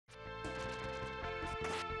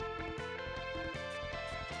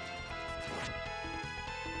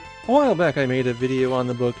A while back I made a video on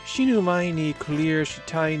the book Shinu Mae ni Clear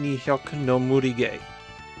Shitai ni Hyoku no Muri Gee,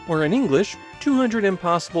 or in English, 200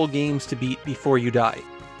 Impossible Games to Beat Before You Die.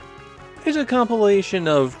 It's a compilation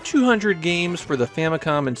of 200 games for the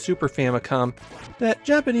Famicom and Super Famicom that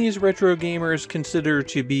Japanese retro gamers consider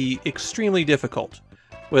to be extremely difficult,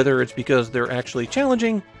 whether it's because they're actually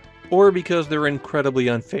challenging, or because they're incredibly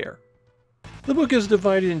unfair. The book is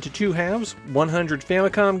divided into two halves, 100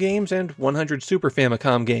 Famicom games and 100 Super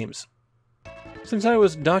Famicom games. Since I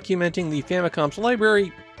was documenting the Famicom's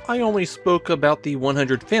library, I only spoke about the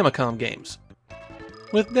 100 Famicom games.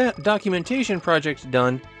 With that documentation project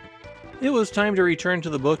done, it was time to return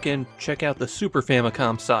to the book and check out the Super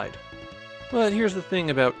Famicom side. But here's the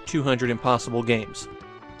thing about 200 Impossible Games.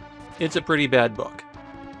 It's a pretty bad book.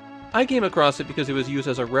 I came across it because it was used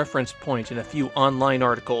as a reference point in a few online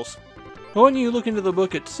articles. But when you look into the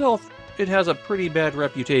book itself, it has a pretty bad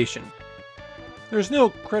reputation. There's no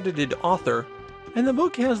credited author, and the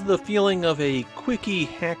book has the feeling of a quickie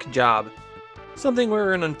hack job. Something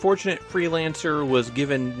where an unfortunate freelancer was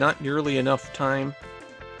given not nearly enough time,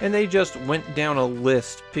 and they just went down a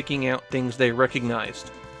list picking out things they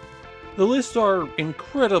recognized. The lists are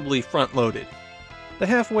incredibly front-loaded. The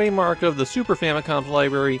halfway mark of the Super Famicom's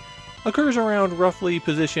library occurs around roughly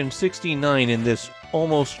position 69 in this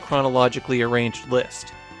almost chronologically arranged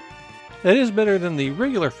list. That is better than the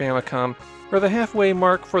regular Famicom, where the halfway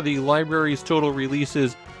mark for the library's total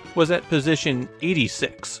releases was at position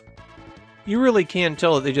 86. You really can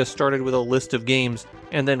tell that they just started with a list of games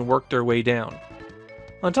and then worked their way down.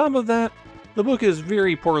 On top of that, the book is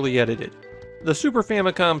very poorly edited. The Super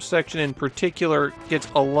Famicom section in particular gets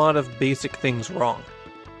a lot of basic things wrong.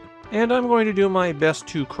 And I'm going to do my best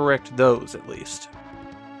to correct those, at least.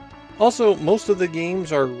 Also, most of the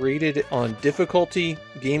games are rated on difficulty,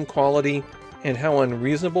 game quality, and how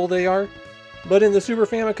unreasonable they are, but in the Super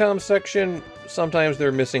Famicom section, sometimes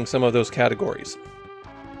they're missing some of those categories.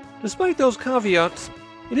 Despite those caveats,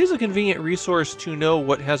 it is a convenient resource to know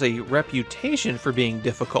what has a reputation for being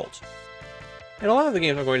difficult. And a lot of the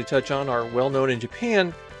games I'm going to touch on are well known in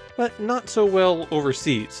Japan, but not so well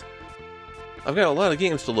overseas. I've got a lot of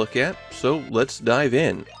games to look at, so let's dive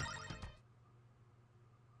in.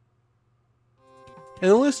 And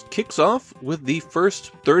the list kicks off with the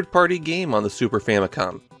first third-party game on the Super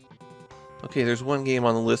Famicom. Okay, there's one game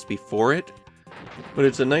on the list before it, but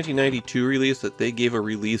it's a 1992 release that they gave a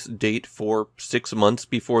release date for 6 months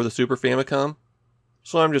before the Super Famicom,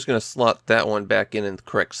 so I'm just going to slot that one back in the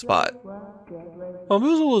correct spot.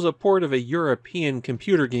 Bamboozle is a port of a European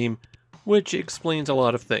computer game, which explains a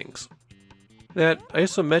lot of things. That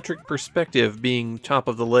isometric perspective being top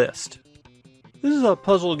of the list. This is a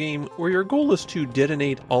puzzle game where your goal is to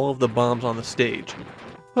detonate all of the bombs on the stage,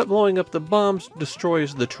 but blowing up the bombs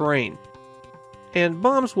destroys the terrain. And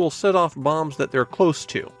bombs will set off bombs that they're close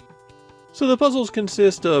to. So the puzzles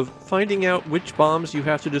consist of finding out which bombs you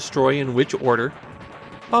have to destroy in which order,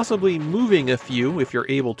 possibly moving a few if you're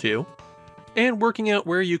able to, and working out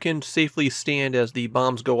where you can safely stand as the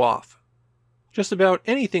bombs go off. Just about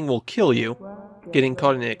anything will kill you. Getting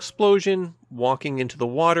caught in an explosion, walking into the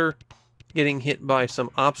water, getting hit by some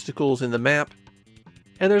obstacles in the map.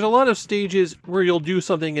 And there's a lot of stages where you'll do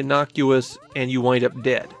something innocuous and you wind up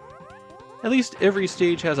dead. At least every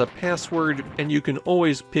stage has a password and you can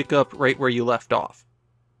always pick up right where you left off.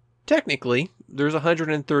 Technically, there's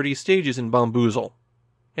 130 stages in Bamboozle.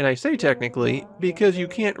 And I say technically because you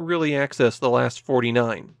can't really access the last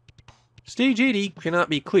 49. Stage 80 cannot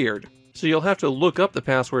be cleared, so you'll have to look up the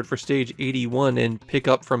password for stage 81 and pick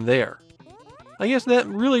up from there. I guess that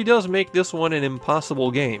really does make this one an impossible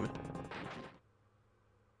game.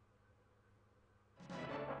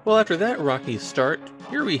 Well, after that rocky start,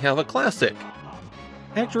 here we have a classic.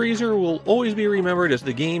 ActRaiser will always be remembered as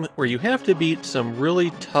the game where you have to beat some really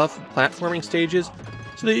tough platforming stages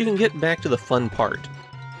so that you can get back to the fun part.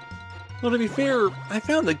 Well, to be fair, I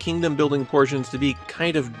found the kingdom building portions to be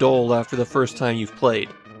kind of dull after the first time you've played.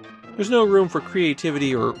 There's no room for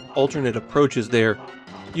creativity or alternate approaches there.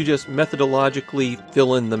 You just methodologically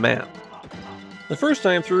fill in the map. The first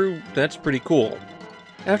time through, that's pretty cool.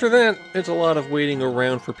 After that, it's a lot of waiting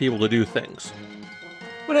around for people to do things.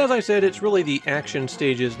 But as I said, it's really the action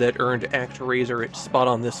stages that earned ActRaiser its spot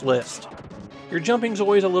on this list. Your jumping's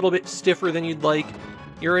always a little bit stiffer than you'd like,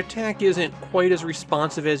 your attack isn't quite as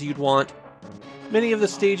responsive as you'd want, many of the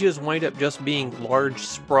stages wind up just being large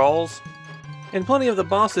sprawls, and plenty of the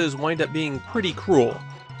bosses wind up being pretty cruel.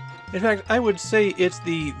 In fact, I would say it's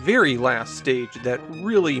the very last stage that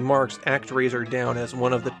really marks ActRaiser down as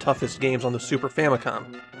one of the toughest games on the Super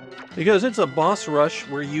Famicom. Because it's a boss rush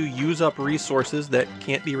where you use up resources that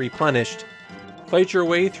can't be replenished, fight your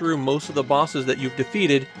way through most of the bosses that you've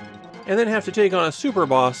defeated, and then have to take on a super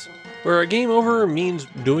boss, where a game over means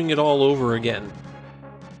doing it all over again.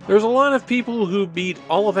 There's a lot of people who beat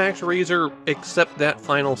all of ActRaiser except that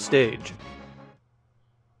final stage.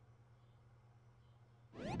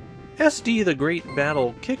 SD The Great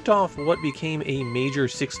Battle kicked off what became a major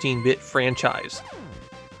 16-bit franchise.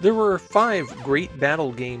 There were 5 Great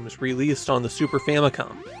Battle games released on the Super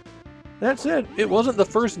Famicom. That said, it wasn't the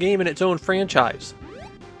first game in its own franchise.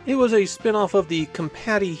 It was a spin-off of the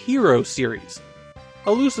Compati Hero series,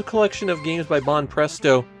 a loose collection of games by Bon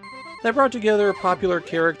Presto that brought together popular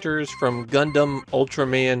characters from Gundam,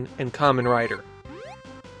 Ultraman, and Kamen Rider.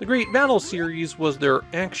 The Great Battle series was their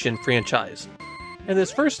action franchise, and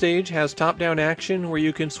this first stage has top-down action where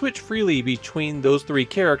you can switch freely between those 3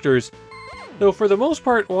 characters, though for the most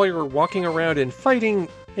part while you're walking around and fighting,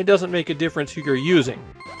 it doesn't make a difference who you're using.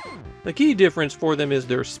 The key difference for them is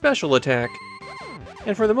their special attack,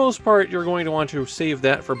 and for the most part you're going to want to save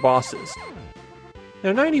that for bosses.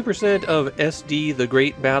 Now 90% of SD The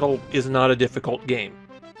Great Battle is not a difficult game.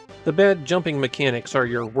 The bad jumping mechanics are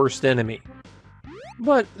your worst enemy.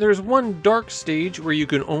 But there's one dark stage where you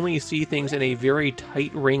can only see things in a very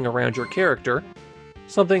tight ring around your character,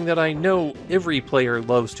 something that I know every player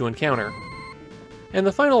loves to encounter. And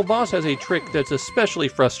the final boss has a trick that's especially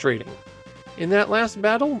frustrating. In that last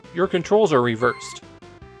battle, your controls are reversed.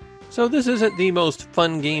 So this isn't the most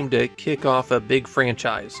fun game to kick off a big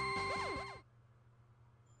franchise.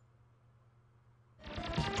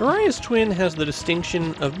 Darius Twin has the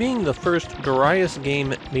distinction of being the first Darius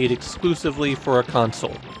game made exclusively for a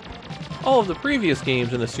console. All of the previous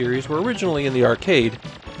games in the series were originally in the arcade,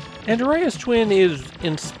 and Darius Twin is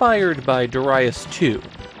inspired by Darius 2.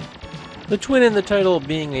 The twin in the title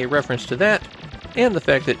being a reference to that, and the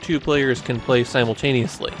fact that 2 players can play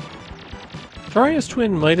simultaneously. Darius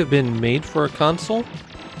Twin might have been made for a console,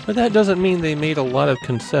 but that doesn't mean they made a lot of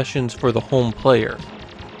concessions for the home player.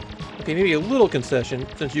 Okay, maybe a little concession,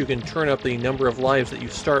 since you can turn up the number of lives that you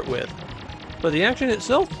start with. But the action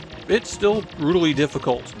itself, it's still brutally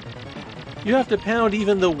difficult. You have to pound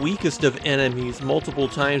even the weakest of enemies multiple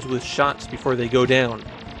times with shots before they go down.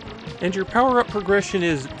 And your power-up progression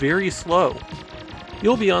is very slow.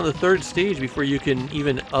 You'll be on the 3rd stage before you can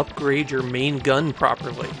even upgrade your main gun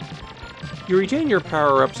properly. You retain your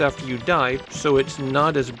power-ups after you die, so it's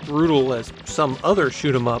not as brutal as some other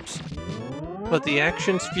shoot-'em-ups. But the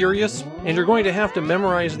action's furious, and you're going to have to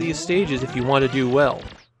memorize these stages if you want to do well.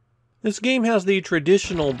 This game has the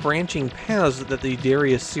traditional branching paths that the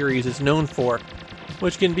Darius series is known for,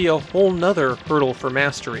 which can be a whole nother hurdle for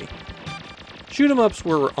mastery. Shoot-'em-ups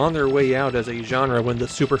were on their way out as a genre when the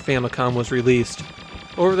Super Famicom was released.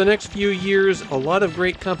 Over the next few years, a lot of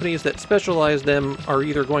great companies that specialize them are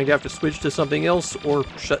either going to have to switch to something else or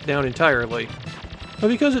shut down entirely. But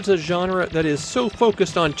because it's a genre that is so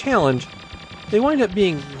focused on challenge, they wind up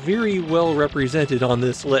being very well represented on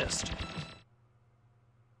this list.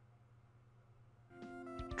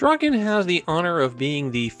 Draken has the honor of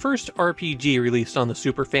being the first RPG released on the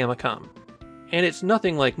Super Famicom, and it's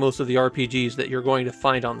nothing like most of the RPGs that you're going to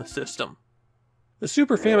find on the system. The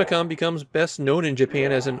Super Famicom becomes best known in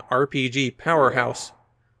Japan as an RPG powerhouse,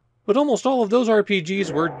 but almost all of those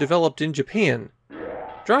RPGs were developed in Japan.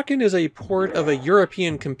 Draken is a port of a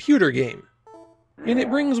European computer game, and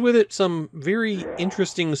it brings with it some very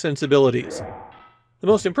interesting sensibilities. The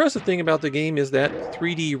most impressive thing about the game is that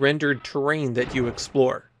 3D rendered terrain that you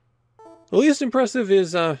explore. The least impressive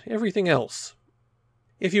is everything else.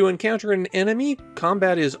 If you encounter an enemy,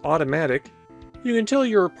 combat is automatic. You can tell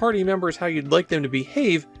your party members how you'd like them to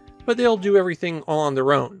behave, but they'll do everything all on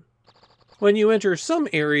their own. When you enter some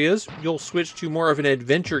areas, you'll switch to more of an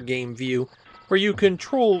adventure game view, where you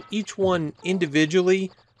control each one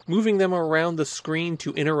individually, moving them around the screen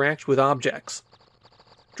to interact with objects.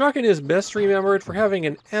 Draken is best remembered for having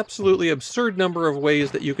an absolutely absurd number of ways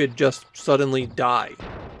that you could just suddenly die.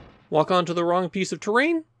 Walk onto the wrong piece of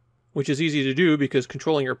terrain, which is easy to do because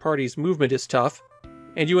controlling your party's movement is tough,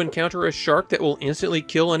 and you encounter a shark that will instantly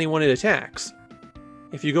kill anyone it attacks.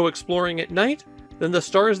 If you go exploring at night, then the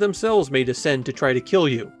stars themselves may descend to try to kill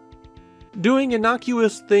you. Doing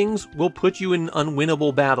innocuous things will put you in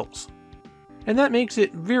unwinnable battles, and that makes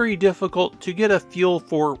it very difficult to get a feel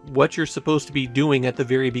for what you're supposed to be doing at the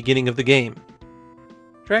very beginning of the game.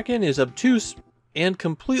 Draken is obtuse and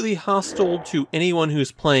completely hostile to anyone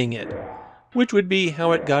who's playing it, which would be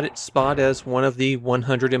how it got its spot as one of the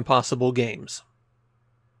 100 impossible games.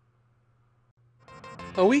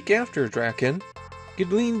 A week after Draken,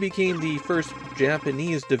 Gidleen became the first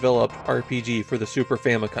Japanese-developed RPG for the Super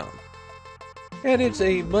Famicom, and it's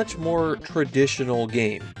a much more traditional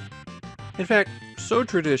game. In fact, so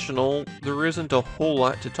traditional, there isn't a whole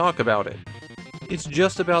lot to talk about it. It's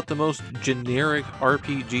just about the most generic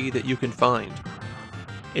RPG that you can find.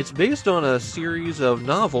 It's based on a series of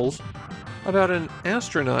novels about an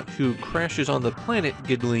astronaut who crashes on the planet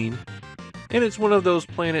Gidleen, and it's one of those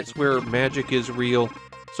planets where magic is real,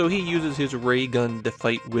 so he uses his ray gun to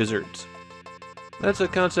fight wizards. That's a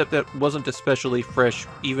concept that wasn't especially fresh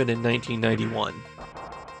even in 1991.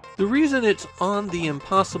 The reason it's on the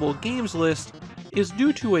impossible games list is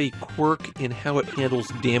due to a quirk in how it handles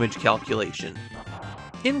damage calculation.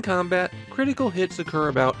 In combat, critical hits occur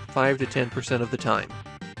about 5 to 10% of the time,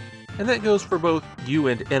 and that goes for both you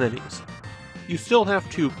and enemies. You still have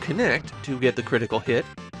to connect to get the critical hit,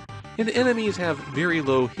 and enemies have very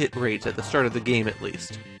low hit rates at the start of the game at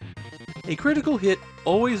least. A critical hit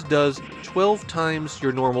always does 12 times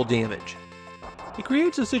your normal damage. It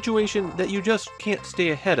creates a situation that you just can't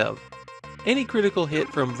stay ahead of. Any critical hit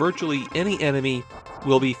from virtually any enemy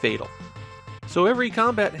will be fatal. So every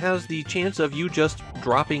combat has the chance of you just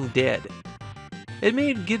dropping dead. It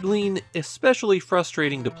made Gidleen especially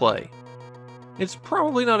frustrating to play. It's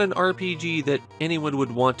probably not an RPG that anyone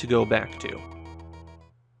would want to go back to.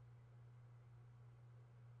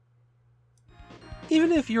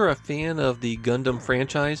 Even if you're a fan of the Gundam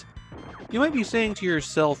franchise, you might be saying to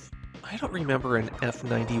yourself, I don't remember an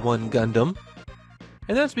F91 Gundam.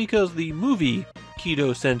 And that's because the movie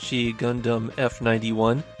Kido Senshi Gundam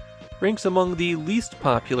F91 ranks among the least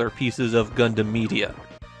popular pieces of Gundam media.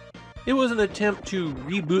 It was an attempt to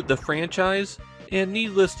reboot the franchise, and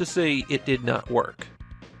needless to say, it did not work.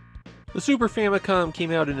 The Super Famicom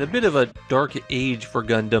came out in a bit of a dark age for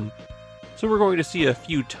Gundam, so we're going to see a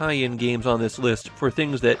few tie-in games on this list for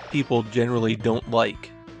things that people generally don't like.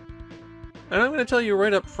 And I'm going to tell you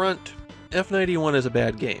right up front, F91 is a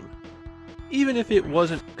bad game. Even if it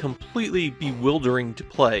wasn't completely bewildering to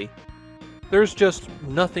play, there's just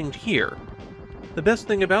nothing here. The best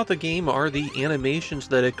thing about the game are the animations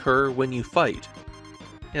that occur when you fight,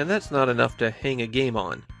 and that's not enough to hang a game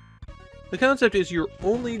on. The concept is you're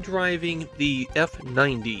only driving the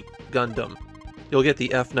F90 Gundam. You'll get the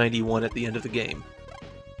F91 at the end of the game.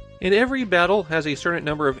 And every battle has a certain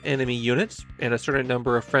number of enemy units and a certain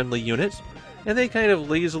number of friendly units, and they kind of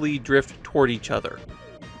lazily drift toward each other.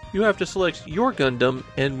 You have to select your Gundam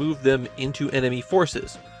and move them into enemy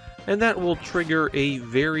forces, and that will trigger a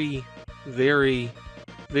very, very,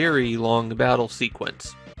 very long battle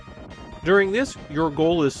sequence. During this, your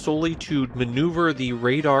goal is solely to maneuver the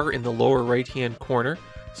radar in the lower right-hand corner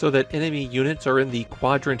so that enemy units are in the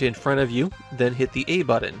quadrant in front of you, then hit the A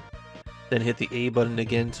button. Then hit the A button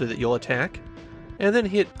again so that you'll attack, and then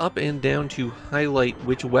hit up and down to highlight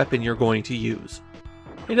which weapon you're going to use.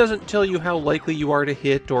 It doesn't tell you how likely you are to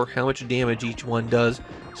hit or how much damage each one does,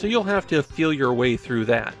 so you'll have to feel your way through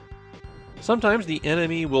that. Sometimes the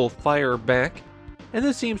enemy will fire back, and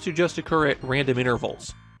this seems to just occur at random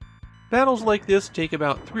intervals. Battles like this take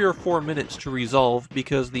about 3 or 4 minutes to resolve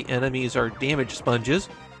because the enemies are damage sponges,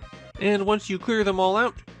 and once you clear them all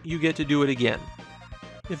out, you get to do it again.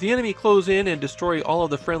 If the enemy close in and destroy all of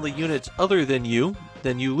the friendly units other than you,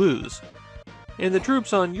 then you lose. And the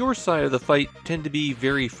troops on your side of the fight tend to be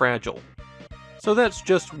very fragile. So that's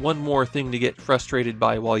just one more thing to get frustrated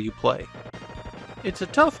by while you play. It's a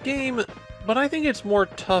tough game, but I think it's more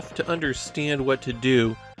tough to understand what to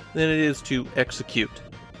do than it is to execute.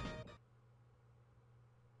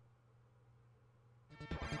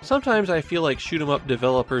 Sometimes I feel like shoot-'em-up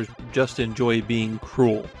developers just enjoy being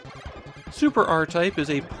cruel. Super R-Type is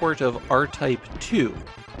a port of R-Type 2.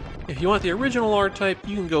 If you want the original R-Type,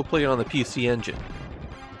 you can go play it on the PC Engine.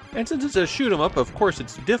 And since it's a shoot-'em-up, of course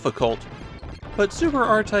it's difficult, but Super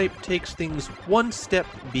R-Type takes things one step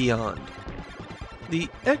beyond. The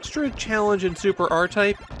extra challenge in Super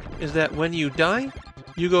R-Type is that when you die,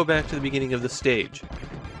 you go back to the beginning of the stage.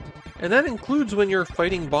 And that includes when you're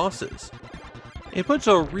fighting bosses. It puts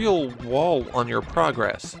a real wall on your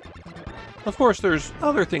progress. Of course, there's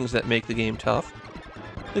other things that make the game tough.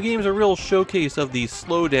 The game's a real showcase of the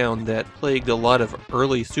slowdown that plagued a lot of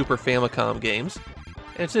early Super Famicom games,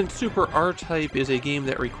 and since Super R-Type is a game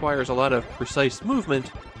that requires a lot of precise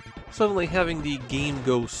movement, suddenly having the game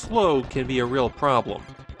go slow can be a real problem.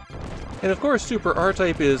 And of course, Super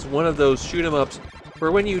R-Type is one of those shoot-'em-ups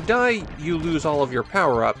where when you die, you lose all of your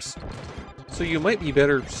power-ups, so you might be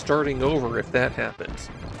better starting over if that happens.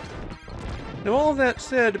 Now all of that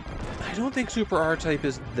said, I don't think Super R-Type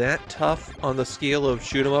is that tough on the scale of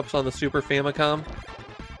shoot-'em-ups on the Super Famicom.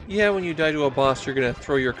 Yeah, when you die to a boss, you're going to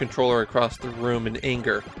throw your controller across the room in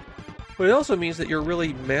anger. But it also means that you're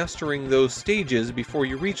really mastering those stages before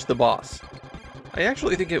you reach the boss. I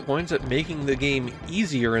actually think it winds up making the game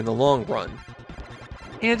easier in the long run.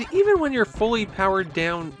 And even when you're fully powered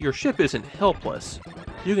down, your ship isn't helpless.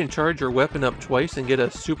 You can charge your weapon up twice and get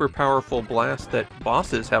a super powerful blast that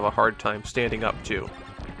bosses have a hard time standing up to.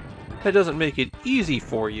 That doesn't make it easy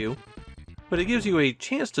for you, but it gives you a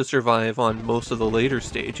chance to survive on most of the later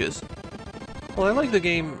stages. While I like the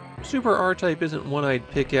game, Super R-Type isn't one I'd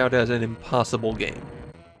pick out as an impossible game.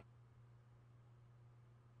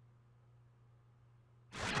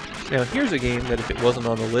 Now here's a game that if it wasn't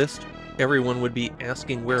on the list, everyone would be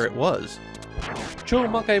asking where it was. Cho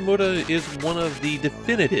Makemura is one of the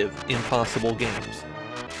definitive impossible games.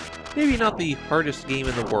 Maybe not the hardest game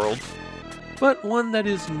in the world, but one that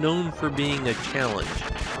is known for being a challenge.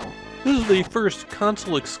 This is the first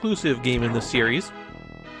console-exclusive game in the series,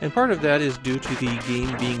 and part of that is due to the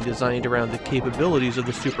game being designed around the capabilities of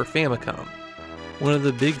the Super Famicom. One of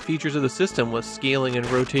the big features of the system was scaling and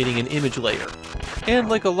rotating an image layer, and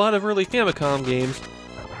like a lot of early Famicom games,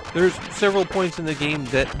 there's several points in the game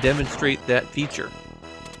that demonstrate that feature.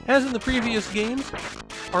 As in the previous games,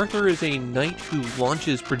 Arthur is a knight who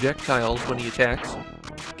launches projectiles when he attacks,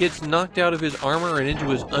 gets knocked out of his armor and into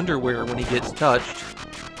his underwear when he gets touched,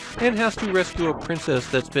 and has to rescue a princess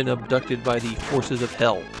that's been abducted by the forces of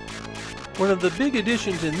hell. One of the big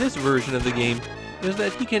additions in this version of the game is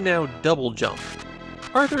that he can now double jump.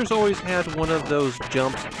 Arthur's always had one of those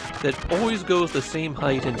jumps that always goes the same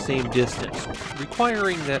height and same distance,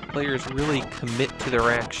 requiring that players really commit to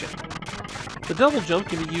their action. The double jump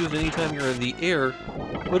can be used anytime you're in the air,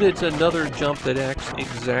 but it's another jump that acts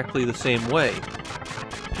exactly the same way.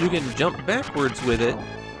 You can jump backwards with it,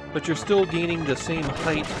 but you're still gaining the same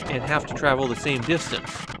height and have to travel the same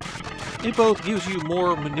distance. It both gives you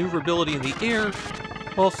more maneuverability in the air,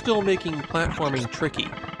 while still making platforming tricky.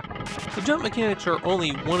 The jump mechanics are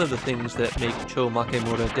only one of the things that make Cho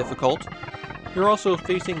Makemura difficult. You're also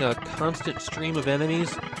facing a constant stream of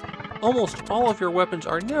enemies. Almost all of your weapons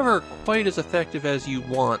are never quite as effective as you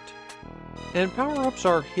want. And power-ups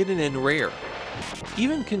are hidden and rare.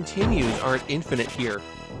 Even continues aren't infinite here.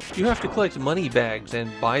 You have to collect money bags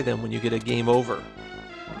and buy them when you get a game over.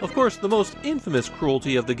 Of course, the most infamous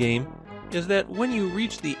cruelty of the game is that when you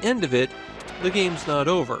reach the end of it, the game's not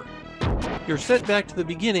over. You're sent back to the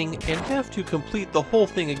beginning and have to complete the whole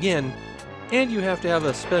thing again, and you have to have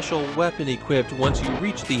a special weapon equipped once you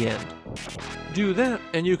reach the end. Do that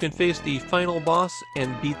and you can face the final boss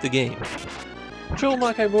and beat the game. Cho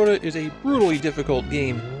Makemura is a brutally difficult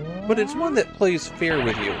game, but it's one that plays fair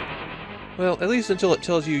with you. Well, at least until it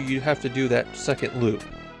tells you you have to do that second loop.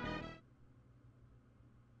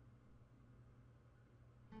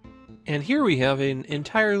 And here we have an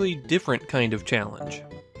entirely different kind of challenge.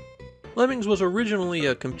 Lemmings was originally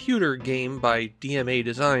a computer game by DMA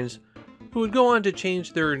Designs, who would go on to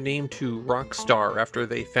change their name to Rockstar after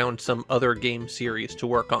they found some other game series to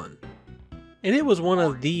work on. And it was one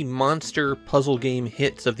of the monster puzzle game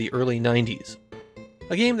hits of the early 90s.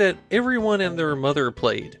 A game that everyone and their mother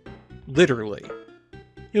played. Literally.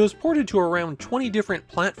 It was ported to around 20 different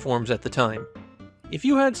platforms at the time. If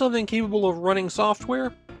you had something capable of running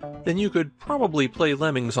software, then you could probably play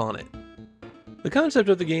Lemmings on it. The concept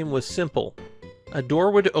of the game was simple. A door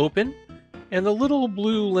would open, and the little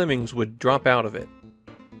blue lemmings would drop out of it.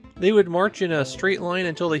 They would march in a straight line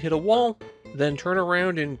until they hit a wall, then turn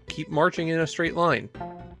around and keep marching in a straight line.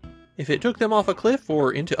 If it took them off a cliff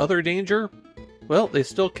or into other danger, well, they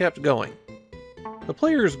still kept going. The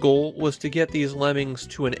player's goal was to get these lemmings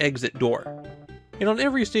to an exit door, and on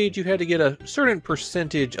every stage you had to get a certain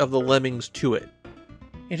percentage of the lemmings to it.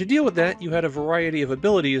 And to deal with that, you had a variety of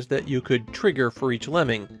abilities that you could trigger for each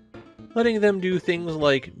lemming, letting them do things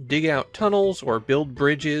like dig out tunnels, or build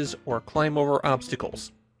bridges, or climb over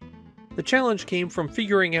obstacles. The challenge came from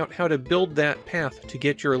figuring out how to build that path to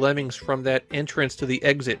get your lemmings from that entrance to the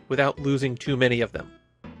exit without losing too many of them.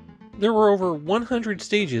 There were over 100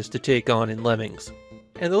 stages to take on in Lemmings,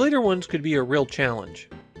 and the later ones could be a real challenge.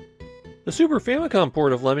 The Super Famicom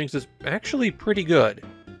port of Lemmings is actually pretty good.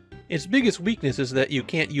 Its biggest weakness is that you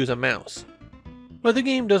can't use a mouse. But the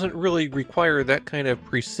game doesn't really require that kind of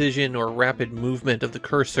precision or rapid movement of the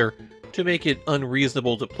cursor to make it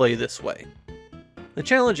unreasonable to play this way. The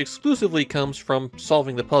challenge exclusively comes from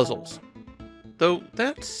solving the puzzles. Though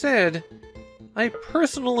that said, I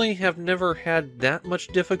personally have never had that much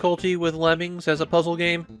difficulty with Lemmings as a puzzle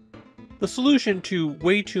game. The solution to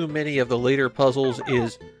way too many of the later puzzles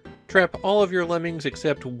is trap all of your lemmings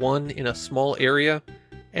except one in a small area,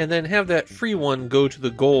 and then have that free one go to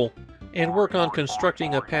the goal and work on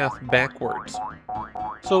constructing a path backwards.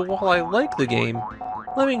 So while I like the game,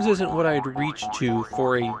 Lemmings isn't what I'd reach to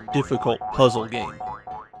for a difficult puzzle game.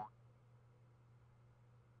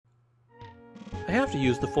 I have to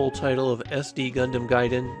use the full title of SD Gundam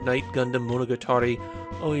Gaiden Night Gundam Monogatari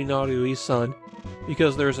Oinarui-san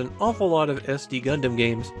because there's an awful lot of SD Gundam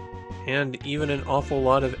games, and even an awful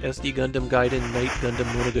lot of SD Gundam Gaiden Night Gundam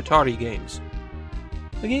Monogatari games.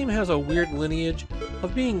 The game has a weird lineage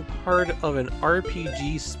of being part of an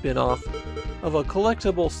RPG spin-off, of a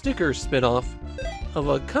collectible sticker spin-off, of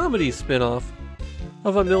a comedy spin-off,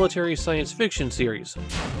 of a military science fiction series.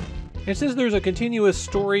 And since there's a continuous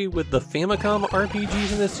story with the Famicom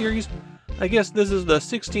RPGs in this series, I guess this is the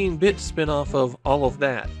 16-bit spin-off of all of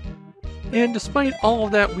that. And despite all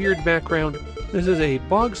of that weird background, this is a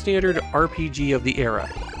bog-standard RPG of the era.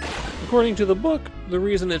 According to the book, the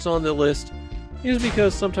reason it's on the list is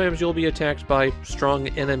because sometimes you'll be attacked by strong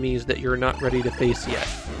enemies that you're not ready to face yet.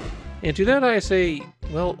 And to that I say,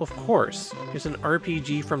 well, of course, it's an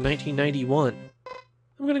RPG from 1991.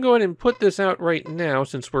 I'm going to go ahead and put this out right now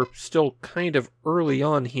since we're still kind of early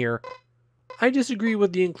on here. I disagree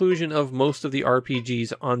with the inclusion of most of the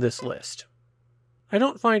RPGs on this list. I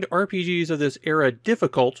don't find RPGs of this era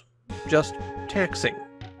difficult, just taxing.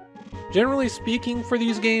 Generally speaking for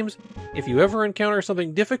these games, if you ever encounter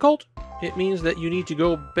something difficult, it means that you need to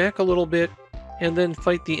go back a little bit and then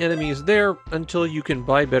fight the enemies there until you can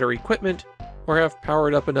buy better equipment or have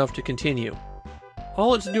powered up enough to continue.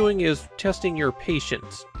 All it's doing is testing your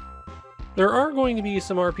patience. There are going to be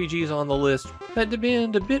some RPGs on the list that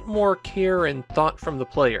demand a bit more care and thought from the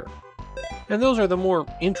player, and those are the more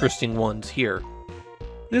interesting ones here.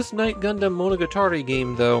 This Night Gundam Monogatari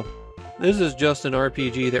game, though, this is just an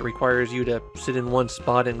RPG that requires you to sit in one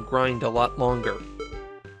spot and grind a lot longer.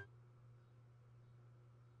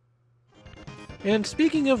 And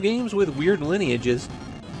speaking of games with weird lineages,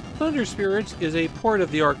 Thunder Spirits is a port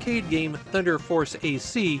of the arcade game Thunder Force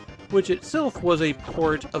AC, which itself was a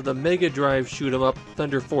port of the Mega Drive shoot-'em-up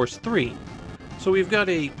Thunder Force 3. So we've got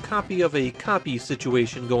a copy of a copy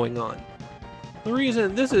situation going on. The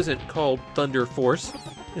reason this isn't called Thunder Force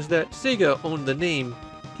is that Sega owned the name,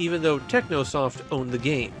 even though Technosoft owned the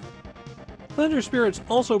game. Thunder Spirits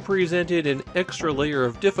also presented an extra layer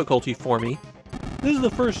of difficulty for me. This is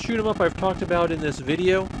the first shoot-'em-up I've talked about in this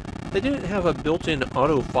video that didn't have a built-in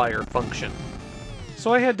auto-fire function.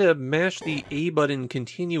 So I had to mash the A button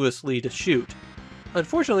continuously to shoot.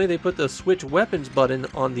 Unfortunately, they put the switch weapons button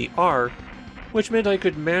on the R, which meant I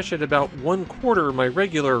could mash at about 1/4 my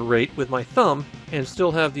regular rate with my thumb and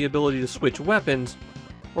still have the ability to switch weapons,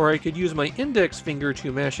 or I could use my index finger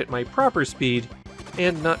to mash at my proper speed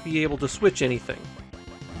and not be able to switch anything.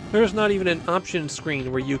 There's not even an option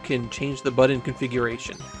screen where you can change the button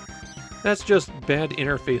configuration. That's just bad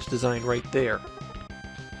interface design right there.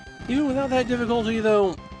 Even without that difficulty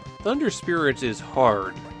though, Thunder Spirits is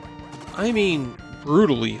hard. I mean,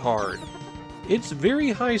 brutally hard. It's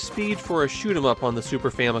very high speed for a shoot-'em-up on the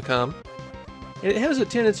Super Famicom. It has a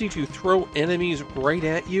tendency to throw enemies right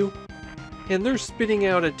at you, and they're spitting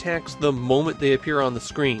out attacks the moment they appear on the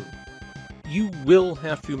screen. You will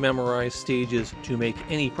have to memorize stages to make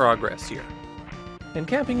any progress here. And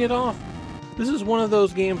capping it off, this is one of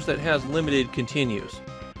those games that has limited continues.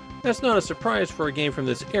 That's not a surprise for a game from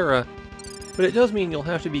this era, but it does mean you'll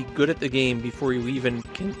have to be good at the game before you even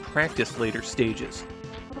can practice later stages.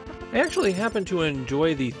 I actually happen to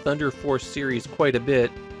enjoy the Thunder Force series quite a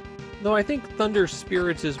bit, though I think Thunder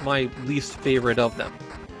Spirits is my least favorite of them.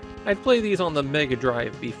 I'd play these on the Mega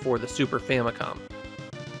Drive before the Super Famicom.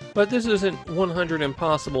 But this isn't 100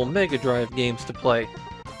 impossible Mega Drive games to play,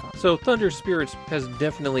 so Thunder Spirits has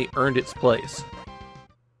definitely earned its place.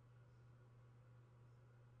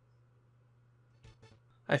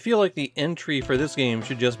 I feel like the entry for this game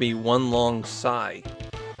should just be one long sigh.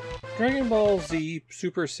 Dragon Ball Z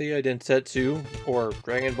Super Saiyan Densetsu, or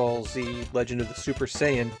Dragon Ball Z Legend of the Super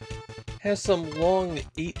Saiyan, has some long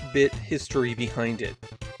 8-bit history behind it.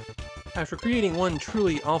 After creating one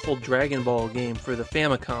truly awful Dragon Ball game for the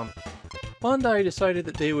Famicom, Bandai decided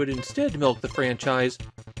that they would instead milk the franchise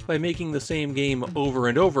by making the same game over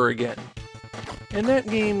and over again. And that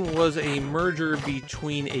game was a merger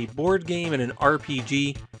between a board game and an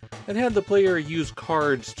RPG that had the player use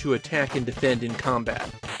cards to attack and defend in combat.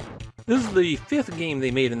 This is the 5th game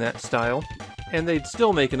they made in that style, and they'd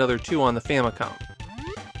still make another 2 on the Famicom.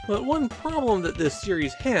 But one problem that this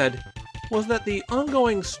series had was that the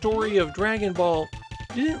ongoing story of Dragon Ball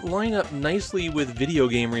didn't line up nicely with video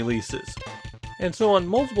game releases. And so on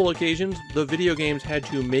multiple occasions, the video games had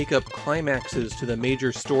to make up climaxes to the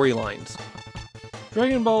major storylines.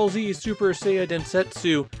 Dragon Ball Z Super Saiyan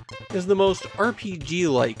Densetsu is the most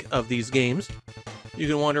RPG-like of these games. You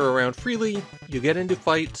can wander around freely, you get into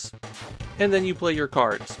fights, and then you play your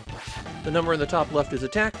cards. The number in the top left is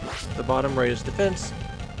attack, the bottom right is defense,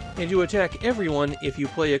 and you attack everyone if you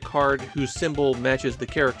play a card whose symbol matches the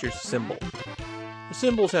character's symbol. The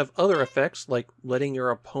symbols have other effects, like letting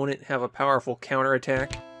your opponent have a powerful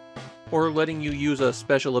counterattack, or letting you use a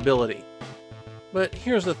special ability. But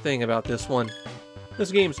here's the thing about this one.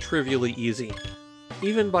 This game's trivially easy.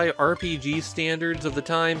 Even by RPG standards of the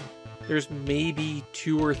time, there's maybe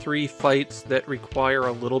 2 or 3 fights that require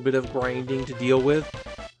a little bit of grinding to deal with.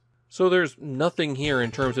 So there's nothing here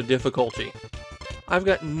in terms of difficulty. I've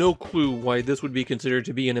got no clue why this would be considered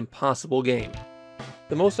to be an impossible game.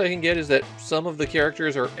 The most I can get is that some of the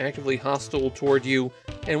characters are actively hostile toward you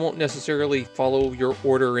and won't necessarily follow your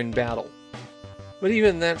order in battle. But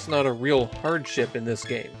even that's not a real hardship in this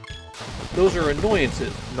game. Those are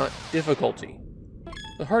annoyances, not difficulty.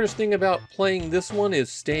 The hardest thing about playing this one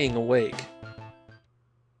is staying awake.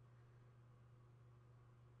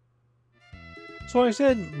 So I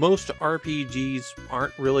said most RPGs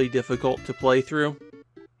aren't really difficult to play through.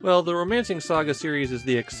 Well, the Romancing Saga series is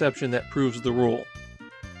the exception that proves the rule.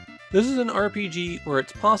 This is an RPG where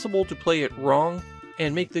it's possible to play it wrong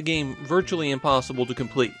and make the game virtually impossible to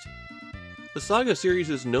complete. The Saga series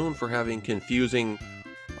is known for having confusing,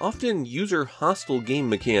 often user-hostile game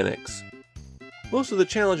mechanics. Most of the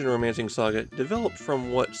challenge in Romancing Saga developed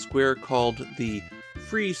from what Square called the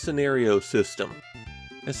free scenario system.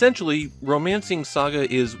 Essentially, Romancing Saga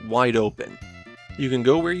is wide open. You can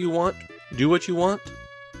go where you want, do what you want,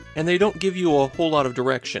 and they don't give you a whole lot of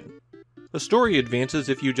direction. The story advances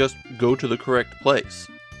if you just go to the correct place.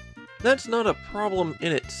 That's not a problem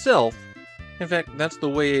in itself. In fact, that's the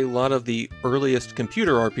way a lot of the earliest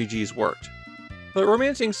computer RPGs worked. But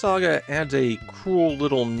Romancing Saga adds a cruel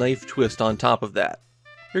little knife twist on top of that.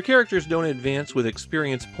 Your characters don't advance with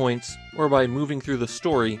experience points or by moving through the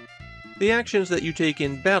story. The actions that you take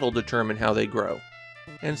in battle determine how they grow.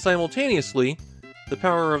 And simultaneously, the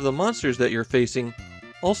power of the monsters that you're facing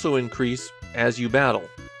also increase as you battle.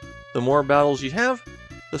 The more battles you have,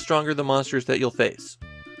 the stronger the monsters that you'll face.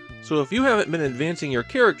 So if you haven't been advancing your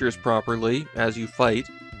characters properly as you fight,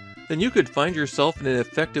 then you could find yourself in an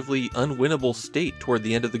effectively unwinnable state toward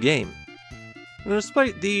the end of the game. And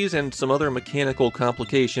despite these and some other mechanical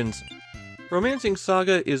complications, Romancing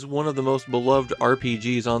Saga is one of the most beloved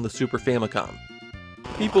RPGs on the Super Famicom.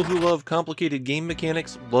 People who love complicated game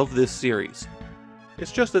mechanics love this series.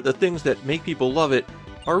 It's just that the things that make people love it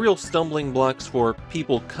are real stumbling blocks for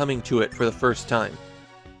people coming to it for the first time.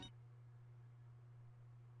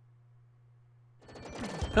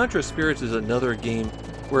 Contra Spirits is another game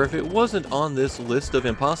where if it wasn't on this list of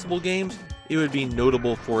impossible games, it would be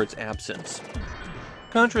notable for its absence.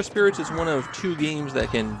 Contra Spirits is one of 2 games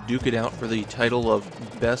that can duke it out for the title of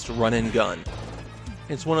Best Run and Gun.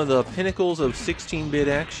 It's one of the pinnacles of 16-bit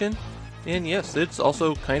action, and yes, it's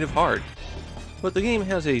also kind of hard. But the game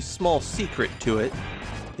has a small secret to it.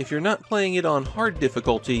 If you're not playing it on hard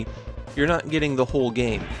difficulty, you're not getting the whole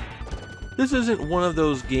game. This isn't one of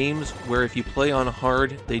those games where if you play on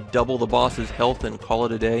hard, they double the boss's health and call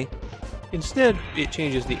it a day. Instead, it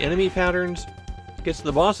changes the enemy patterns, gets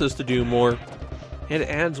the bosses to do more, and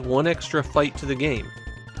adds 1 extra fight to the game.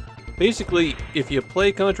 Basically, if you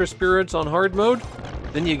play Contra Spirits on hard mode,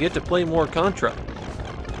 then you get to play more Contra.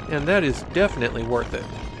 And that is definitely worth it.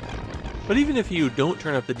 But even if you don't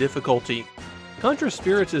turn up the difficulty, Contra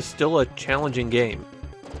Spirits is still a challenging game.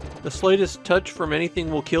 The slightest touch from anything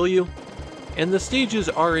will kill you, and the stages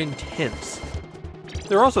are intense.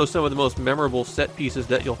 They're also some of the most memorable set pieces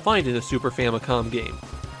that you'll find in a Super Famicom game.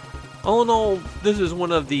 All in all, this is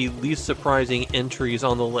one of the least surprising entries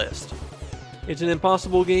on the list. It's an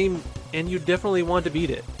impossible game, and you definitely want to beat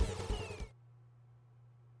it.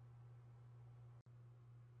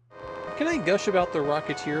 Can I gush about The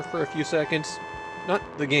Rocketeer for a few seconds? Not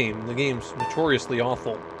the game's notoriously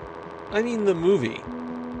awful. I mean the movie.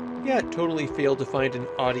 Yeah, it totally failed to find an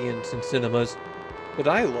audience in cinemas, but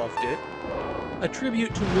I loved it. A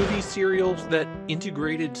tribute to movie serials that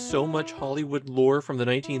integrated so much Hollywood lore from the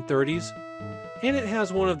 1930s, and it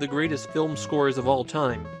has one of the greatest film scores of all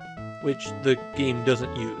time, which the game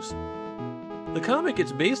doesn't use. The comic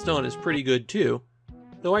it's based on is pretty good too,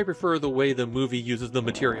 though I prefer the way the movie uses the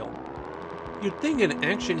material. You'd think an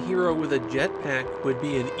action hero with a jetpack would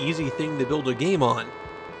be an easy thing to build a game on,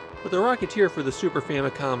 but The Rocketeer for the Super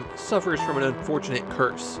Famicom suffers from an unfortunate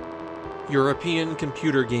curse: European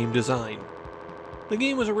computer game design. The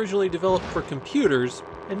game was originally developed for computers,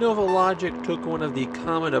 and Nova Logic took one of the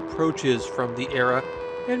common approaches from the era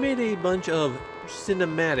and made a bunch of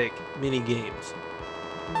cinematic mini-games.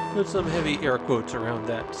 Put some heavy air quotes around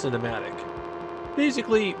that cinematic.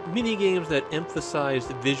 Basically, mini-games that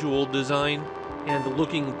emphasized visual design and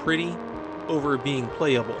looking pretty over being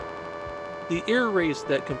playable. The air race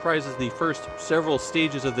that comprises the first several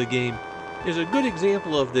stages of the game is a good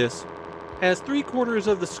example of this, as 3/4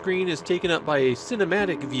 of the screen is taken up by a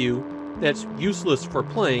cinematic view that's useless for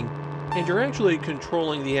playing, and you're actually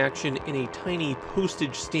controlling the action in a tiny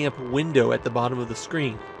postage stamp window at the bottom of the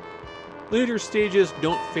screen. Later stages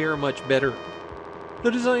don't fare much better.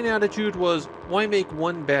 The design attitude was, why make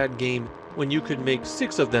one bad game when you could make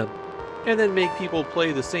 6 of them, and then make people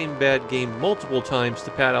play the same bad game multiple times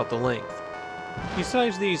to pad out the length.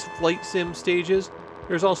 Besides these flight sim stages,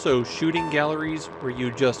 there's also shooting galleries where you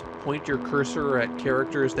just point your cursor at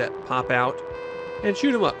characters that pop out, and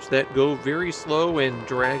shoot-em-ups that go very slow and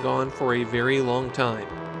drag on for a very long time.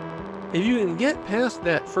 If you can get past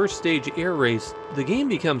that first stage air race, the game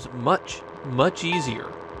becomes much, much easier.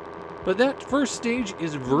 But that first stage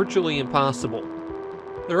is virtually impossible.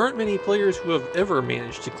 There aren't many players who have ever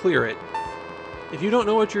managed to clear it. If you don't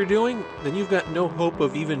know what you're doing, then you've got no hope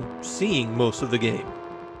of even seeing most of the game.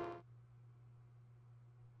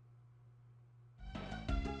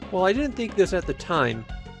 While I didn't think this at the time,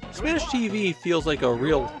 Smash TV feels like a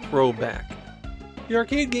real throwback. The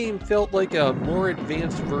arcade game felt like a more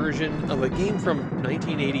advanced version of a game from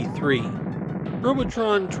 1983.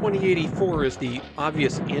 Robotron 2084 is the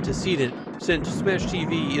obvious antecedent, since Smash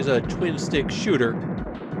TV is a twin-stick shooter,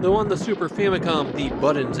 though on the Super Famicom the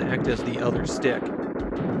buttons act as the other stick.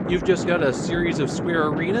 You've just got a series of square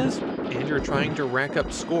arenas, and you're trying to rack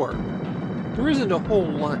up score. There isn't a whole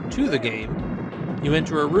lot to the game. You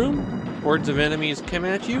enter a room, hordes of enemies come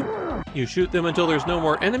at you, you shoot them until there's no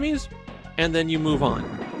more enemies, and then you move on.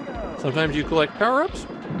 Sometimes you collect power-ups,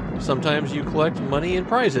 sometimes you collect money and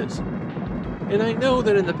prizes. And I know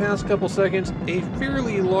that in the past couple seconds, a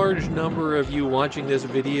fairly large number of you watching this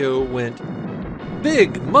video went,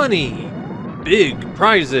 "Big money! Big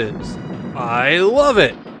prizes! I love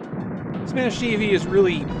it!" Smash TV is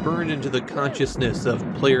really burned into the consciousness of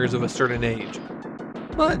players of a certain age.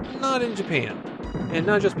 But not in Japan. And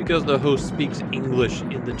not just because the host speaks English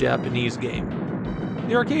in the Japanese game.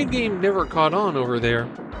 The arcade game never caught on over there,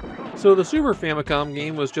 so the Super Famicom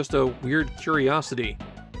game was just a weird curiosity.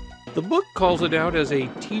 The book calls it out as a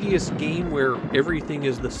tedious game where everything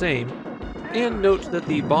is the same, and notes that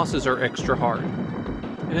the bosses are extra hard.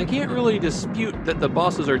 And I can't really dispute that the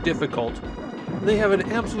bosses are difficult. They have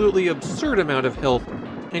an absolutely absurd amount of health,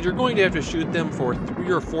 and you're going to have to shoot them for 3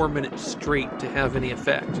 or 4 minutes straight to have any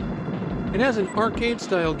effect. And as an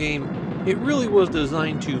arcade-style game, it really was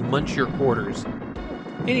designed to munch your quarters.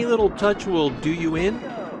 Any little touch will do you in,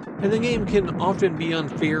 and the game can often be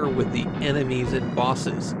unfair with the enemies and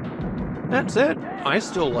bosses. That said, I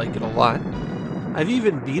still like it a lot. I've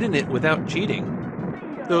even beaten it without cheating.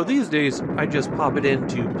 Though these days, I just pop it in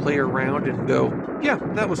to play around and go, yeah,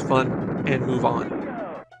 that was fun, and move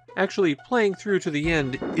on. Actually, playing through to the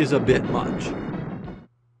end is a bit much.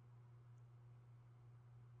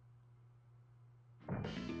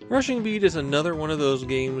 Rushing Beat is another one of those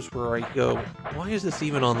games where I go, why is this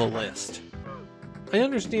even on the list? I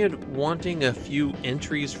understand wanting a few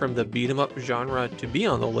entries from the beat-em-up genre to be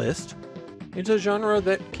on the list. It's a genre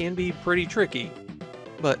that can be pretty tricky.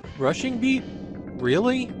 But Rushing Beat?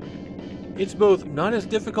 Really? It's both not as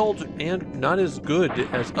difficult and not as good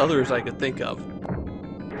as others I could think of.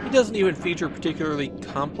 It doesn't even feature particularly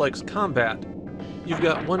complex combat. You've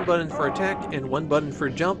got one button for attack and one button for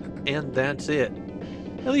jump, and that's it.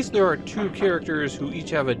 At least there are 2 characters who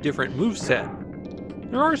each have a different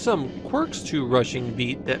moveset. There are some quirks to Rushing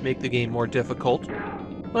Beat that make the game more difficult,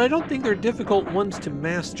 but I don't think they're difficult ones to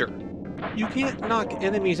master. You can't knock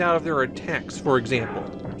enemies out of their attacks, for example,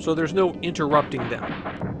 so there's no interrupting them,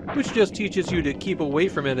 which just teaches you to keep away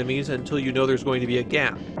from enemies until you know there's going to be a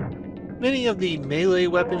gap. Many of the melee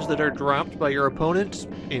weapons that are dropped by your opponents,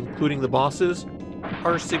 including the bosses,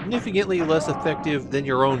 are significantly less effective than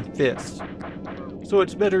your own fists. So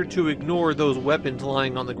it's better to ignore those weapons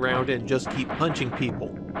lying on the ground and just keep punching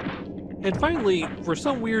people. And finally, for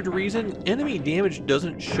some weird reason, enemy damage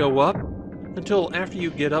doesn't show up until after you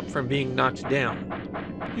get up from being knocked down.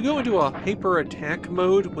 You go into a hyper attack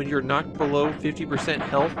mode when you're knocked below 50%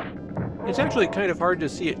 health. It's actually kind of hard to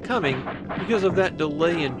see it coming because of that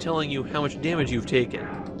delay in telling you how much damage you've taken.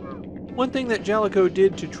 One thing that Jalico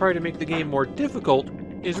did to try to make the game more difficult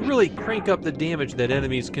is really crank up the damage that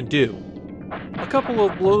enemies can do. A couple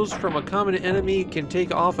of blows from a common enemy can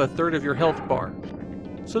take off 1/3 of your health bar.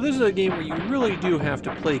 So this is a game where you really do have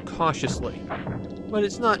to play cautiously. But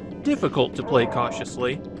it's not difficult to play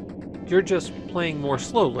cautiously, you're just playing more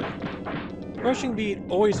slowly. Rushing Beat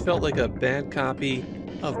always felt like a bad copy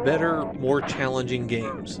of better, more challenging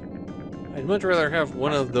games. I'd much rather have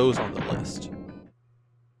 1 of those on the list.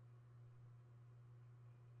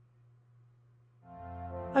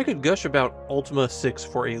 I could gush about Ultima 6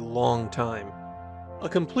 for a long time. A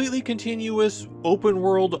completely continuous,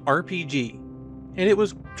 open-world RPG. And it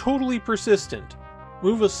was totally persistent.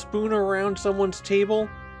 Move a spoon around someone's table,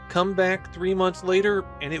 come back 3 months later,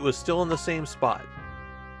 and it was still in the same spot.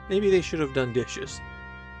 Maybe they should have done dishes.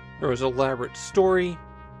 There was an elaborate story,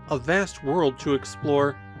 a vast world to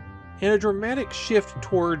explore, and a dramatic shift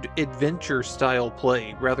toward adventure-style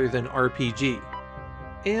play rather than RPG.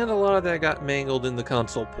 And a lot of that got mangled in the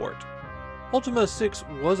console port. Ultima 6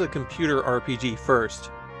 was a computer RPG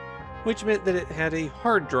first, which meant that it had a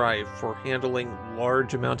hard drive for handling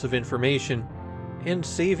large amounts of information and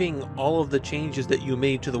saving all of the changes that you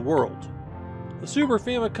made to the world. The Super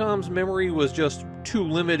Famicom's memory was just too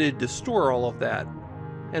limited to store all of that,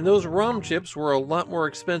 and those ROM chips were a lot more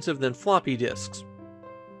expensive than floppy disks.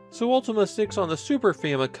 So Ultima 6 on the Super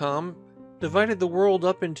Famicom divided the world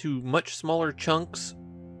up into much smaller chunks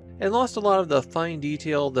and lost a lot of the fine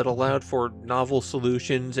detail that allowed for novel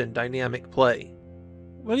solutions and dynamic play.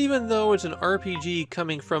 But even though it's an RPG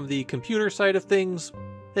coming from the computer side of things,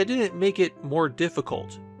 that didn't make it more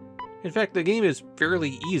difficult. In fact, the game is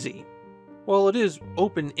fairly easy. While it is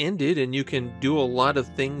open-ended and you can do a lot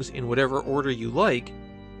of things in whatever order you like,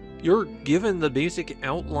 you're given the basic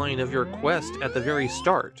outline of your quest at the very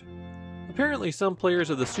start. Apparently some players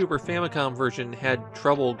of the Super Famicom version had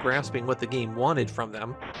trouble grasping what the game wanted from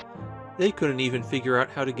them. They couldn't even figure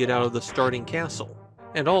out how to get out of the starting castle.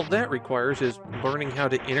 And all that requires is learning how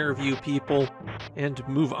to interview people and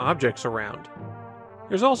move objects around.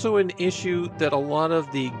 There's also an issue that a lot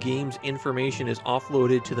of the game's information is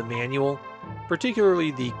offloaded to the manual,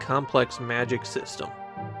 particularly the complex magic system.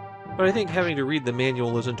 But I think having to read the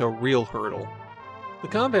manual isn't a real hurdle. The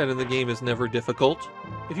combat in the game is never difficult.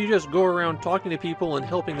 If you just go around talking to people and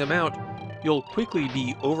helping them out, you'll quickly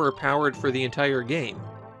be overpowered for the entire game.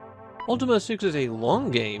 Ultima 6 is a long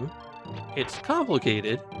game, it's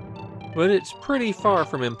complicated, but it's pretty far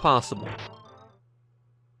from impossible.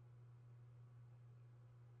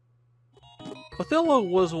 Othello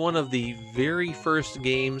was one of the very first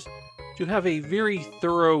games to have a very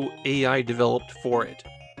thorough AI developed for it.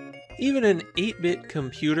 Even an 8-bit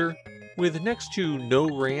computer with next to no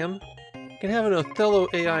RAM can have an Othello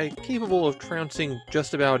AI capable of trouncing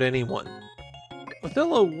just about anyone.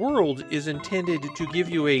 Othello World is intended to give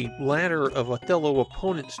you a ladder of Othello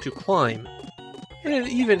opponents to climb, and it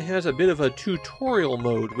even has a bit of a tutorial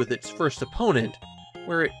mode with its first opponent,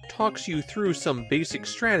 where it talks you through some basic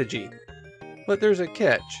strategy. But there's a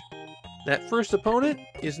catch. That first opponent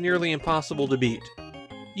is nearly impossible to beat.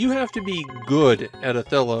 You have to be good at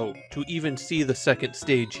Othello to even see the second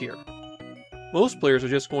stage here. Most players are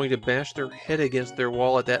just going to bash their head against their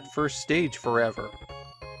wall at that first stage forever.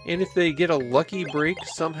 And if they get a lucky break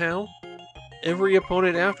somehow, every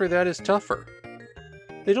opponent after that is tougher.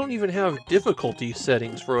 They don't even have difficulty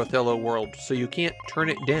settings for Othello World, so you can't turn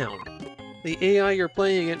it down. The AI you're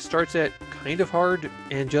playing against starts at kind of hard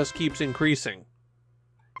and just keeps increasing.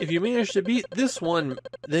 If you manage to beat this one,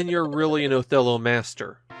 then you're really an Othello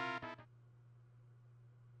master.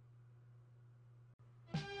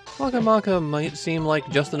 Maka Maka might seem like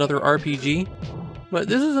just another RPG, but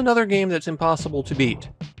this is another game that's impossible to beat.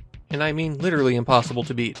 And I mean literally impossible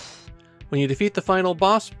to beat. When you defeat the final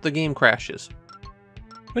boss, the game crashes.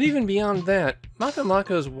 But even beyond that, Maka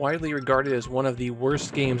Maka is widely regarded as one of the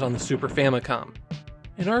worst games on the Super Famicom.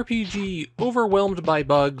 An RPG overwhelmed by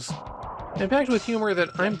bugs, and packed with humor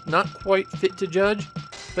that I'm not quite fit to judge,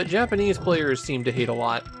 but Japanese players seem to hate a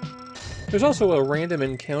lot. There's also a random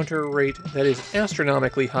encounter rate that is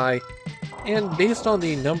astronomically high, and based on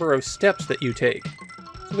the number of steps that you take.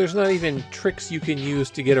 So there's not even tricks you can use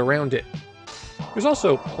to get around it. There's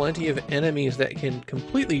also plenty of enemies that can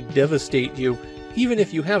completely devastate you even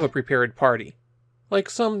if you have a prepared party. Like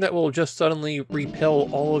some that will just suddenly repel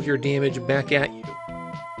all of your damage back at you.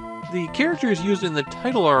 The characters used in the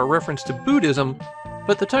title are a reference to Buddhism,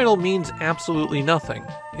 but the title means absolutely nothing.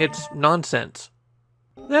 It's nonsense.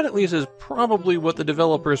 That at least is probably what the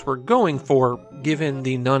developers were going for, given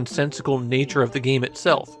the nonsensical nature of the game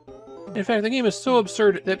itself. In fact, the game is so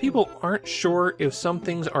absurd that people aren't sure if some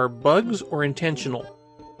things are bugs or intentional.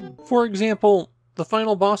 For example, the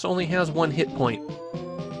final boss only has 1 hit point.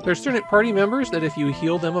 There's certain party members that if you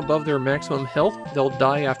heal them above their maximum health, they'll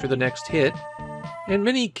die after the next hit, and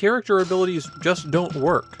many character abilities just don't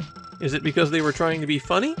work. Is it because they were trying to be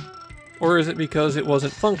funny? Or is it because it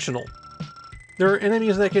wasn't functional? There are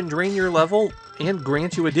enemies that can drain your level and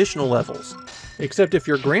grant you additional levels. Except if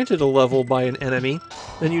you're granted a level by an enemy,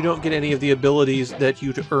 then you don't get any of the abilities that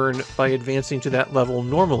you'd earn by advancing to that level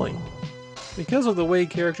normally. Because of the way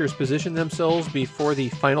characters position themselves before the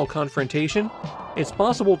final confrontation, it's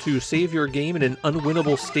possible to save your game in an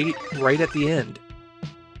unwinnable state right at the end.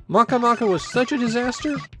 Maka Maka was such a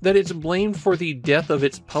disaster that it's blamed for the death of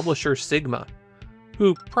its publisher Sigma,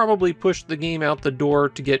 who probably pushed the game out the door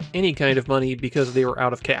to get any kind of money because they were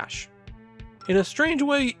out of cash. In a strange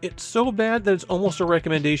way, it's so bad that it's almost a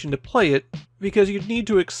recommendation to play it, because you'd need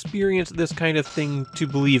to experience this kind of thing to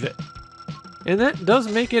believe it. And that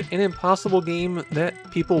does make it an impossible game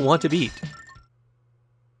that people want to beat.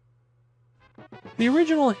 The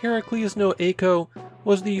original Heracles no Eiko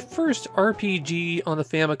was the first RPG on the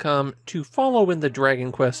Famicom to follow in the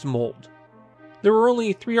Dragon Quest mold. There were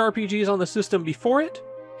only 3 RPGs on the system before it,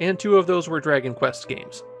 and 2 of those were Dragon Quest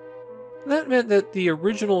games. That meant that the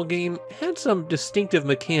original game had some distinctive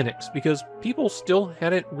mechanics, because people still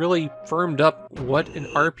hadn't really firmed up what an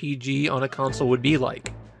RPG on a console would be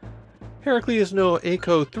like. Heracles no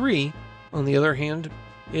Eiko 3, on the other hand,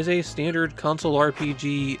 is a standard console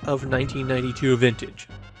RPG of 1992 vintage.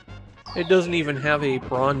 It doesn't even have a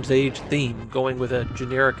Bronze Age theme, going with a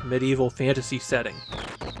generic medieval fantasy setting.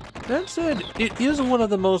 That said, it is one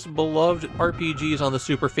of the most beloved RPGs on the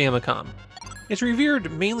Super Famicom. It's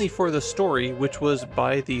revered mainly for the story, which was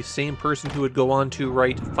by the same person who would go on to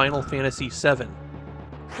write Final Fantasy VII.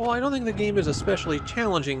 While I don't think the game is especially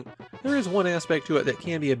challenging, there is one aspect to it that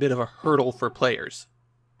can be a bit of a hurdle for players.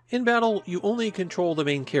 In battle, you only control the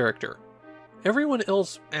main character. Everyone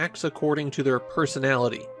else acts according to their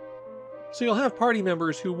personality. So you'll have party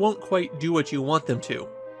members who won't quite do what you want them to.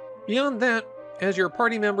 Beyond that, as your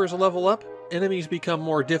party members level up, enemies become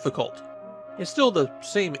more difficult. It's still the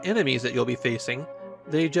same enemies that you'll be facing,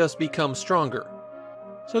 they just become stronger.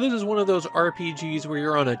 So this is one of those RPGs where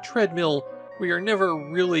you're on a treadmill where you're never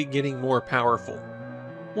really getting more powerful.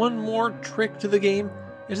 One more trick to the game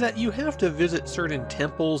is that you have to visit certain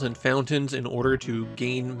temples and fountains in order to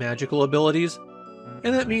gain magical abilities.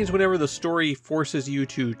 And that means whenever the story forces you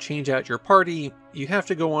to change out your party, you have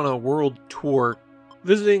to go on a world tour,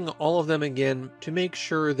 visiting all of them again to make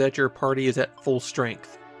sure that your party is at full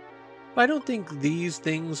strength. But I don't think these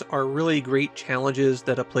things are really great challenges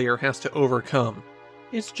that a player has to overcome.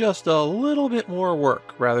 It's just a little bit more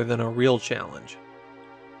work rather than a real challenge.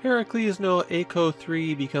 Heracles no Eiko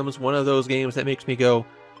 3 becomes one of those games that makes me go,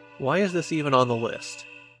 why is this even on the list?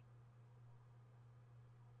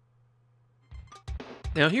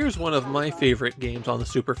 Now here's one of my favorite games on the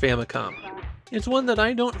Super Famicom. It's one that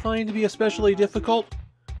I don't find to be especially difficult,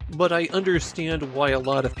 but I understand why a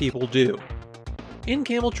lot of people do. In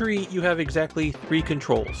Camel Tree, you have exactly 3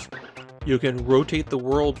 controls. You can rotate the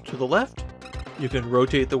world to the left, you can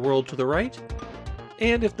rotate the world to the right,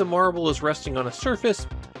 and if the marble is resting on a surface,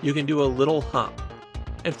 you can do a little hop.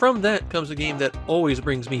 And from that comes a game that always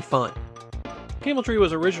brings me fun. Camel Tree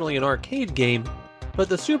was originally an arcade game, but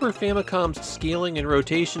the Super Famicom's scaling and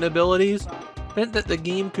rotation abilities meant that the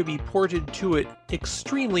game could be ported to it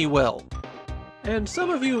extremely well. And some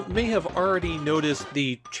of you may have already noticed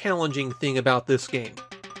the challenging thing about this game.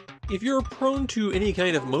 If you're prone to any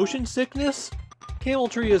kind of motion sickness, Camel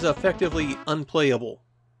Tree is effectively unplayable.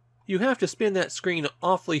 You have to spin that screen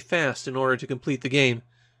awfully fast in order to complete the game,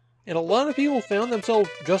 and a lot of people found themselves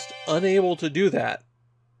just unable to do that.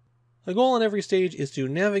 The goal on every stage is to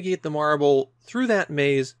navigate the marble through that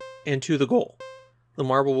maze and to the goal. The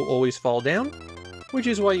marble will always fall down, which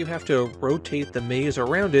is why you have to rotate the maze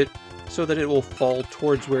around it so that it will fall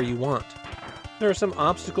towards where you want. There are some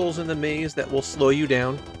obstacles in the maze that will slow you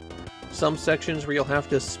down, some sections where you'll have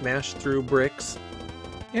to smash through bricks,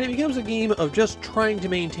 and it becomes a game of just trying to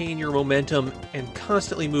maintain your momentum and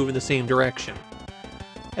constantly move in the same direction.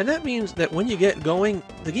 And that means that when you get going,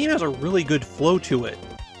 the game has a really good flow to it.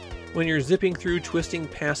 When you're zipping through twisting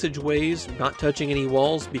passageways, not touching any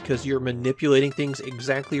walls because you're manipulating things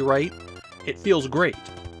exactly right, it feels great.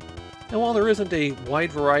 And while there isn't a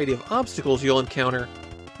wide variety of obstacles you'll encounter,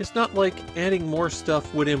 it's not like adding more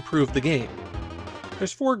stuff would improve the game.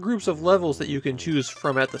 There's 4 groups of levels that you can choose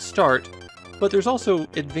from at the start, but there's also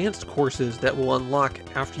advanced courses that will unlock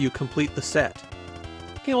after you complete the set.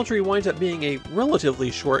 Camel Tree winds up being a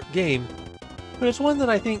relatively short game, but it's one that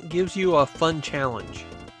I think gives you a fun challenge.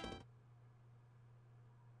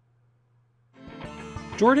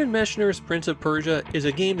 Jordan Mechner's Prince of Persia is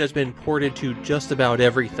a game that's been ported to just about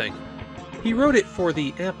everything. He wrote it for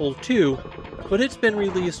the Apple II, but it's been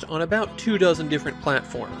released on about 24 different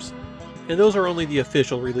platforms, and those are only the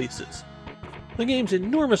official releases. The game's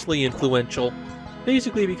enormously influential,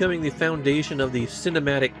 basically becoming the foundation of the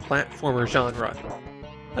cinematic platformer genre.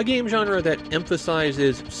 A game genre that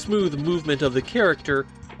emphasizes smooth movement of the character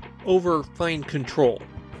over fine control.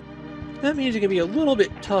 That means it can be a little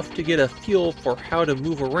bit tough to get a feel for how to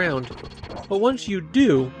move around, but once you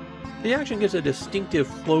do, the action gets a distinctive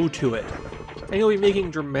flow to it, and you'll be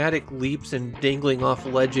making dramatic leaps and dangling off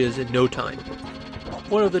ledges in no time.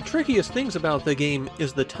 One of the trickiest things about the game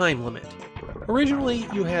is the time limit. Originally,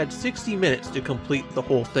 you had 60 minutes to complete the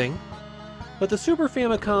whole thing, but the Super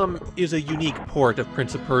Famicom is a unique port of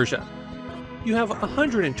Prince of Persia. You have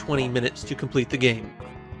 120 minutes to complete the game.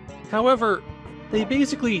 However, they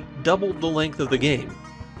basically doubled the length of the game,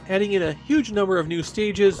 adding in a huge number of new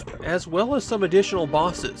stages as well as some additional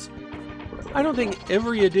bosses. I don't think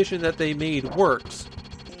every addition that they made works,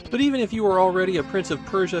 but even if you were already a Prince of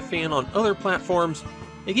Persia fan on other platforms,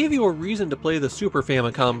 it gave you a reason to play the Super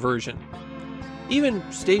Famicom version. Even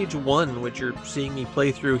Stage 1, which you're seeing me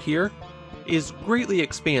play through here, is greatly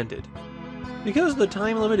expanded. Because the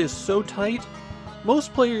time limit is so tight,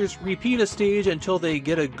 most players repeat a stage until they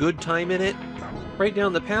get a good time in it, write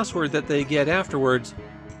down the password that they get afterwards,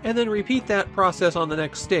 and then repeat that process on the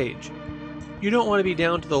next stage. You don't want to be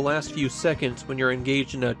down to the last few seconds when you're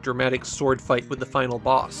engaged in a dramatic sword fight with the final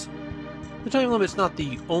boss. The time limit's not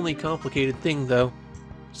the only complicated thing, though.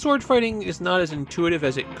 Sword fighting is not as intuitive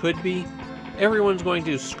as it could be. Everyone's going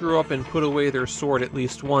to screw up and put away their sword at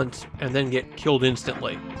least once, and then get killed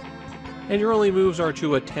instantly. And your only moves are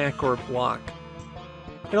to attack or block.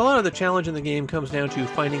 And a lot of the challenge in the game comes down to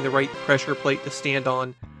finding the right pressure plate to stand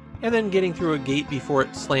on, and then getting through a gate before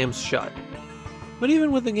it slams shut. But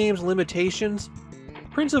even with the game's limitations,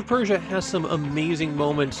 Prince of Persia has some amazing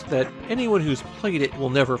moments that anyone who's played it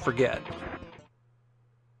will never forget.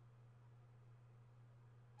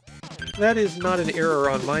 That is not an error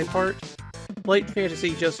on my part. Light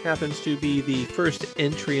Fantasy just happens to be the first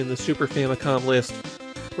entry in the Super Famicom list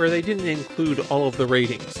where they didn't include all of the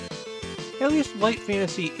ratings. At least Light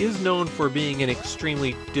Fantasy is known for being an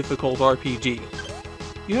extremely difficult RPG.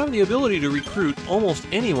 You have the ability to recruit almost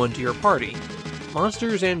anyone to your party,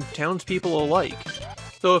 monsters and townspeople alike,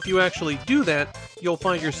 though if you actually do that, you'll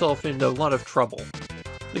find yourself in a lot of trouble.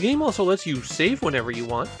 The game also lets you save whenever you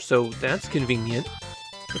want, so that's convenient.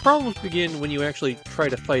 The problems begin when you actually try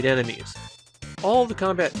to fight enemies. All of the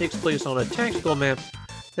combat takes place on a tactical map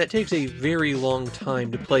that takes a very long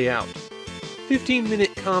time to play out.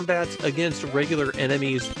 15-minute combats against regular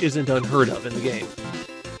enemies isn't unheard of in the game.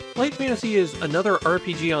 Light Fantasy is another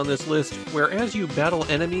RPG on this list where as you battle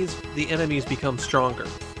enemies, the enemies become stronger.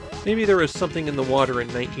 Maybe there was something in the water in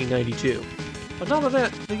 1992. On top of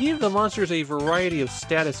that, they gave the monsters a variety of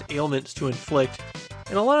status ailments to inflict,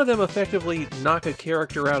 and a lot of them effectively knock a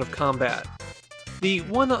character out of combat. The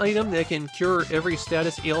one item that can cure every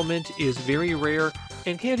status ailment is very rare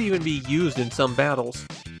and can't even be used in some battles.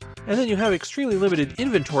 And then you have extremely limited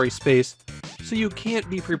inventory space, so you can't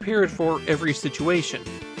be prepared for every situation.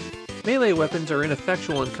 Melee weapons are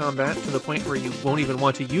ineffectual in combat to the point where you won't even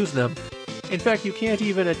want to use them. In fact, you can't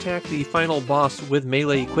even attack the final boss with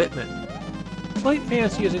melee equipment. Light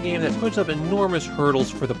Fantasy is a game that puts up enormous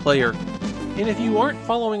hurdles for the player, and if you aren't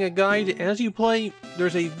following a guide as you play,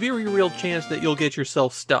 there's a very real chance that you'll get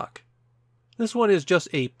yourself stuck. This one is just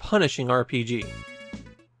a punishing RPG.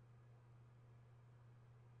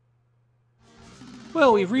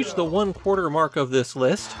 Well, we've reached the 1/4 mark of this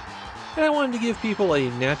list, and I wanted to give people a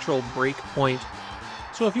natural break point.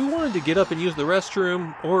 So if you wanted to get up and use the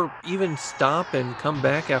restroom, or even stop and come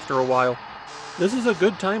back after a while, this is a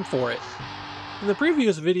good time for it. In the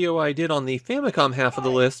previous video I did on the Famicom half of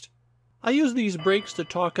the list, I used these breaks to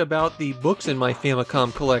talk about the books in my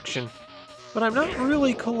Famicom collection, but I'm not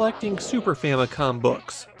really collecting Super Famicom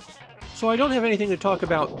books, so I don't have anything to talk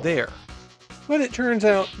about there. But it turns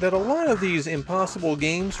out that a lot of these impossible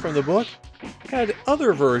games from the book had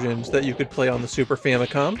other versions that you could play on the Super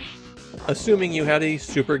Famicom, assuming you had a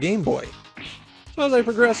Super Game Boy. So as I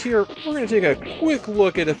progress here, we're going to take a quick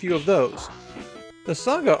look at a few of those. The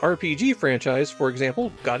Saga RPG franchise, for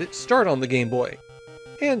example, got its start on the Game Boy.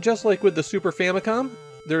 And just like with the Super Famicom,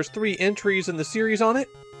 there's 3 entries in the series on it.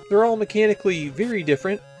 They're all mechanically very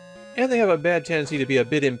different, and they have a bad tendency to be a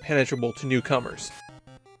bit impenetrable to newcomers.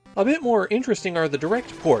 A bit more interesting are the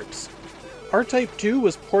direct ports. R-Type 2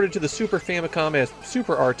 was ported to the Super Famicom as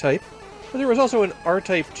Super R-Type, but there was also an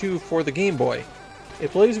R-Type 2 for the Game Boy.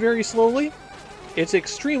 It plays very slowly, it's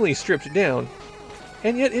extremely stripped down,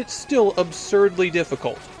 and yet it's still absurdly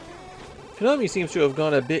difficult. Konami seems to have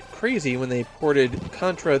gone a bit crazy when they ported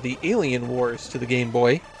Contra the Alien Wars to the Game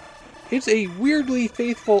Boy. It's a weirdly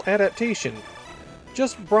faithful adaptation,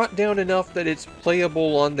 just brought down enough that it's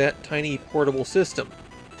playable on that tiny portable system.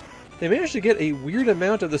 They managed to get a weird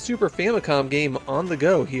amount of the Super Famicom game on the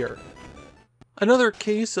go here. Another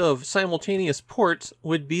case of simultaneous ports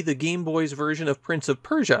would be the Game Boy's version of Prince of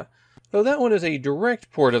Persia, though that one is a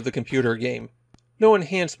direct port of the computer game. No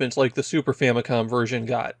enhancements like the Super Famicom version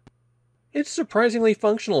got. It's surprisingly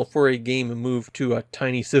functional for a game moved to a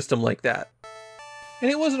tiny system like that. And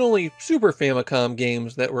it wasn't only Super Famicom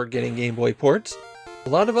games that were getting Game Boy ports. A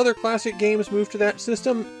lot of other classic games moved to that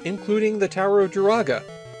system, including the Tower of Jiraga,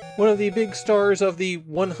 one of the big stars of the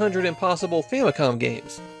 100 Impossible Famicom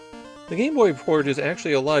games. The Game Boy port is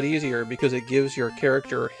actually a lot easier because it gives your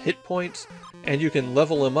character hit points, and you can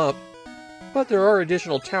level him up, but there are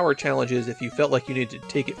additional tower challenges if you felt like you needed to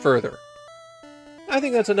take it further. I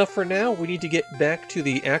think that's enough for now. We need to get back to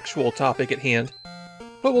the actual topic at hand,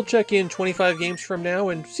 but we'll check in 25 games from now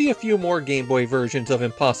and see a few more Game Boy versions of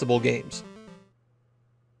Impossible games.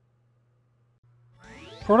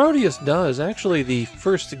 Parodius Da is actually the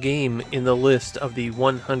first game in the list of the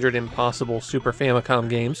 100 Impossible Super Famicom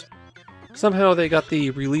games. Somehow they got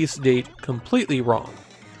the release date completely wrong.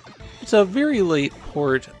 It's a very late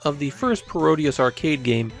port of the first Parodius arcade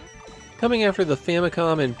game, coming after the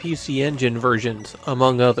Famicom and PC Engine versions,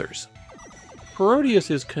 among others. Parodius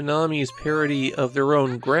is Konami's parody of their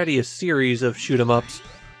own Gradius series of shoot-'em-ups,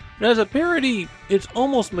 and as a parody, it's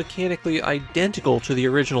almost mechanically identical to the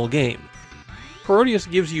original game. Parodius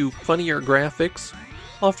gives you funnier graphics,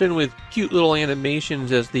 often with cute little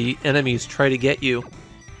animations as the enemies try to get you,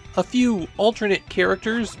 a few alternate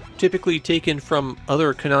characters, typically taken from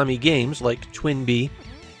other Konami games like Twin Bee,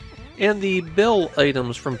 and the bell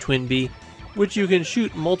items from Twin Bee, which you can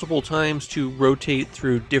shoot multiple times to rotate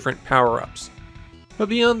through different power-ups. But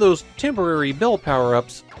beyond those temporary bell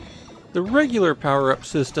power-ups, the regular power-up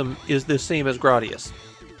system is the same as Gradius.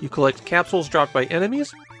 You collect capsules dropped by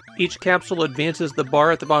enemies. Each capsule advances the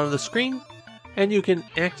bar at the bottom of the screen, and you can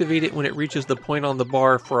activate it when it reaches the point on the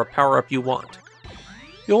bar for a power-up you want.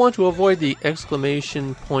 You'll want to avoid the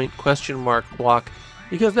exclamation point question mark block,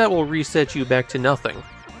 because that will reset you back to nothing.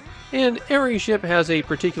 And every ship has a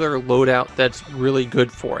particular loadout that's really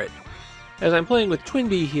good for it. As I'm playing with Twin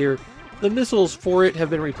Bee here, the missiles for it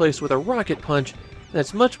have been replaced with a rocket punch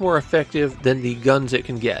that's much more effective than the guns it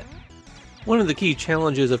can get. One of the key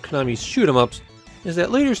challenges of Konami's shoot-'em-ups is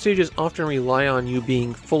that later stages often rely on you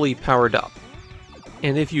being fully powered up.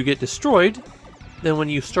 And if you get destroyed, then when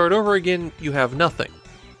you start over again, you have nothing.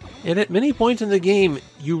 And at many points in the game,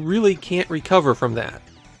 you really can't recover from that.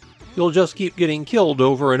 You'll just keep getting killed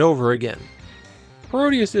over and over again.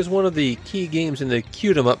 Parodius is one of the key games in the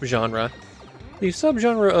cute-'em-up genre, the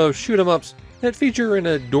subgenre of shoot-'em-ups that feature an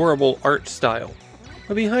adorable art style.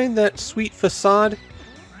 But behind that sweet facade,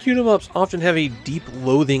 cute-'em-ups often have a deep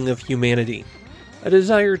loathing of humanity, a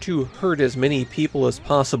desire to hurt as many people as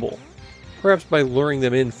possible, perhaps by luring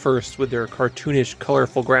them in first with their cartoonish,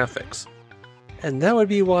 colorful graphics. And that would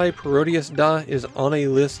be why Parodius Da is on a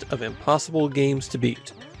list of impossible games to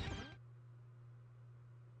beat.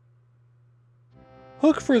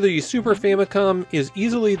 Hook for the Super Famicom is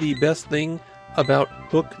easily the best thing about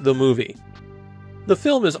Hook the movie. The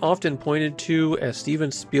film is often pointed to as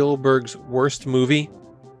Steven Spielberg's worst movie,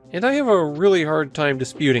 and I have a really hard time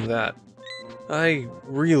disputing that. I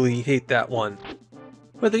really hate that one.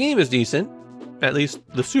 But the game is decent. At least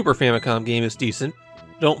the Super Famicom game is decent.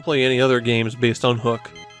 Don't play any other games based on Hook.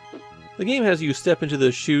 The game has you step into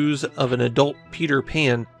the shoes of an adult Peter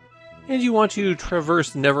Pan, and you want to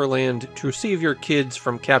traverse Neverland to save your kids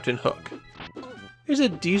from Captain Hook. It's a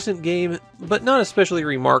decent game, but not especially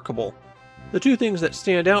remarkable. The two things that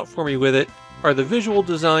stand out for me with it are the visual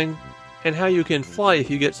design and how you can fly if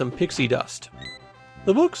you get some pixie dust.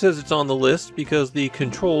 The book says it's on the list because the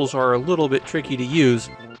controls are a little bit tricky to use.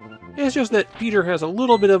 It's just that Peter has a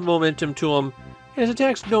little bit of momentum to him, and his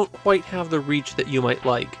attacks don't quite have the reach that you might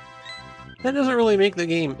like. That doesn't really make the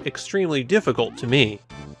game extremely difficult to me.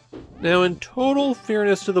 Now, in total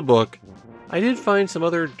fairness to the book, I did find some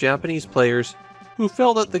other Japanese players who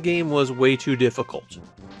felt that the game was way too difficult.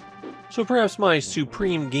 So perhaps my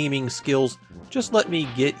supreme gaming skills just let me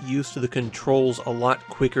get used to the controls a lot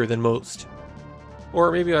quicker than most.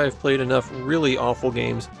 Or maybe I've played enough really awful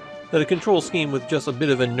games that a control scheme with just a bit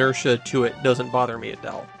of inertia to it doesn't bother me at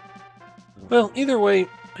all. Well, either way,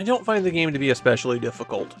 I don't find the game to be especially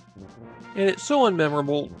difficult. And it's so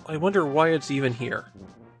unmemorable, I wonder why it's even here.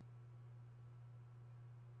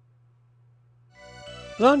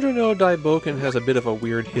 Zandra no Daiboken has a bit of a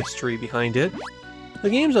weird history behind it. The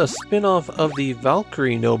game's a spin-off of the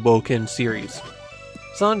Valkyrie no Boken series.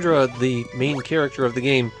 Zandra, the main character of the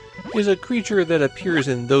game, is a creature that appears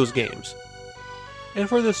in those games. And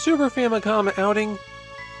for the Super Famicom outing,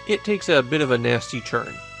 it takes a bit of a nasty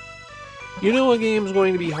turn. You know a game's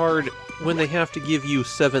going to be hard when they have to give you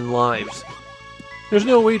 7 lives. There's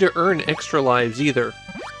no way to earn extra lives either,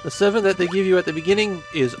 The 7 that they give you at the beginning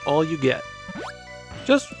is all you get.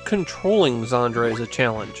 Just controlling Zandra is a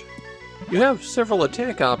challenge. You have several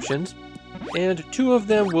attack options, and 2 of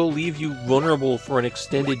them will leave you vulnerable for an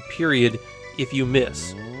extended period if you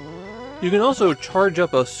miss. You can also charge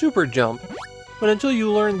up a super jump, but until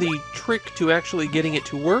you learn the trick to actually getting it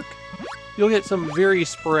to work, you'll get some very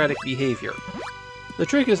sporadic behavior. The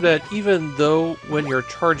trick is that even though when you're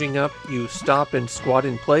charging up you stop and squat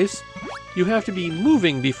in place, you have to be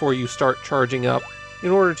moving before you start charging up in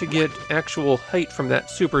order to get actual height from that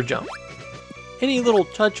super jump. Any little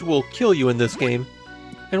touch will kill you in this game,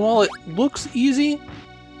 and while it looks easy,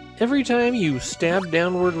 every time you stab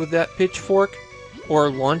downward with that pitchfork or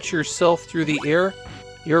launch yourself through the air,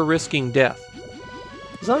 you're risking death.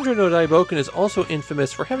 Zandra no Daiboken is also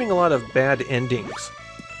infamous for having a lot of bad endings.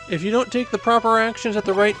 If you don't take the proper actions at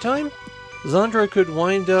the right time, Zandra could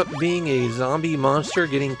wind up being a zombie monster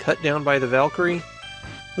getting cut down by the Valkyrie,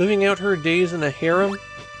 living out her days in a harem,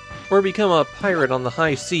 or become a pirate on the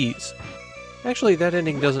high seas. Actually, that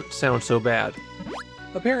ending doesn't sound so bad.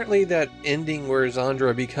 Apparently that ending where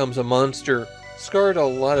Zandra becomes a monster scarred a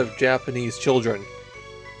lot of Japanese children.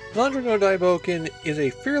 Zandra no Daiboken is a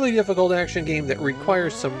fairly difficult action game that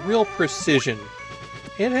requires some real precision,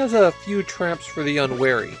 and has a few traps for the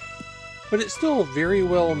unwary. But it's still very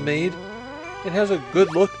well made, and has a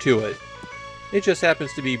good look to it. It just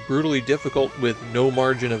happens to be brutally difficult with no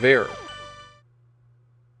margin of error.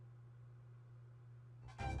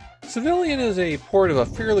 Civilian is a port of a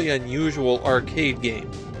fairly unusual arcade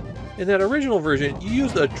game. In that original version, you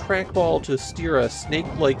used a trackball to steer a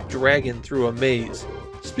snake-like dragon through a maze,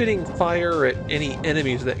 spitting fire at any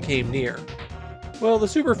enemies that came near. Well, the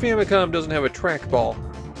Super Famicom doesn't have a trackball,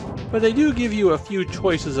 but they do give you a few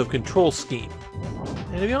choices of control scheme.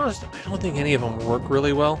 And to be honest, I don't think any of them work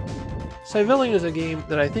really well. Civilian is a game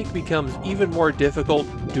that I think becomes even more difficult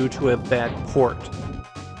due to a bad port.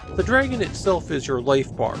 The dragon itself is your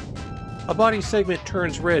life bar. A body segment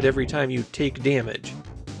turns red every time you take damage.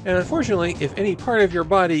 And unfortunately, if any part of your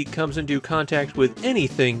body comes into contact with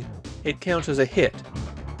anything, it counts as a hit.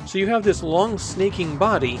 So you have this long snaking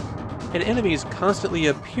body, and enemies constantly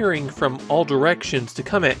appearing from all directions to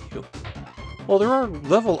come at you. While there are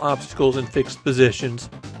level obstacles in fixed positions,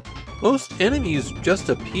 most enemies just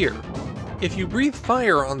appear. If you breathe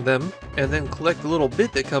fire on them, and then collect the little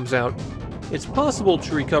bit that comes out, it's possible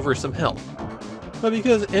to recover some health. But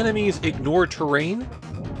because enemies ignore terrain,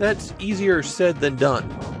 that's easier said than done.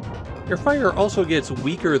 Your fire also gets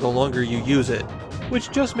weaker the longer you use it,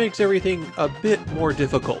 which just makes everything a bit more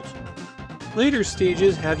difficult. Later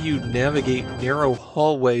stages have you navigate narrow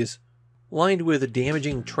hallways lined with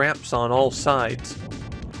damaging traps on all sides.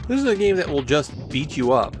 This is a game that will just beat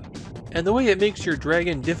you up, and the way it makes your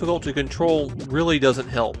dragon difficult to control really doesn't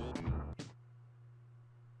help.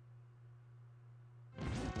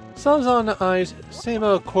 Sazan Ai's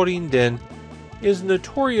Seima Korinden is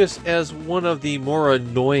notorious as one of the more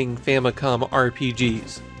annoying Famicom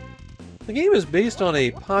RPGs. The game is based on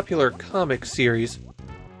a popular comic series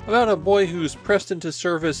about a boy who's pressed into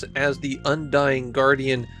service as the undying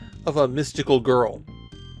guardian of a mystical girl.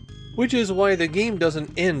 Which is why the game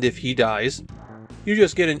doesn't end if he dies. You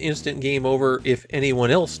just get an instant game over if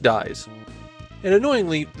anyone else dies. And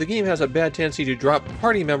annoyingly, the game has a bad tendency to drop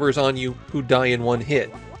party members on you who die in one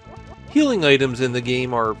hit. Healing items in the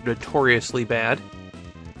game are notoriously bad.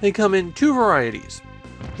 They come in 2 varieties.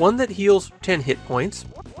 One that heals 10 hit points,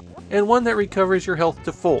 and one that recovers your health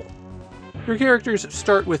to full. Your characters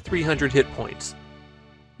start with 300 hit points.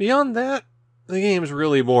 Beyond that, the game's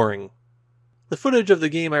really boring. The footage of the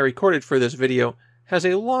game I recorded for this video has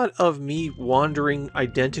a lot of me wandering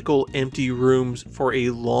identical empty rooms for a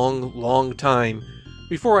long time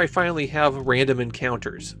before I finally have random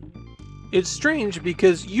encounters. It's strange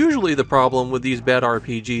because usually the problem with these bad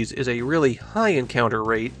RPGs is a really high encounter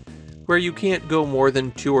rate, where you can't go more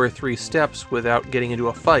than 2 or 3 steps without getting into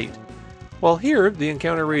a fight. While here, the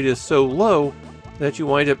encounter rate is so low that you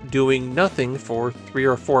wind up doing nothing for 3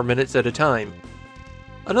 or 4 minutes at a time.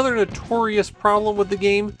 Another notorious problem with the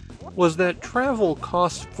game was that travel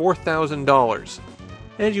cost $4,000,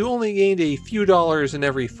 and you only gained a few dollars in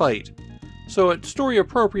every fight. So at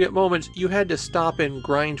story-appropriate moments, you had to stop and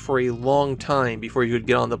grind for a long time before you could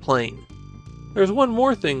get on the plane. There's one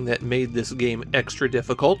more thing that made this game extra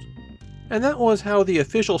difficult, and that was how the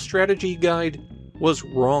official strategy guide was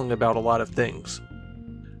wrong about a lot of things.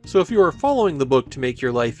 So if you are following the book to make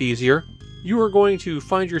your life easier, you are going to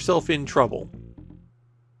find yourself in trouble.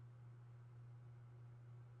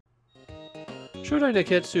 Shodai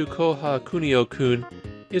Neketsu Koha Kunio-kun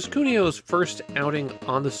is Kunio's first outing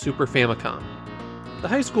on the Super Famicom. The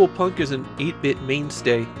high school punk is an 8-bit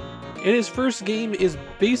mainstay, and his first game is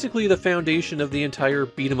basically the foundation of the entire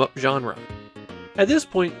beat-em-up genre. At this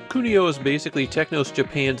point, Kunio is basically Technos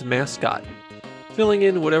Japan's mascot, filling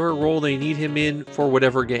in whatever role they need him in for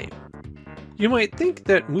whatever game. You might think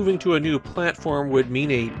that moving to a new platform would mean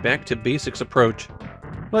a back-to-basics approach,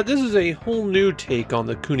 but this is a whole new take on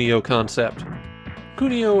the Kunio concept.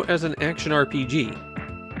 Kunio as an action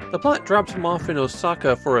RPG. The plot drops him off in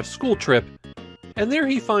Osaka for a school trip, and there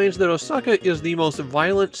he finds that Osaka is the most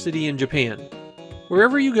violent city in Japan.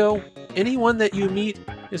 Wherever you go, anyone that you meet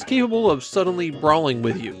is capable of suddenly brawling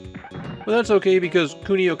with you. But that's okay because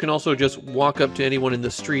Kunio can also just walk up to anyone in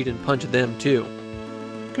the street and punch them too.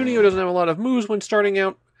 Kunio doesn't have a lot of moves when starting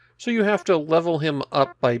out, so you have to level him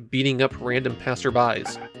up by beating up random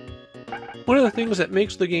passerbys. One of the things that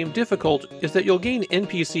makes the game difficult is that you'll gain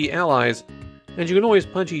NPC allies, and you can always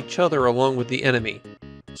punch each other along with the enemy.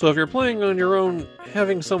 So if you're playing on your own,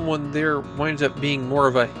 having someone there winds up being more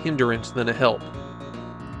of a hindrance than a help.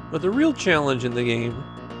 But the real challenge in the game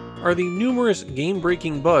are the numerous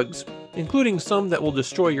game-breaking bugs, including some that will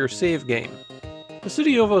destroy your save game. The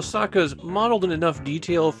city of Osaka is modeled in enough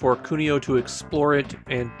detail for Kunio to explore it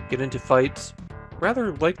and get into fights,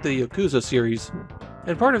 rather like the Yakuza series,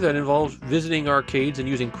 and part of that involves visiting arcades and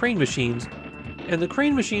using crane machines, and the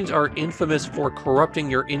crane machines are infamous for corrupting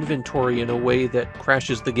your inventory in a way that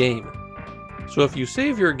crashes the game. So if you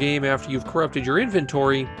save your game after you've corrupted your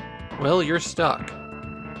inventory, well, you're stuck.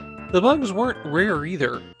 The bugs weren't rare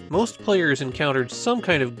either. Most players encountered some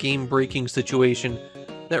kind of game-breaking situation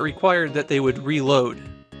that required that they would reload.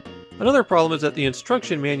 Another problem is that the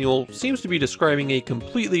instruction manual seems to be describing a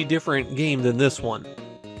completely different game than this one.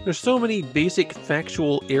 There's so many basic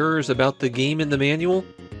factual errors about the game in the manual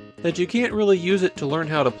that you can't really use it to learn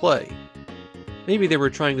how to play. Maybe they were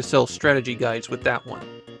trying to sell strategy guides with that one.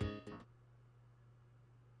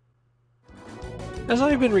 As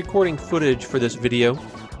I've been recording footage for this video,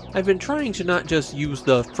 I've been trying to not just use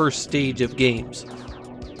the first stage of games.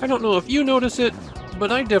 I don't know if you notice it,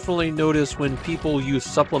 but I definitely notice when people use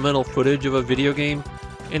supplemental footage of a video game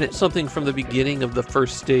and it's something from the beginning of the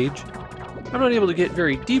first stage. I'm not able to get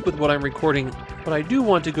very deep with what I'm recording, but I do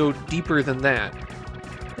want to go deeper than that.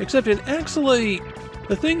 Except in Axelay,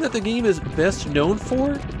 the thing that the game is best known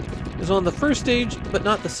for is on the first stage, but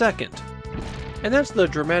not the second. And that's the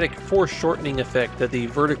dramatic foreshortening effect that the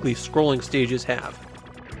vertically scrolling stages have.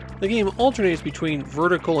 The game alternates between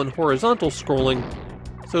vertical and horizontal scrolling,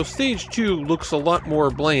 so Stage 2 looks a lot more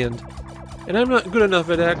bland, and I'm not good enough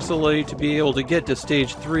at Axelay to be able to get to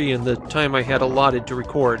Stage 3 in the time I had allotted to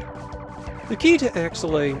record. The key to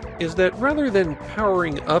Axelay is that rather than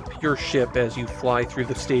powering up your ship as you fly through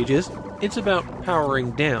the stages, it's about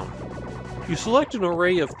powering down. You select an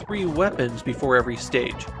array of 3 weapons before every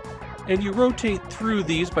stage, and you rotate through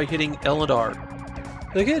these by hitting L and R.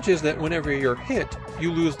 The catch is that whenever you're hit,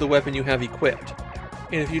 you lose the weapon you have equipped.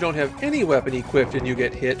 And if you don't have any weapon equipped and you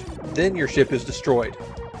get hit, then your ship is destroyed.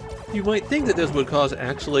 You might think that this would cause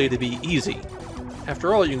Axelay to be easy.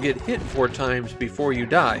 After all, you can get hit 4 times before you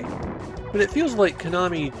die. But it feels like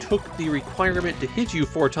Konami took the requirement to hit you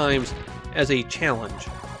 4 times as a challenge,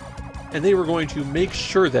 and they were going to make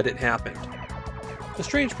sure that it happened. The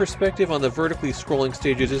strange perspective on the vertically scrolling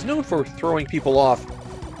stages is known for throwing people off,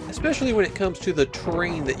 especially when it comes to the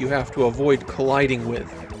terrain that you have to avoid colliding with.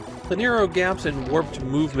 The narrow gaps and warped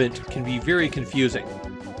movement can be very confusing,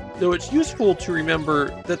 though it's useful to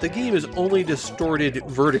remember that the game is only distorted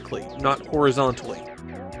vertically, not horizontally.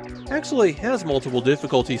 Axelay has multiple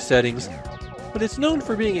difficulty settings, but it's known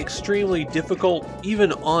for being extremely difficult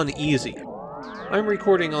even on easy. I'm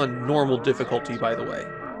recording on normal difficulty, by the way.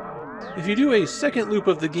 If you do a second loop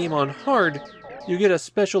of the game on hard, you get a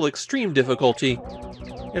special extreme difficulty,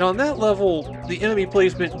 and on that level, the enemy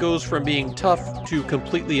placement goes from being tough to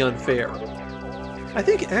completely unfair. I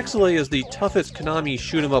think Axelay is the toughest Konami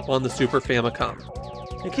shoot-'em-up on the Super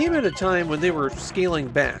Famicom. It came at a time when they were scaling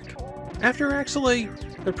back. After Axelay,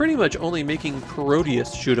 they're pretty much only making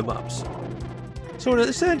parodious shoot-'em-ups. So in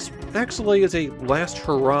a sense, Axelay is a last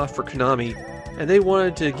hurrah for Konami, and they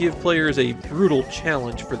wanted to give players a brutal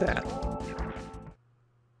challenge for that.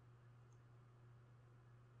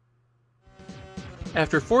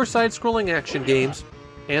 After 4 side-scrolling action games,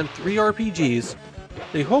 and 3 RPGs,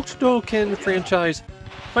 the Hokuto Ken franchise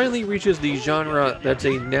finally reaches the genre that's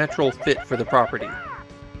a natural fit for the property: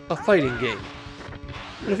 a fighting game.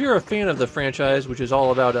 And if you're a fan of the franchise, which is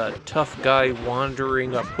all about a tough guy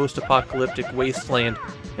wandering a post-apocalyptic wasteland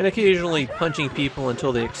and occasionally punching people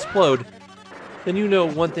until they explode, then you know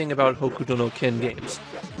one thing about Hokuto no Ken games: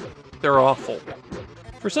 they're awful.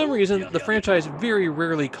 For some reason, the franchise very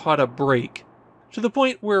rarely caught a break. to the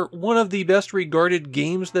point where one of the best regarded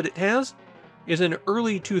games that it has is an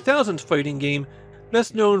early 2000s fighting game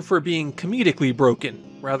best known for being comedically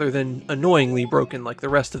broken, rather than annoyingly broken like the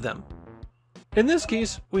rest of them. In this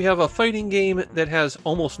case, we have a fighting game that has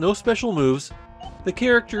almost no special moves, the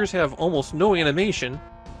characters have almost no animation,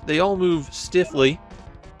 they all move stiffly,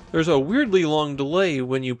 there's a weirdly long delay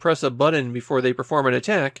when you press a button before they perform an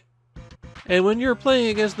attack, and when you're playing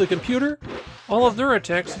against the computer, all of their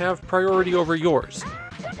attacks have priority over yours.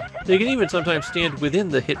 They can even sometimes stand within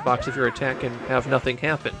the hitbox of your attack and have nothing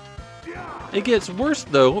happen. It gets worse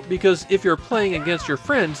though, because if you're playing against your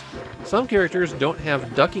friends, some characters don't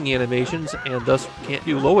have ducking animations and thus can't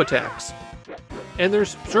do low attacks. And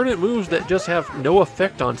there's certain moves that just have no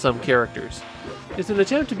effect on some characters. It's an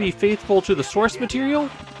attempt to be faithful to the source material,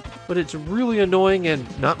 but it's really annoying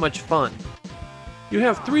and not much fun. You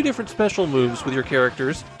have 3 different special moves with your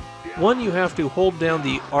characters. One, you have to hold down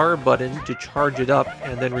the R button to charge it up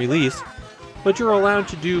and then release, but you're allowed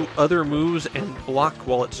to do other moves and block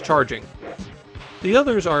while it's charging. The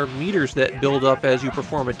others are meters that build up as you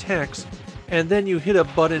perform attacks, and then you hit a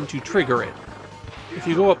button to trigger it. If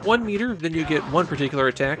you go up 1 meter, then you get one particular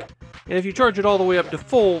attack, and if you charge it all the way up to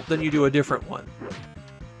full, then you do a different one.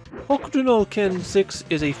 Hokuto no Ken 6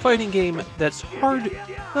 is a fighting game that's hard,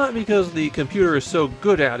 not because the computer is so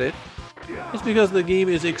good at it, it's because the game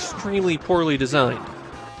is extremely poorly designed.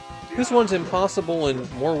 This one's impossible in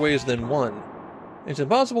more ways than one. It's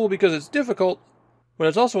impossible because it's difficult, but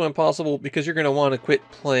it's also impossible because you're going to want to quit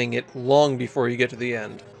playing it long before you get to the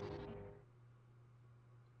end.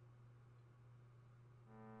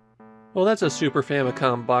 Well, that's a Super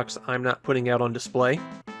Famicom box I'm not putting out on display.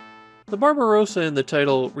 The Barbarossa in the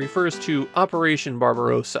title refers to Operation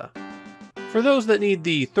Barbarossa. For those that need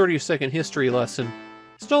the 30-second history lesson,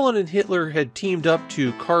 Stalin and Hitler had teamed up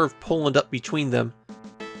to carve Poland up between them,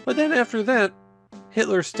 but then after that,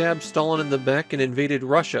 Hitler stabbed Stalin in the back and invaded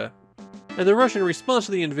Russia, and the Russian response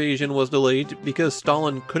to the invasion was delayed because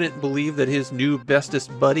Stalin couldn't believe that his new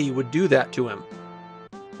bestest buddy would do that to him.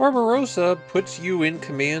 Barbarossa puts you in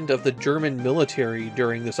command of the German military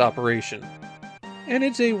during this operation, and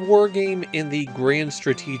it's a war game in the grand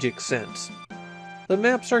strategic sense. The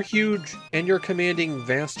maps are huge, and you're commanding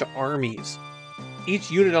vast armies.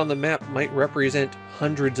 Each unit on the map might represent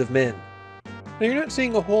hundreds of men. Now, you're not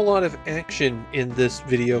seeing a whole lot of action in this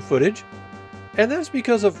video footage, and that's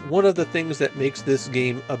because of one of the things that makes this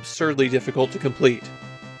game absurdly difficult to complete.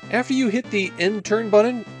 After you hit the end turn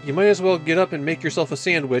button, you might as well get up and make yourself a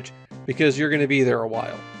sandwich, because you're going to be there a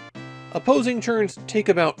while. Opposing turns take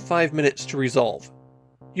about 5 minutes to resolve.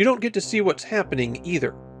 You don't get to see what's happening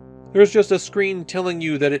either. There's just a screen telling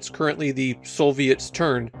you that it's currently the Soviets'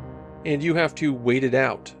 turn, and you have to wait it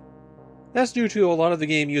out. That's due to a lot of the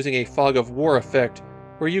game using a fog of war effect,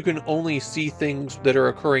 where you can only see things that are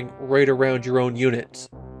occurring right around your own units.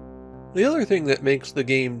 The other thing that makes the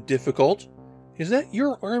game difficult is that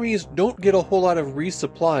your armies don't get a whole lot of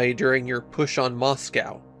resupply during your push on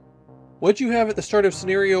Moscow. What you have at the start of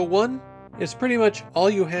Scenario 1 is pretty much all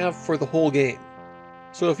you have for the whole game.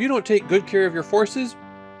 So if you don't take good care of your forces,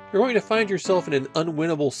 you're going to find yourself in an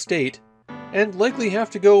unwinnable state, and likely have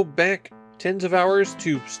to go back tens of hours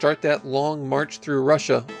to start that long march through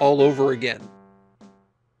Russia all over again.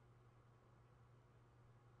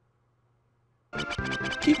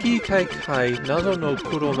 Kiki Kai Kai Nazo no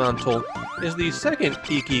Kuromanto is the second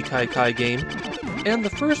Kiki Kai Kai game, and the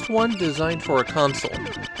first one designed for a console.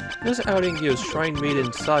 This outing gives Shrine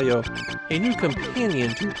Maiden Sayo a new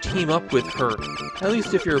companion to team up with her, at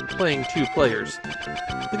least if you're playing 2 players.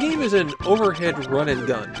 The game is an overhead run and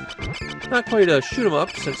gun. Not quite a shoot 'em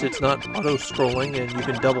up since it's not auto-scrolling and you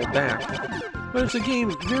can double back, but it's a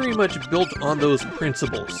game very much built on those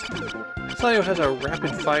principles. Sayo has a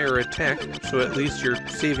rapid-fire attack, so at least you're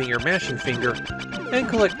saving your mashing finger, and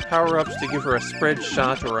collect power-ups to give her a spread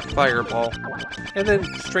shot or a fireball, and then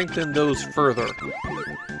strengthen those further.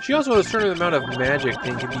 She also has a certain amount of magic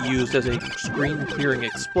that can be used as a screen-clearing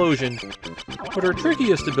explosion, but her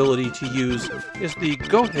trickiest ability to use is the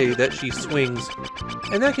gohei that she swings,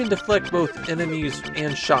 and that can deflect both enemies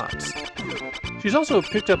and shots. She's also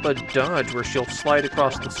picked up a dodge where she'll slide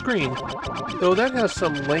across the screen, though that has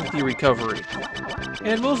some lengthy recovery.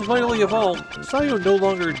 And most vitally of all, Sayo no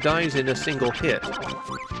longer dies in a single hit.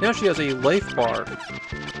 Now she has a life bar.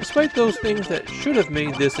 Despite those things that should have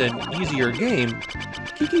made this an easier game,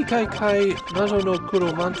 Kiki Kai Kai Nazo no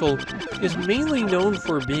Kuromanto is mainly known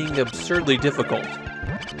for being absurdly difficult.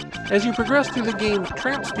 As you progress through the game,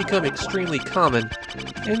 traps become extremely common,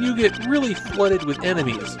 and you get really flooded with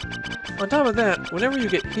enemies. On top of that, whenever you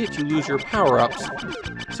get hit, you lose your power-ups,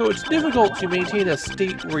 so it's difficult to maintain a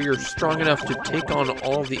state where you're strong enough to take on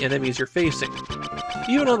all of the enemies you're facing.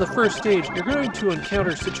 Even on the first stage, you're going to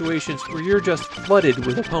encounter situations where you're just flooded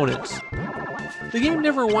with opponents. The game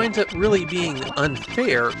never winds up really being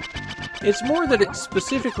unfair. It's more that it's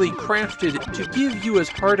specifically crafted to give you as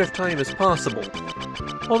hard of time as possible.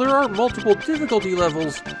 While there are multiple difficulty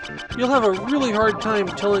levels, you'll have a really hard time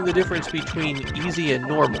telling the difference between easy and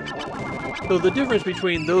normal. Though the difference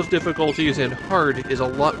between those difficulties and hard is a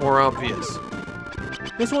lot more obvious.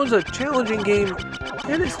 This one's a challenging game,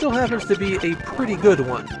 and it still happens to be a pretty good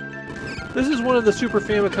one. This is one of the Super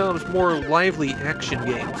Famicom's more lively action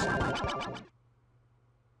games.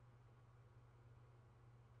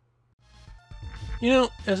 You know,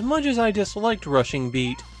 as much as I disliked Rushing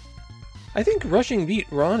Beat, I think Rushing Beat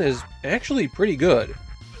Ron is actually pretty good.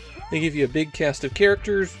 They give you a big cast of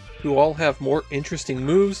characters who all have more interesting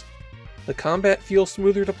moves, the combat feels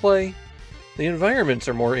smoother to play, the environments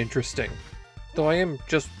are more interesting, though I am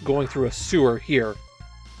just going through a sewer here.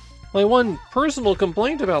 My one personal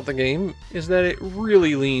complaint about the game is that it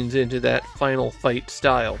really leans into that final fight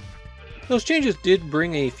style. Those changes did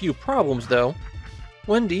bring a few problems though.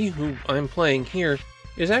 Wendy, who I'm playing here,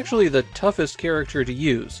 is actually the toughest character to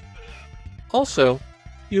use. Also,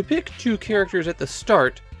 you pick 2 characters at the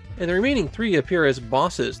start, and the remaining 3 appear as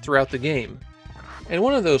bosses throughout the game. And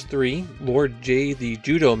one of those 3, Lord Jay the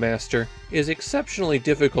Judo Master, is exceptionally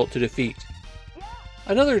difficult to defeat.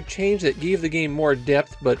 Another change that gave the game more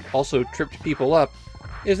depth but also tripped people up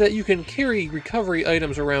is that you can carry recovery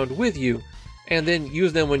items around with you, and then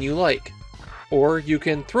use them when you like. Or you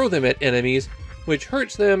can throw them at enemies, which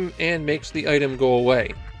hurts them and makes the item go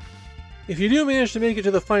away. If you do manage to make it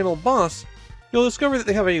to the final boss, you'll discover that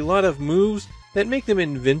they have a lot of moves that make them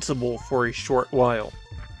invincible for a short while.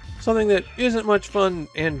 Something that isn't much fun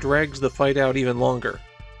and drags the fight out even longer.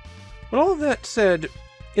 But all of that said,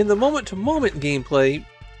 in the moment-to-moment gameplay,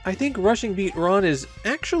 I think Rushing Beat Ron is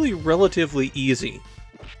actually relatively easy.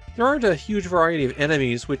 There aren't a huge variety of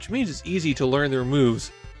enemies, which means it's easy to learn their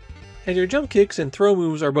moves, and your jump kicks and throw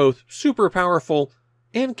moves are both super powerful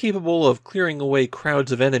and capable of clearing away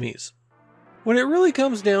crowds of enemies. What it really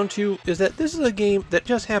comes down to is that this is a game that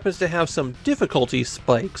just happens to have some difficulty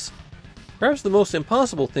spikes. Perhaps the most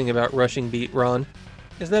impossible thing about Rushing Beat Ron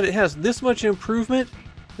is that it has this much improvement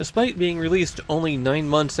despite being released only 9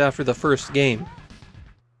 months after the first game.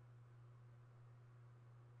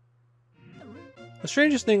 The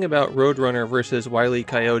strangest thing about Roadrunner vs. Wile E.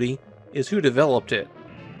 Coyote is who developed it.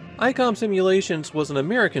 ICOM Simulations was an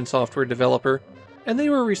American software developer, and they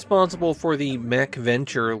were responsible for the Mac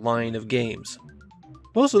Venture line of games.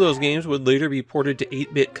 Most of those games would later be ported to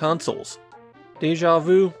 8-bit consoles: Deja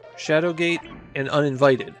Vu, Shadowgate, and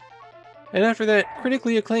Uninvited. And after that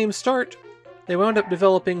critically acclaimed start, they wound up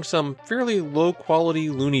developing some fairly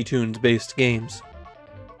low-quality Looney Tunes-based games.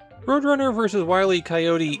 Roadrunner vs. Wile E.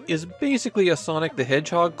 Coyote is basically a Sonic the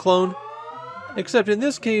Hedgehog clone, except in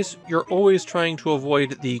this case, you're always trying to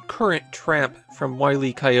avoid the current trap from Wile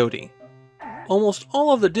E. Coyote. Almost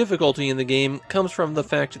all of the difficulty in the game comes from the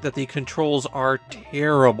fact that the controls are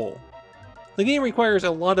terrible. The game requires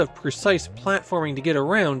a lot of precise platforming to get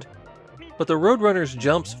around, but the Roadrunner's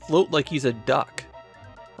jumps float like he's a duck.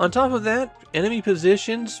 On top of that, enemy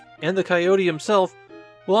positions, and the coyote himself,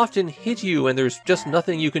 will often hit you and there's just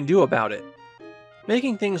nothing you can do about it.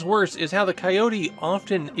 Making things worse is how the coyote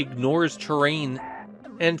often ignores terrain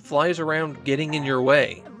and flies around getting in your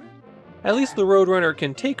way. At least the Roadrunner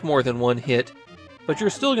can take more than one hit, but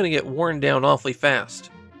you're still going to get worn down awfully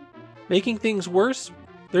fast. Making things worse,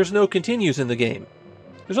 there's no continues in the game.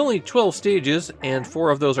 There's only 12 stages, and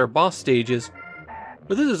 4 of those are boss stages,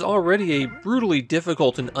 but this is already a brutally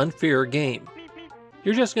difficult and unfair game.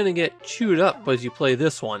 You're just going to get chewed up as you play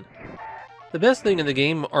this one. The best thing in the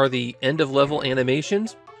game are the end-of-level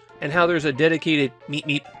animations, and how there's a dedicated meep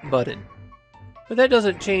meep button. But that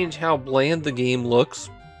doesn't change how bland the game looks,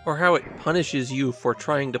 or how it punishes you for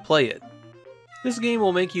trying to play it. This game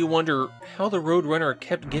will make you wonder how the Roadrunner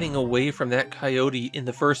kept getting away from that coyote in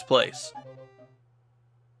the first place.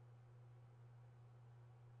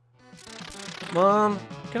 Mom,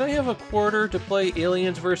 can I have a quarter to play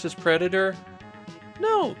Aliens vs. Predator?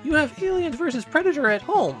 No, you have Aliens vs. Predator at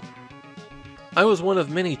home! I was one of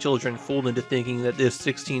many children fooled into thinking that this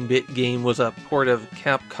 16-bit game was a port of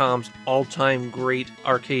Capcom's all-time great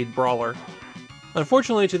arcade brawler.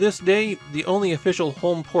 Unfortunately, to this day, the only official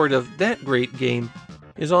home port of that great game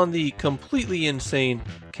is on the completely insane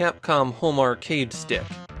Capcom Home Arcade stick.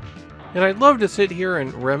 And I'd love to sit here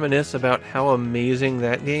and reminisce about how amazing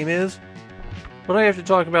that game is, but I have to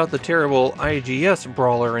talk about the terrible IGS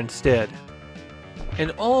brawler instead.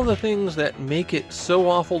 And all the things that make it so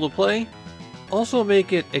awful to play also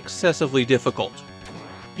make it excessively difficult.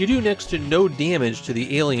 You do next to no damage to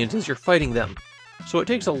the aliens as you're fighting them, so it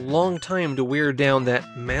takes a long time to wear down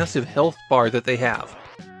that massive health bar that they have.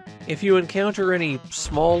 If you encounter any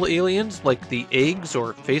small aliens, like the eggs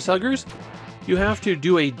or facehuggers, you have to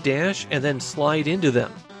do a dash and then slide into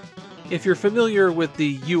them. If you're familiar with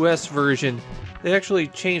the US version, they actually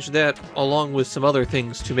changed that along with some other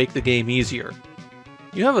things to make the game easier.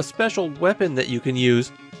 You have a special weapon that you can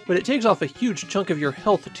use, but it takes off a huge chunk of your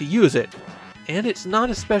health to use it, and it's not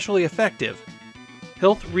especially effective.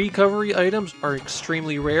 Health recovery items are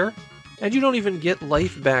extremely rare, and you don't even get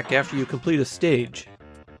life back after you complete a stage.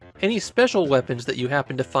 Any special weapons that you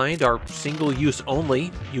happen to find are single-use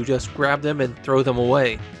only, you just grab them and throw them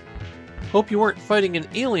away. Hope you weren't fighting an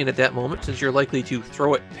alien at that moment, since you're likely to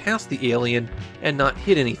throw it past the alien and not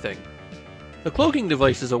hit anything. The cloaking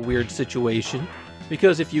device is a weird situation,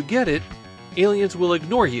 because if you get it, aliens will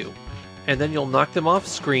ignore you, and then you'll knock them off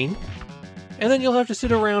screen, and then you'll have to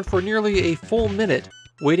sit around for nearly a full minute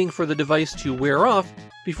waiting for the device to wear off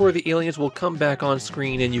before the aliens will come back on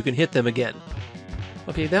screen and you can hit them again.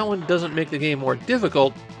 Okay, that one doesn't make the game more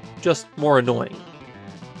difficult, just more annoying.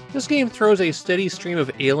 This game throws a steady stream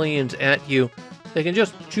of aliens at you. They can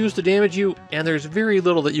just choose to damage you, and there's very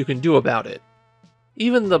little that you can do about it.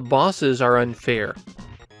 Even the bosses are unfair.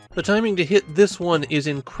 The timing to hit this one is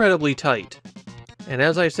incredibly tight. And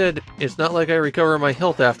as I said, it's not like I recover my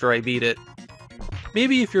health after I beat it.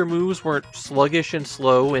 Maybe if your moves weren't sluggish and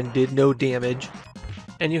slow and did no damage,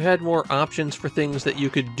 and you had more options for things that you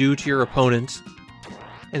could do to your opponents,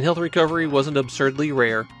 and health recovery wasn't absurdly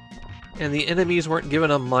rare, and the enemies weren't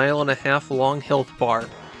given a 1.5 mile long health bar,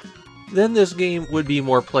 then this game would be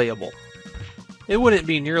more playable. It wouldn't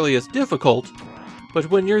be nearly as difficult, but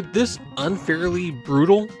when you're this unfairly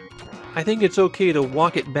brutal, I think it's okay to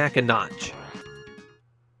walk it back a notch.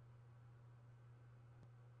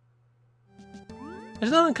 It's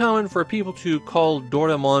not uncommon for people to call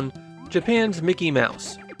Doraemon Japan's Mickey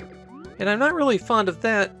Mouse. And I'm not really fond of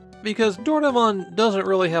that, because Doraemon doesn't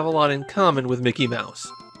really have a lot in common with Mickey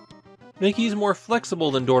Mouse. Mickey's more flexible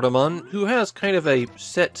than Doraemon, who has kind of a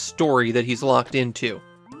set story that he's locked into.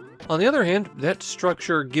 On the other hand, that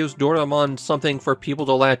structure gives Doraemon something for people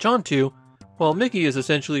to latch onto, while Mickey is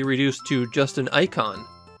essentially reduced to just an icon.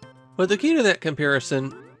 But the key to that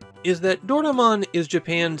comparison is that Doraemon is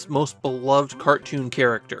Japan's most beloved cartoon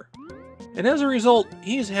character. And as a result,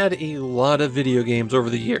 he's had a lot of video games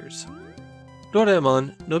over the years.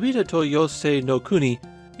 Doraemon, Nobita to Yosei no Kuni,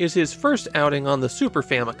 is his first outing on the Super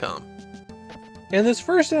Famicom. And this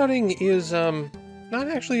first outing is, not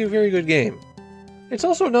actually a very good game. It's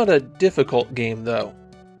also not a difficult game, though.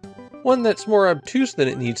 One that's more obtuse than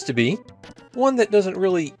it needs to be, one that doesn't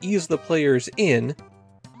really ease the players in,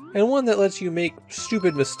 and one that lets you make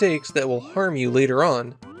stupid mistakes that will harm you later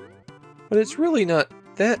on. But it's really not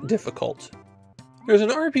that difficult. There's an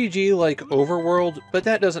RPG like Overworld, but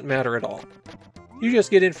that doesn't matter at all. You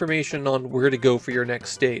just get information on where to go for your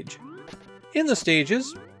next stage. In the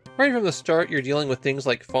stages, right from the start you're dealing with things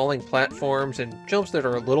like falling platforms and jumps that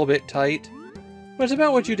are a little bit tight, but it's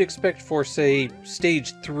about what you'd expect for, say,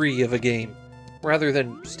 Stage 3 of a game, rather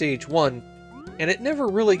than Stage 1, and it never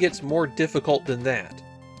really gets more difficult than that.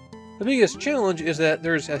 The biggest challenge is that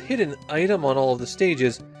there's a hidden item on all of the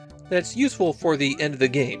stages that's useful for the end of the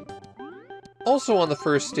game. Also on the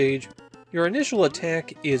first stage, your initial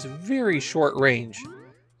attack is very short range,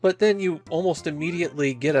 but then you almost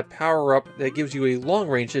immediately get a power-up that gives you a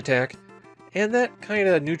long-range attack, and that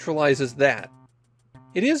kinda neutralizes that.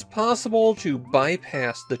 It is possible to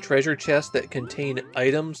bypass the treasure chests that contain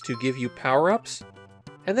items to give you power-ups,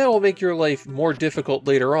 and that will make your life more difficult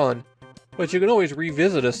later on, but you can always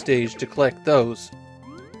revisit a stage to collect those.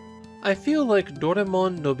 I feel like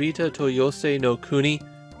Doraemon Nobita to Yosei no Kuni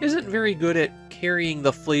isn't very good at carrying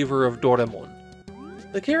the flavor of Doraemon.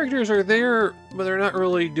 The characters are there, but they're not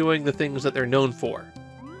really doing the things that they're known for.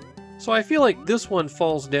 So I feel like this one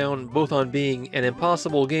falls down both on being an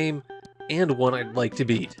impossible game and one I'd like to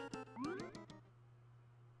beat.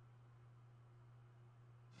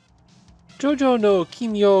 JoJo no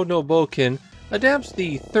Kimyo no Boken adapts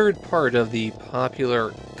the third part of the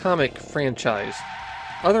popular comic franchise,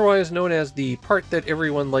 otherwise known as the part that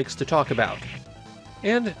everyone likes to talk about.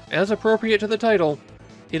 And, as appropriate to the title,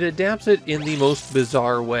 it adapts it in the most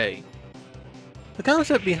bizarre way. The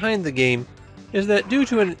concept behind the game is that due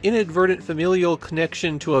to an inadvertent familial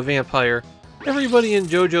connection to a vampire, everybody in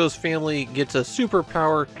JoJo's family gets a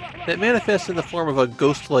superpower that manifests in the form of a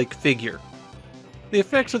ghost-like figure. The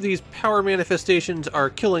effects of these power manifestations are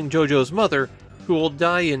killing JoJo's mother, who will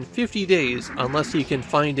die in 50 days unless he can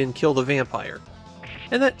find and kill the vampire.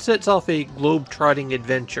 And that sets off a globe-trotting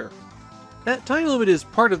adventure. That time limit is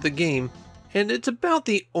part of the game, and it's about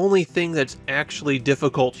the only thing that's actually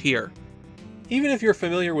difficult here. Even if you're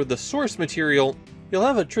familiar with the source material, you'll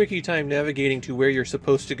have a tricky time navigating to where you're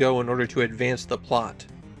supposed to go in order to advance the plot.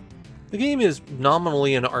 The game is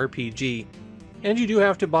nominally an RPG, and you do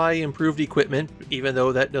have to buy improved equipment, even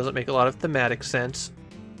though that doesn't make a lot of thematic sense.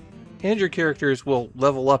 And your characters will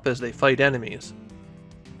level up as they fight enemies.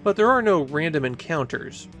 But there are no random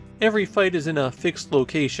encounters. Every fight is in a fixed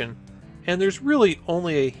location, and there's really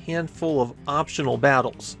only a handful of optional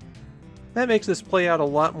battles. That makes this play out a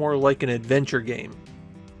lot more like an adventure game,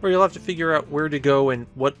 where you'll have to figure out where to go and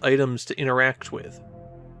what items to interact with.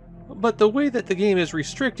 But the way that the game is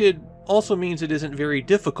restricted also means it isn't very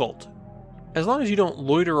difficult. As long as you don't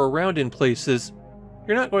loiter around in places,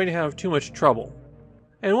 you're not going to have too much trouble.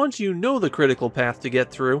 And once you know the critical path to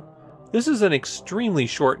get through, this is an extremely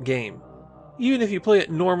short game. Even if you play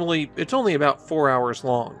it normally, it's only about 4 hours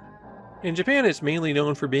long. In Japan, it's mainly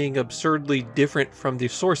known for being absurdly different from the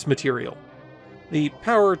source material. The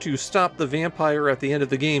power to stop the vampire at the end of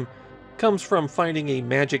the game comes from finding a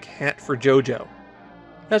magic hat for JoJo.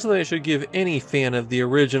 That's something that should give any fan of the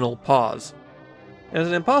original pause. As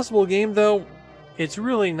an impossible game, though, it's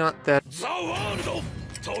really not that.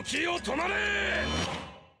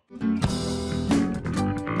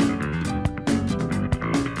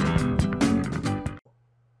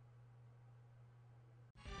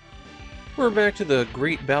 We're back to the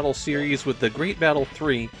Great Battle series with the Great Battle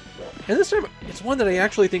 3, and this time it's one that I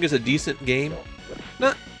actually think is a decent game.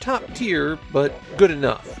 Not top tier, but good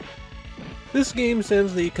enough. This game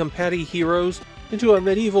sends the Compati heroes into a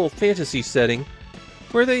medieval fantasy setting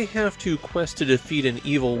where they have to quest to defeat an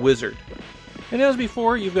evil wizard. And as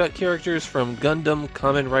before, you've got characters from Gundam,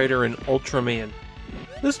 Kamen Rider, and Ultraman.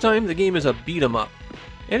 This time the game is a beat-em-up,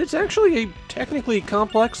 and it's actually a technically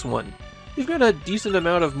complex one. You've got a decent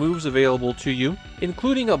amount of moves available to you,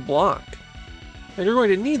 including a block. And you're going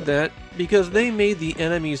to need that because they made the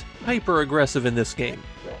enemies hyper-aggressive in this game.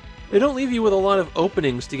 They don't leave you with a lot of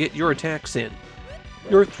openings to get your attacks in.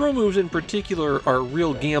 Your throw moves in particular are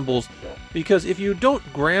real gambles, because if you don't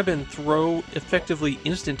grab and throw effectively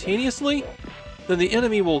instantaneously, then the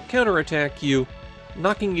enemy will counterattack you,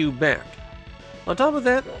 knocking you back. On top of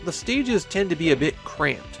that, the stages tend to be a bit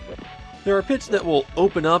cramped. There are pits that will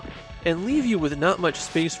open up and leave you with not much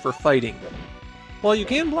space for fighting. While you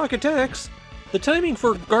can block attacks, the timing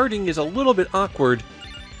for guarding is a little bit awkward,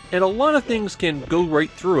 and a lot of things can go right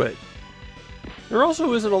through it. There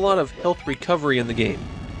also isn't a lot of health recovery in the game.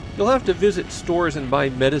 You'll have to visit stores and buy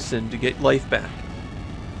medicine to get life back,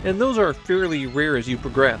 and those are fairly rare as you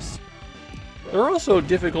progress. There are also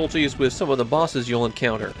difficulties with some of the bosses you'll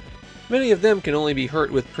encounter. Many of them can only be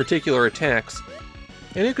hurt with particular attacks,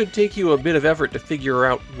 and it could take you a bit of effort to figure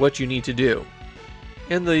out what you need to do.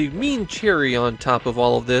 And the mean cherry on top of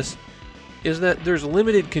all of this is that there's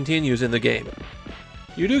limited continues in the game.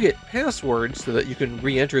 You do get passwords so that you can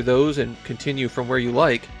re-enter those and continue from where you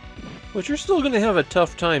like, but you're still going to have a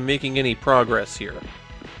tough time making any progress here.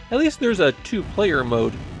 At least there's a 2-player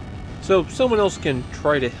mode, so someone else can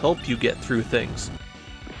try to help you get through things.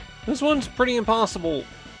 This one's pretty impossible,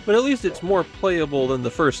 but at least it's more playable than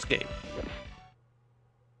the first game.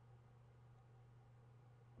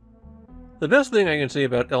 The best thing I can say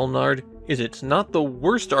about Elnard is it's not the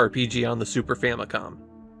worst RPG on the Super Famicom.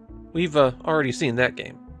 We've already seen that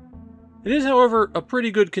game. It is, however, a pretty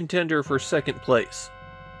good contender for second place.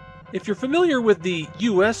 If you're familiar with the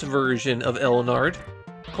US version of Elnard,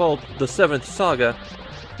 called The Seventh Saga,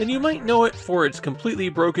 then you might know it for its completely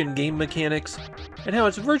broken game mechanics and how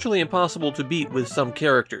it's virtually impossible to beat with some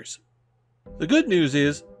characters. The good news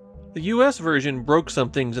is, the US version broke some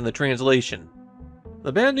things in the translation.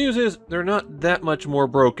 The bad news is, they're not that much more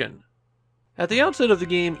broken. At the outset of the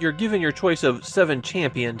game, you're given your choice of 7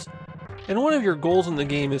 champions, and one of your goals in the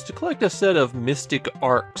game is to collect a set of mystic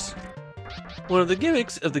arcs. One of the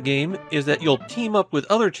gimmicks of the game is that you'll team up with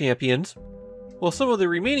other champions, while some of the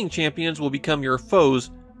remaining champions will become your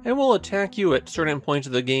foes and will attack you at certain points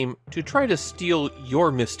of the game to try to steal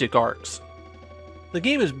your mystic arcs. The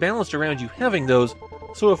game is balanced around you having those,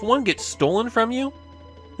 so if one gets stolen from you,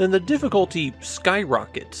 then the difficulty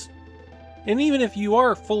skyrockets. And even if you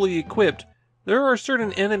are fully equipped, there are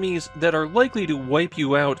certain enemies that are likely to wipe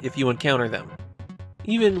you out if you encounter them,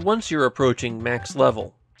 even once you're approaching max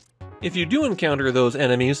level. If you do encounter those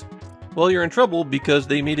enemies, well, you're in trouble because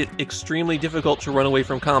they made it extremely difficult to run away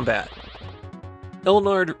from combat.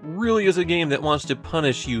 Elnard really is a game that wants to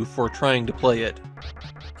punish you for trying to play it.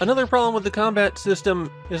 Another problem with the combat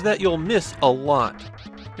system is that you'll miss a lot,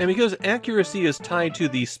 and because accuracy is tied to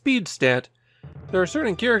the speed stat, there are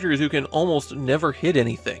certain characters who can almost never hit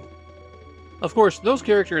anything. Of course, those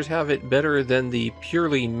characters have it better than the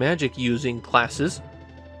purely magic-using classes.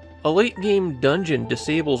 A late-game dungeon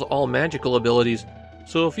disables all magical abilities,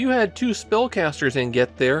 so if you had 2 spellcasters and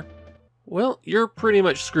get there, well, you're pretty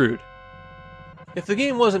much screwed. If the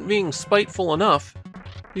game wasn't being spiteful enough,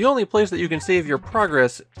 the only place that you can save your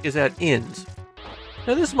progress is at inns.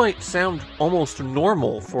 Now this might sound almost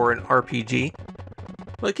normal for an RPG,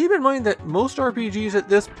 but keep in mind that most RPGs at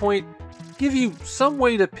this point give you some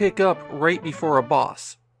way to pick up right before a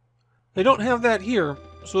boss. They don't have that here,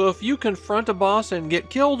 so if you confront a boss and get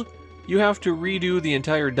killed, you have to redo the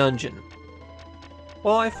entire dungeon.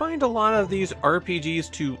 While I find a lot of these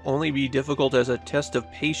RPGs to only be difficult as a test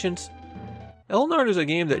of patience, Elnard is a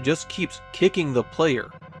game that just keeps kicking the player.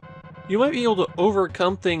 You might be able to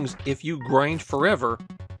overcome things if you grind forever,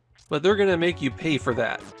 but they're gonna make you pay for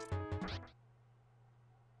that.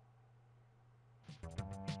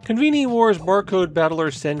 Conveni War's Barcode Battler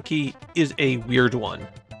Senki is a weird one.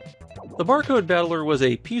 The Barcode Battler was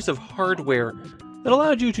a piece of hardware that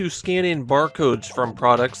allowed you to scan in barcodes from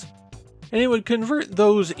products, and it would convert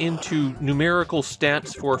those into numerical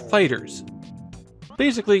stats for fighters.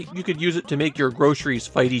 Basically, you could use it to make your groceries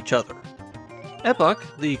fight each other. Epoch,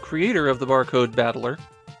 the creator of the Barcode Battler,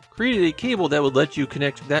 created a cable that would let you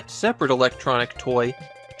connect that separate electronic toy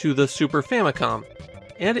to the Super Famicom,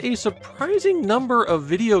 and a surprising number of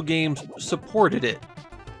video games supported it.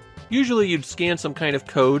 Usually you'd scan some kind of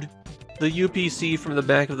code, the UPC from the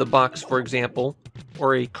back of the box for example,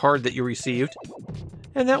 or a card that you received,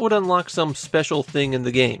 and that would unlock some special thing in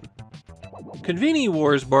the game. Conveni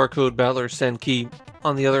War's Barcode Battler Senki,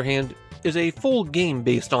 on the other hand, is a full game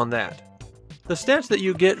based on that. The stats that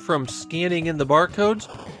you get from scanning in the barcodes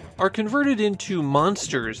are converted into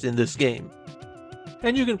monsters in this game,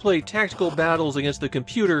 and you can play tactical battles against the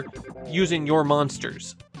computer using your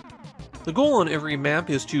monsters. The goal on every map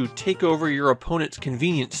is to take over your opponent's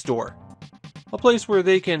convenience store, a place where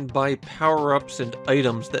they can buy power-ups and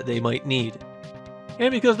items that they might need.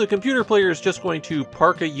 And because the computer player is just going to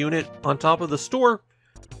park a unit on top of the store,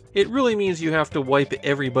 it really means you have to wipe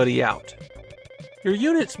everybody out. Your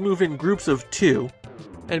units move in groups of 2,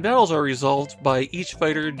 and battles are resolved by each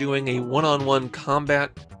fighter doing a one-on-one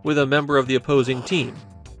combat with a member of the opposing team.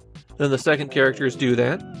 Then the second characters do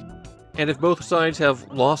that, and if both sides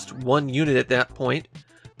have lost one unit at that point,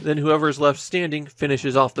 then whoever's left standing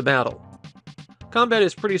finishes off the battle. Combat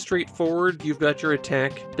is pretty straightforward. You've got your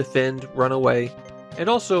attack, defend, run away, and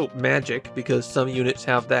also magic, because some units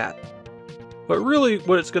have that. But really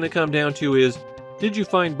what it's going to come down to is, did you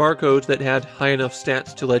find barcodes that had high enough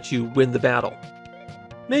stats to let you win the battle?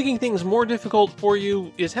 Making things more difficult for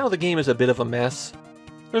you is how the game is a bit of a mess.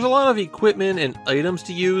 There's a lot of equipment and items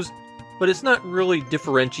to use, but it's not really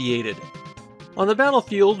differentiated. On the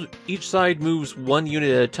battlefield, each side moves one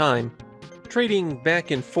unit at a time, trading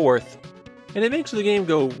back and forth, and it makes the game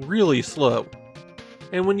go really slow.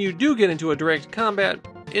 And when you do get into a direct combat,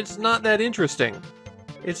 it's not that interesting.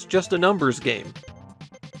 It's just a numbers game.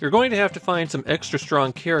 You're going to have to find some extra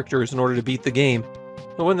strong characters in order to beat the game,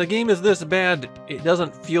 but when the game is this bad, it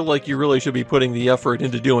doesn't feel like you really should be putting the effort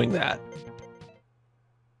into doing that.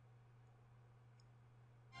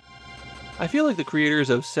 I feel like the creators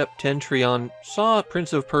of Septentrion saw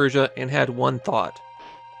Prince of Persia and had one thought.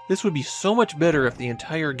 This would be so much better if the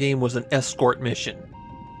entire game was an escort mission.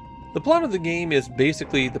 The plot of the game is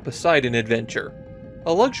basically the Poseidon adventure.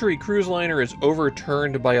 A luxury cruise liner is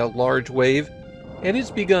overturned by a large wave, and it's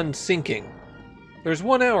begun sinking. There's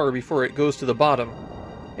 1 hour before it goes to the bottom,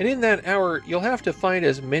 and in that hour you'll have to find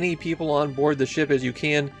as many people on board the ship as you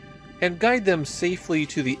can and guide them safely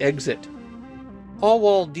to the exit, all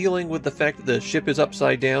while dealing with the fact that the ship is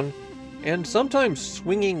upside down and sometimes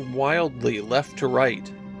swinging wildly left to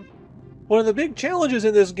right. One of the big challenges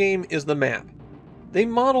in this game is the map. They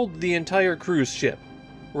modeled the entire cruise ship,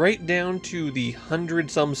 right down to the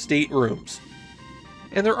 100-some staterooms.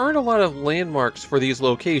 And there aren't a lot of landmarks for these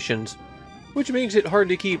locations, which makes it hard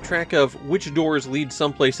to keep track of which doors lead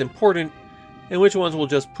someplace important and which ones will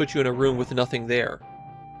just put you in a room with nothing there.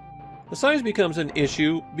 The size becomes an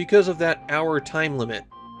issue because of that hour time limit.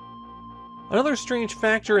 Another strange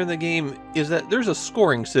factor in the game is that there's a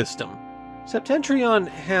scoring system. Septentrion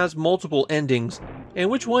has multiple endings, and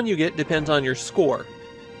which one you get depends on your score.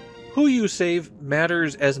 Who you save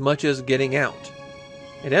matters as much as getting out.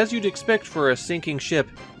 And as you'd expect for a sinking ship,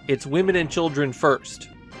 it's women and children first.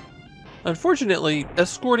 Unfortunately,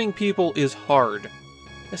 escorting people is hard,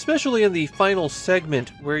 especially in the final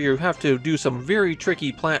segment where you have to do some very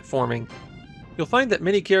tricky platforming. You'll find that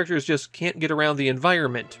many characters just can't get around the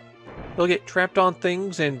environment. They'll get trapped on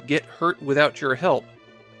things and get hurt without your help.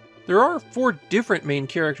 There are 4 different main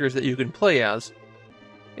characters that you can play as,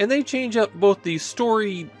 and they change up both the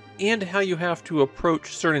story and how you have to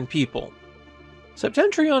approach certain people.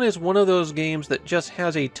 Septentrion is one of those games that just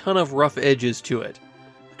has a ton of rough edges to it.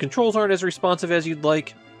 The controls aren't as responsive as you'd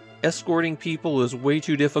like, escorting people is way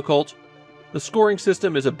too difficult, the scoring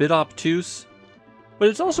system is a bit obtuse, but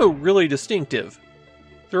it's also really distinctive.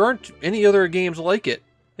 There aren't any other games like it,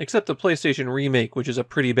 except the PlayStation Remake, which is a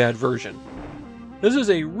pretty bad version. This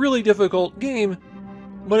is a really difficult game,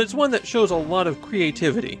 but it's one that shows a lot of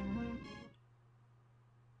creativity.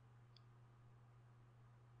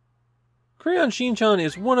 Crayon Shin-chan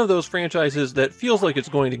is one of those franchises that feels like it's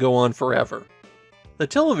going to go on forever. The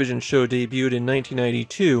television show debuted in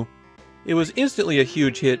 1992, it was instantly a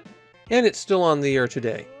huge hit, and it's still on the air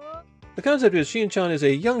today. The concept is Shin-chan is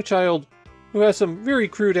a young child who has some very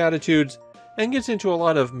crude attitudes and gets into a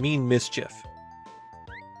lot of mean mischief.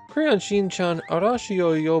 Crayon Shin-chan Arashi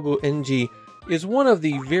o Yobu Enji is one of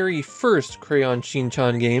the very first Crayon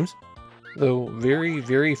Shin-chan games, though very,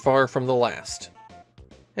 very far from the last.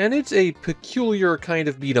 And it's a peculiar kind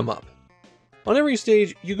of beat-em-up. On every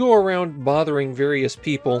stage, you go around bothering various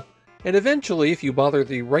people, and eventually, if you bother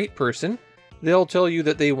the right person, they'll tell you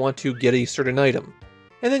that they want to get a certain item.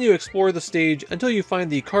 And then you explore the stage until you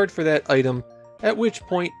find the card for that item, at which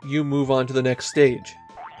point you move on to the next stage.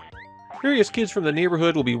 Various kids from the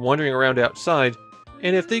neighborhood will be wandering around outside,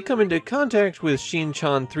 and if they come into contact with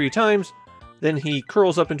Shin-chan 3 times, then he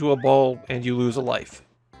curls up into a ball and you lose a life.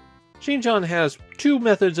 Shin-chan has 2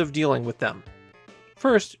 methods of dealing with them.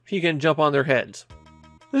 First, he can jump on their heads.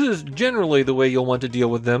 This is generally the way you'll want to deal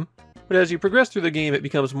with them, but as you progress through the game it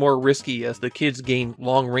becomes more risky as the kids gain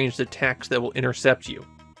long-ranged attacks that will intercept you.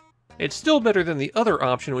 It's still better than the other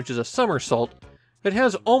option, which is a somersault. It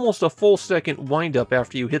has almost a full second wind-up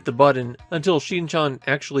after you hit the button until Shin-chan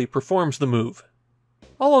actually performs the move.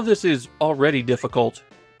 All of this is already difficult,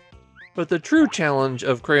 but the true challenge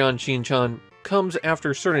of Crayon Shin-chan comes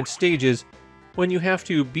after certain stages when you have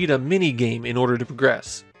to beat a mini-game in order to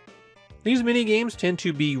progress. These mini-games tend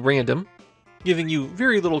to be random, giving you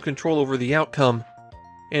very little control over the outcome,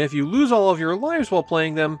 and if you lose all of your lives while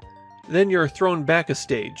playing them, then you're thrown back a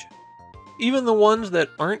stage. Even the ones that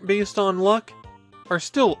aren't based on luck are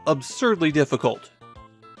still absurdly difficult.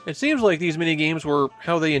 It seems like these minigames were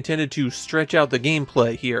how they intended to stretch out the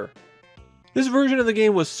gameplay here. This version of the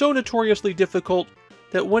game was so notoriously difficult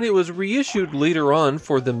that when it was reissued later on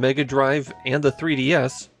for the Mega Drive and the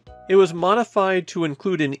 3DS, it was modified to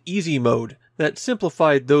include an easy mode that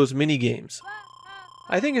simplified those minigames.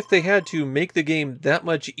 I think if they had to make the game that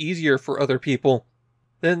much easier for other people,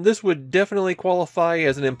 then this would definitely qualify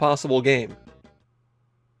as an impossible game.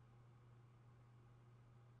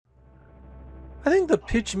 I think the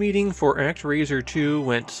pitch meeting for ActRaiser 2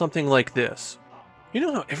 went something like this. You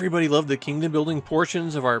know how everybody loved the kingdom building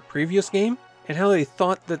portions of our previous game? And how they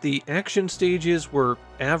thought that the action stages were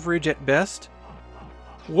average at best?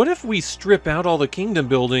 What if we strip out all the kingdom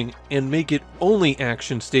building and make it only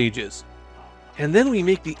action stages? And then we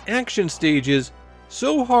make the action stages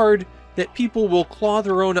so hard that people will claw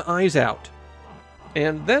their own eyes out.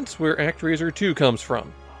 And that's where ActRaiser 2 comes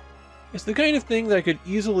from. It's the kind of thing that I could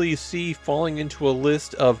easily see falling into a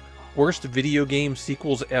list of worst video game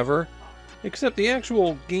sequels ever, except the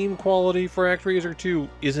actual game quality for ActRaiser 2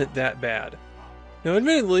 isn't that bad. Now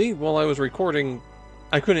admittedly, while I was recording,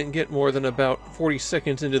 I couldn't get more than about 40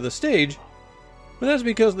 seconds into the stage, but that's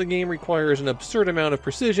because the game requires an absurd amount of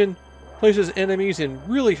precision, places enemies in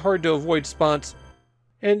really hard to avoid spots,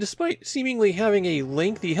 and despite seemingly having a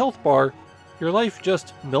lengthy health bar, your life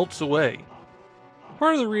just melts away.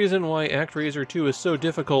 Part of the reason why ActRaiser 2 is so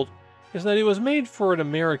difficult is that it was made for an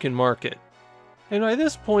American market, and by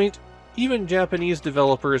this point, even Japanese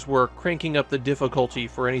developers were cranking up the difficulty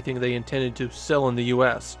for anything they intended to sell in the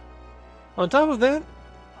US. On top of that,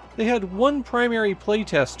 they had one primary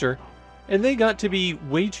playtester, and they got to be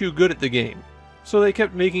way too good at the game, so they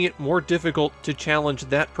kept making it more difficult to challenge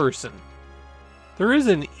that person. There is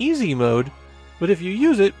an easy mode, but if you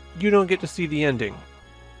use it, you don't get to see the ending.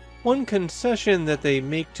 One concession that they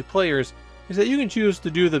make to players is that you can choose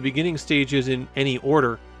to do the beginning stages in any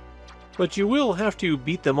order, but you will have to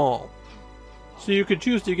beat them all. So you could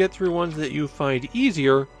choose to get through ones that you find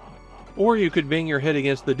easier, or you could bang your head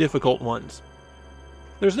against the difficult ones.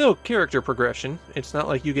 There's no character progression, it's not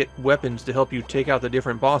like you get weapons to help you take out the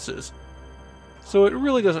different bosses. so it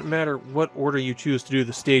really doesn't matter what order you choose to do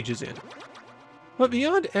the stages in. But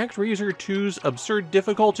beyond ActRaiser 2's absurd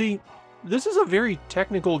difficulty, this is a very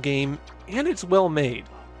technical game, and it's well made.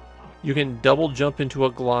 You can double jump into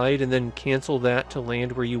a glide and then cancel that to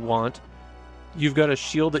land where you want. You've got a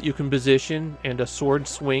shield that you can position, and a sword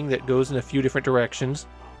swing that goes in a few different directions.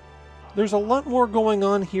 There's a lot more going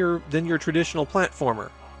on here than your traditional platformer.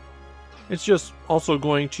 It's just also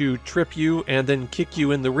going to trip you and then kick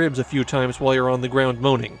you in the ribs a few times while you're on the ground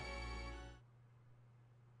moaning.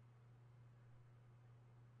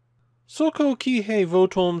 Soko Kihei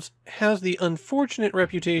Votoms has the unfortunate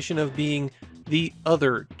reputation of being the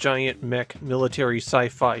other giant mech military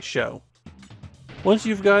sci-fi show. Once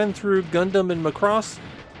you've gotten through Gundam and Macross,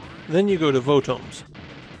 then you go to Votoms.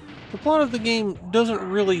 The plot of the game doesn't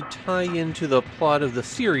really tie into the plot of the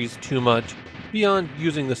series too much, beyond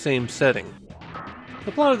using the same setting.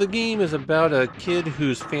 The plot of the game is about a kid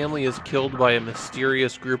whose family is killed by a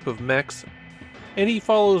mysterious group of mechs, and he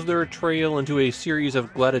follows their trail into a series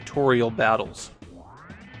of gladiatorial battles.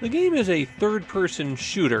 The game is a third-person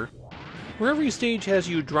shooter, where every stage has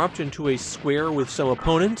you dropped into a square with some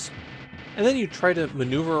opponents, and then you try to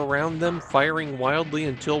maneuver around them, firing wildly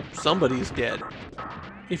until somebody's dead.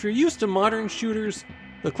 If you're used to modern shooters,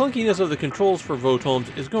 the clunkiness of the controls for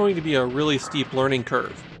Votoms is going to be a really steep learning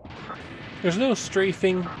curve. There's no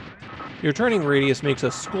strafing, your turning radius makes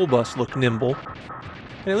a school bus look nimble,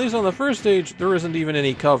 and at least on the first stage, there isn't even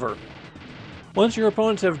any cover. Once your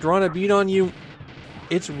opponents have drawn a bead on you,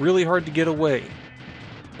 it's really hard to get away,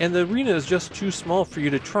 and the arena is just too small for you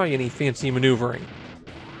to try any fancy maneuvering.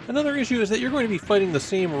 Another issue is that you're going to be fighting the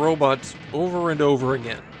same robots over and over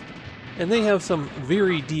again, and they have some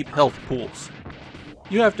very deep health pools.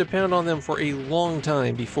 You have to pound on them for a long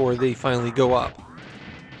time before they finally go up.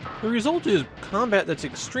 The result is combat that's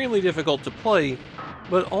extremely difficult to play,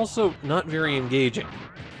 but also not very engaging.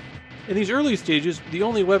 In these early stages, the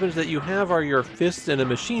only weapons that you have are your fists and a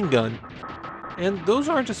machine gun, and those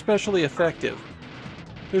aren't especially effective.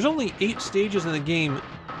 There's only 8 stages in the game,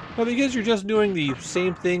 but because you're just doing the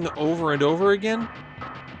same thing over and over again,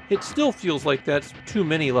 it still feels like that's too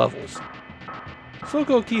many levels.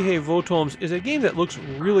 Soko Kihei Votoms is a game that looks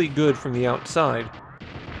really good from the outside.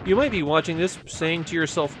 You might be watching this saying to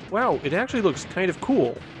yourself, wow, it actually looks kind of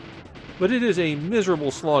cool. But it is a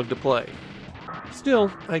miserable slog to play.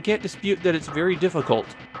 Still, I can't dispute that it's very difficult.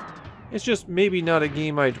 It's just maybe not a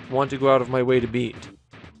game I'd want to go out of my way to beat.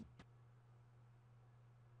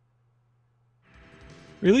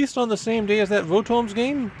 Released on the same day as that Votoms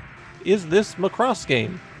game is this Macross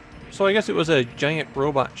game. So I guess it was a giant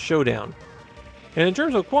robot showdown. And in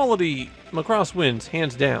terms of quality, Macross wins,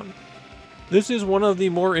 hands down. This is one of the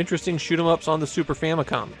more interesting shoot-'em-ups on the Super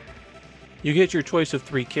Famicom. You get your choice of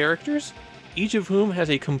 3 characters, each of whom has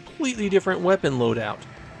a completely different weapon loadout.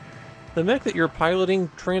 The mech that you're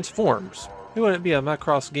piloting transforms. It wouldn't be a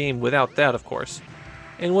Macross game without that, of course.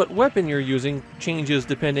 And what weapon you're using changes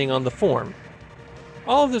depending on the form.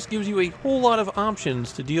 All of this gives you a whole lot of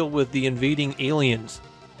options to deal with the invading aliens.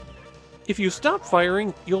 If you stop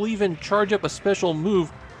firing, you'll even charge up a special move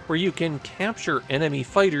where you can capture enemy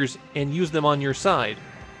fighters and use them on your side.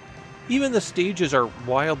 Even the stages are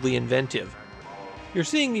wildly inventive. You're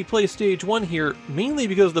seeing me play stage 1 here mainly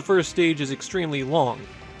because the first stage is extremely long,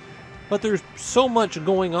 but there's so much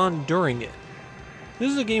going on during it.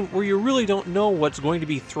 This is a game where you really don't know what's going to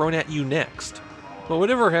be thrown at you next, but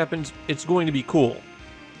whatever happens, it's going to be cool.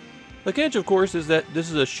 The catch, of course, is that this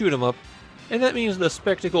is a shoot-'em-up, and that means the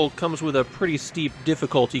spectacle comes with a pretty steep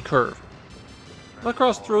difficulty curve.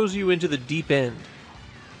 Macross throws you into the deep end.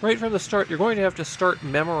 Right from the start, you're going to have to start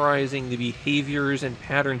memorizing the behaviors and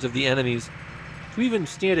patterns of the enemies to even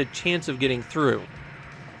stand a chance of getting through.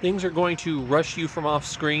 Things are going to rush you from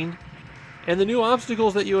off-screen, and the new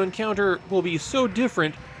obstacles that you encounter will be so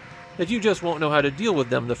different that you just won't know how to deal with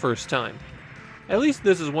them the first time. At least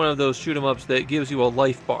this is one of those shoot-'em-ups that gives you a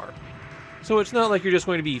life bar. So it's not like you're just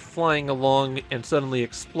going to be flying along and suddenly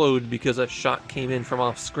explode because a shot came in from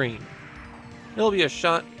off-screen. There'll be a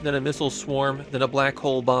shot, then a missile swarm, then a black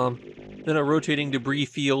hole bomb, then a rotating debris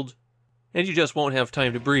field, and you just won't have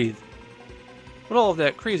time to breathe. But all of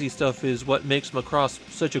that crazy stuff is what makes Macross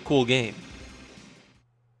such a cool game.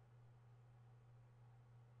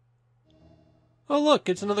 Oh look,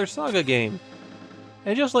 it's another Saga game!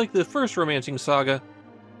 And just like the first Romancing Saga,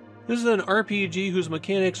 this is an RPG whose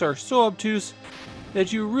mechanics are so obtuse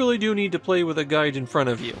that you really do need to play with a guide in front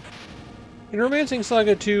of you. In Romancing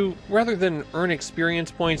Saga 2, rather than earn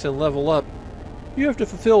experience points and level up, you have to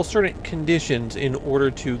fulfill certain conditions in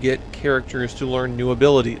order to get characters to learn new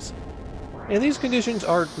abilities. And these conditions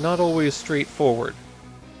are not always straightforward.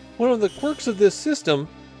 One of the quirks of this system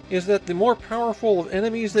is that the more powerful of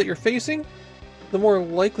enemies that you're facing, the more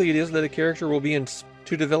likely it is that a character will be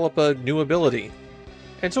to develop a new ability.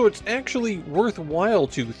 And so it's actually worthwhile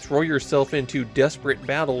to throw yourself into desperate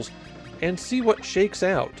battles and see what shakes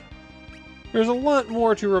out. There's a lot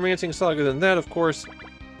more to Romancing Saga than that, of course,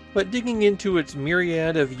 but digging into its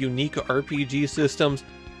myriad of unique RPG systems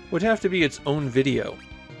would have to be its own video.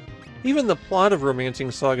 Even the plot of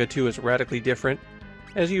Romancing Saga 2 is radically different,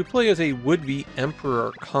 as you play as a would-be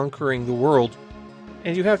emperor conquering the world,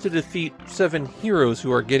 and you have to defeat 7 heroes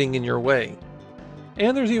who are getting in your way.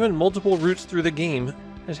 And there's even multiple routes through the game,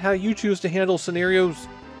 as how you choose to handle scenarios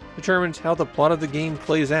determines how the plot of the game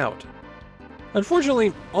plays out.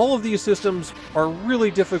 Unfortunately, all of these systems are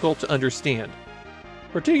really difficult to understand,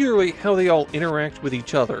 particularly how they all interact with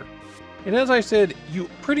each other. And as I said, you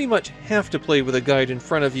pretty much have to play with a guide in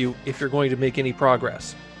front of you if you're going to make any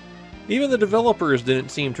progress. Even the developers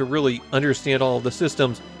didn't seem to really understand all of the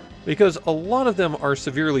systems, because a lot of them are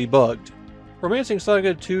severely bugged. Romancing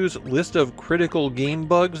Saga 2's list of critical game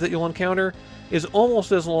bugs that you'll encounter is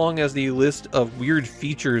almost as long as the list of weird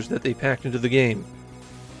features that they packed into the game.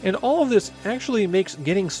 And all of this actually makes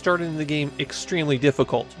getting started in the game extremely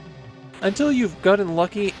difficult. Until you've gotten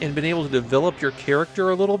lucky and been able to develop your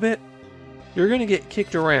character a little bit, you're going to get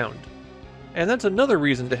kicked around. And that's another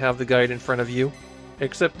reason to have the guide in front of you,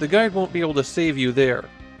 except the guide won't be able to save you there.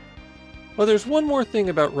 But there's one more thing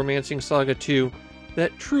about Romancing Saga 2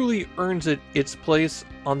 that truly earns it its place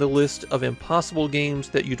on the list of impossible games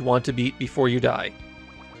that you'd want to beat before you die.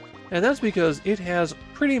 And that's because it has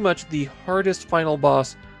pretty much the hardest final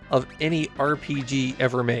boss of any RPG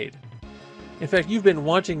ever made. In fact, you've been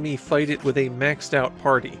watching me fight it with a maxed out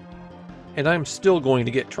party, and I'm still going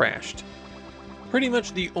to get trashed. Pretty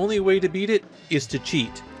much the only way to beat it is to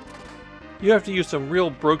cheat. You have to use some real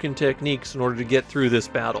broken techniques in order to get through this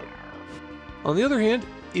battle. On the other hand,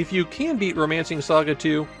 if you can beat Romancing Saga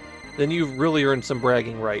 2, then you've really earned some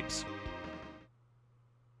bragging rights.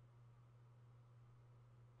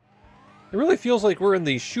 It really feels like we're in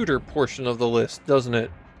the shooter portion of the list, doesn't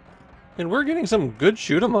it? And we're getting some good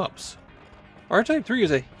shoot-'em-ups. R-Type 3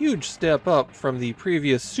 is a huge step up from the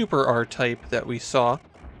previous Super R-Type that we saw.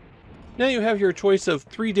 Now you have your choice of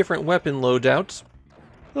 3 different weapon loadouts.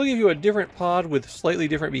 They'll give you a different pod with slightly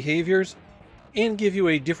different behaviors, and give you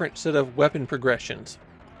a different set of weapon progressions.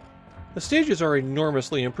 The stages are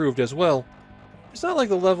enormously improved as well. It's not like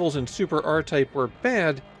the levels in Super R-Type were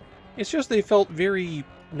bad, it's just they felt very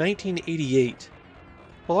 1988.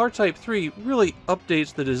 While R-Type 3 really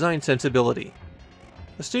updates the design sensibility.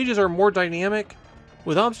 The stages are more dynamic,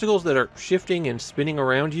 with obstacles that are shifting and spinning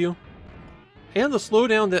around you. And the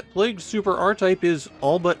slowdown that plagued Super R-Type is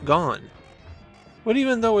all but gone. But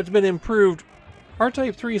even though it's been improved,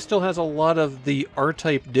 R-Type 3 still has a lot of the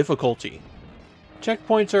R-Type difficulty.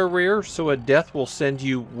 Checkpoints are rare, so a death will send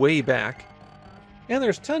you way back. And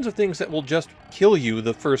there's tons of things that will just kill you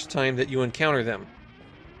the first time that you encounter them.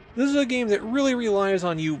 This is a game that really relies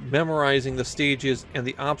on you memorizing the stages and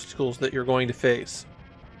the obstacles that you're going to face.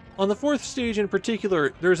 On the 4th stage in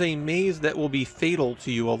particular, there's a maze that will be fatal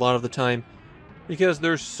to you a lot of the time, because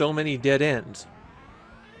there's so many dead ends.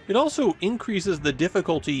 It also increases the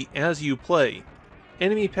difficulty as you play.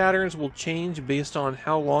 Enemy patterns will change based on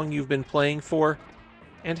how long you've been playing for,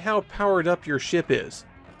 and how powered up your ship is.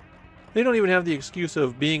 They don't even have the excuse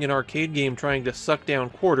of being an arcade game trying to suck down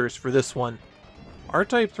quarters for this one.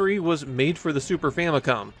 R-Type 3 was made for the Super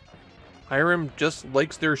Famicom. Irem just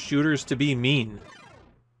likes their shooters to be mean.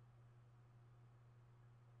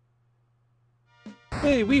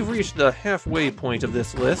 Hey, we've reached the halfway point of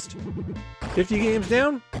this list. 50 games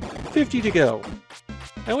down, 50 to go.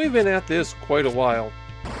 And we've been at this quite a while.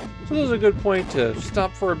 So this is a good point to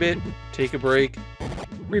stop for a bit, take a break,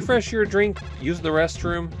 refresh your drink, use the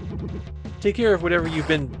restroom, take care of whatever you've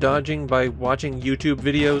been dodging by watching YouTube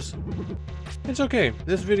videos. It's okay,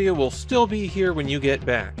 this video will still be here when you get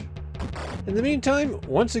back. In the meantime,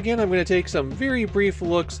 once again I'm going to take some very brief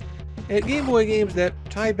looks at Game Boy games that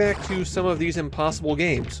tie back to some of these impossible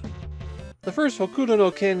games. The first Hokuto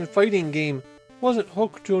no Ken fighting game wasn't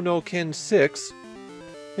Hokuto no Ken 6,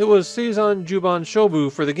 it was Seizan Juban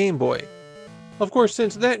Shobu for the Game Boy. Of course,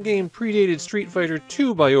 since that game predated Street Fighter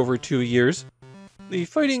 2 by over 2 years, the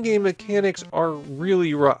fighting game mechanics are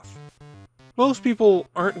really rough. Most people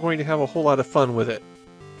aren't going to have a whole lot of fun with it.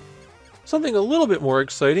 Something a little bit more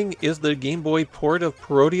exciting is the Game Boy port of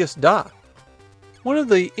Parodius Da. One of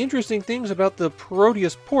the interesting things about the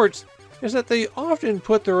Parodius ports is that they often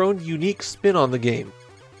put their own unique spin on the game.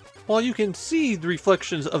 While you can see the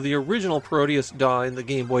reflections of the original Parodius Da in the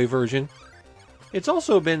Game Boy version, it's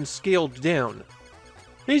also been scaled down.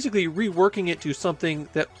 basically reworking it to something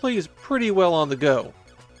that plays pretty well on the go.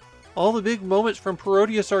 All the big moments from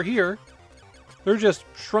Parodius are here, they're just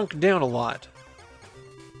shrunk down a lot.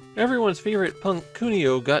 Everyone's favorite punk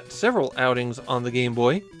Kunio got several outings on the Game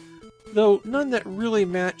Boy, though none that really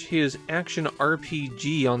match his action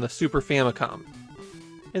RPG on the Super Famicom.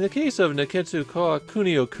 In the case of Neketsu Koa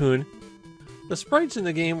Kunio-kun, the sprites in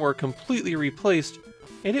the game were completely replaced,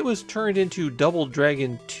 and it was turned into Double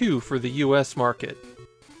Dragon 2 for the US market.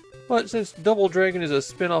 But since Double Dragon is a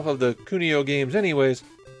spin-off of the Kunio games anyways,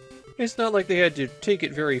 it's not like they had to take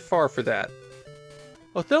it very far for that.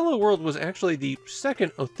 Othello World was actually the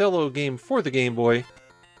second Othello game for the Game Boy.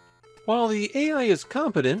 While the AI is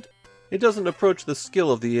competent, it doesn't approach the skill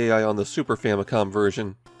of the AI on the Super Famicom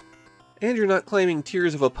version. And you're not claiming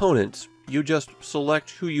tiers of opponents, you just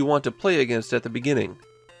select who you want to play against at the beginning.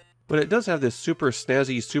 But it does have this super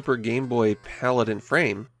snazzy Super Game Boy palette and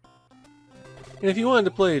frame. And if you wanted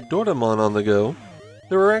to play Doraemon on the go,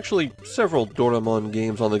 there are actually several Doraemon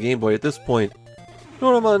games on the Game Boy at this point.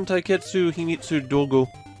 Doraemon Taiketsu Himitsu Dogo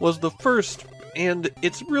was the first, and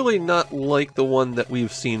it's really not like the one that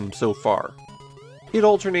we've seen so far. It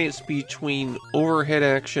alternates between overhead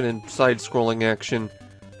action and side-scrolling action,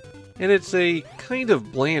 and it's a kind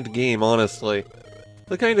of bland game, honestly.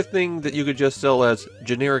 The kind of thing that you could just sell as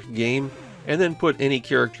generic game, and then put any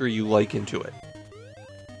character you like into it.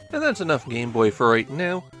 And that's enough Game Boy for right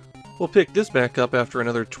now. We'll pick this back up after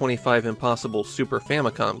another 25 impossible Super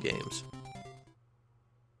Famicom games.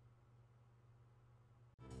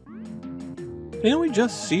 Didn't we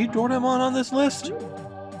just see Doraemon on this list?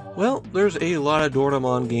 Well, there's a lot of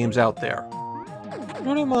Doraemon games out there.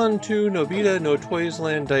 Doraemon 2 Nobita no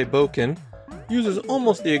Toysland Daiboken uses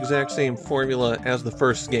almost the exact same formula as the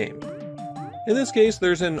first game. In this case,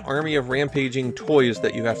 there's an army of rampaging toys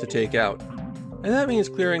that you have to take out. And that means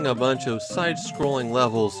clearing a bunch of side-scrolling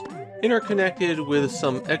levels interconnected with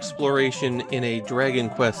some exploration in a Dragon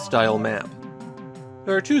Quest style map.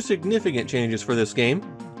 There are two significant changes for this game.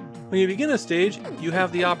 When you begin a stage, you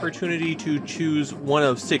have the opportunity to choose one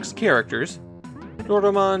of 6 characters,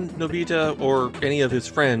 Doraemon, Nobita, or any of his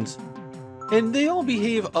friends, and they all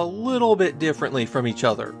behave a little bit differently from each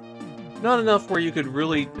other. Not enough where you could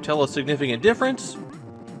really tell a significant difference,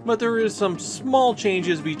 but there is some small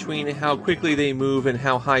changes between how quickly they move and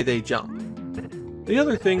how high they jump. The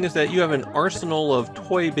other thing is that you have an arsenal of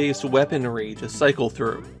toy-based weaponry to cycle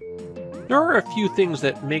through. There are a few things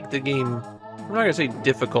that make the game, I'm not going to say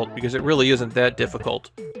difficult because it really isn't that difficult,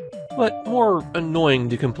 but more annoying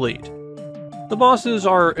to complete. The bosses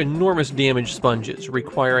are enormous damage sponges,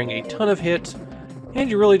 requiring a ton of hits, and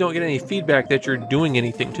you really don't get any feedback that you're doing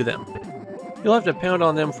anything to them. You'll have to pound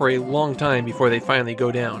on them for a long time before they finally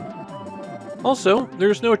go down. Also,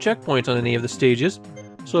 there's no checkpoints on any of the stages,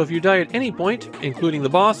 so if you die at any point, including the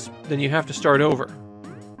boss, then you have to start over.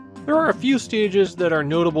 There are a few stages that are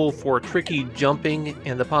notable for tricky jumping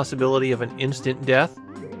and the possibility of an instant death,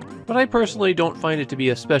 but I personally don't find it to be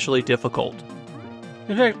especially difficult.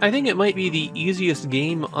 In fact, I think it might be the easiest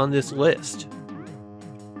game on this list.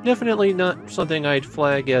 Definitely not something I'd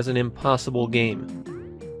flag as an impossible game.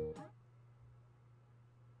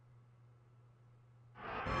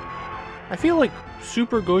 I feel like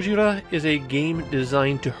Super Gojira is a game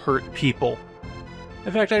designed to hurt people.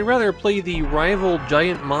 In fact, I'd rather play the rival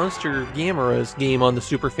Giant Monster Gamera's game on the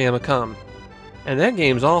Super Famicom, and that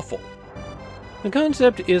game's awful. The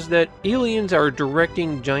concept is that aliens are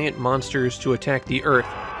directing giant monsters to attack the Earth,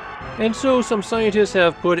 and so some scientists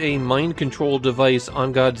have put a mind control device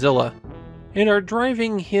on Godzilla, and are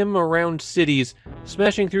driving him around cities,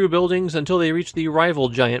 smashing through buildings until they reach the rival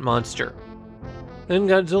giant monster. Then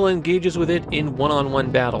Godzilla engages with it in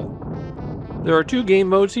one-on-one battle. There are 2 game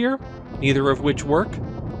modes here, neither of which work.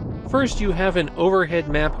 First, you have an overhead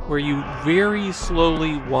map where you very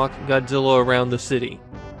slowly walk Godzilla around the city.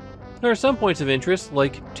 There are some points of interest,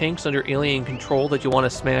 like tanks under alien control that you want to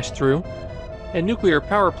smash through, and nuclear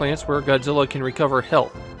power plants where Godzilla can recover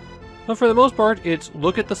health. But for the most part, it's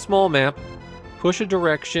look at the small map, push a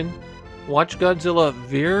direction, watch Godzilla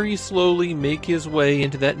very slowly make his way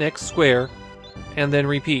into that next square, and then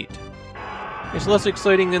repeat. It's less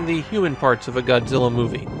exciting than the human parts of a Godzilla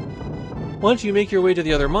movie. Once you make your way to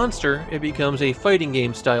the other monster, it becomes a fighting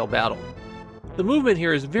game style battle. The movement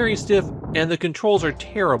here is very stiff, and the controls are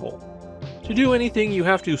terrible. To do anything, you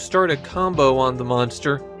have to start a combo on the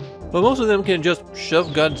monster, but most of them can just shove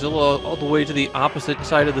Godzilla all the way to the opposite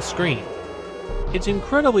side of the screen. It's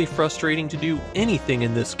incredibly frustrating to do anything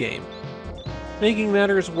in this game. Making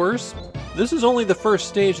matters worse, this is only the first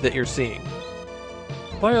stage that you're seeing.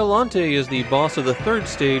 Biolante is the boss of the 3rd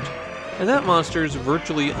stage, and that monster's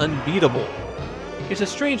virtually unbeatable. It's a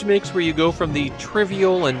strange mix where you go from the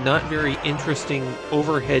trivial and not very interesting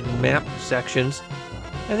overhead map sections,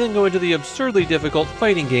 and then go into the absurdly difficult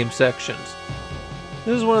fighting game sections.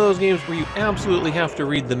 This is one of those games where you absolutely have to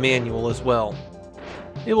read the manual as well.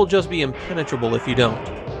 It will just be impenetrable if you don't.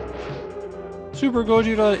 Super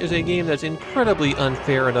Gojira is a game that's incredibly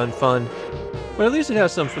unfair and unfun, but at least it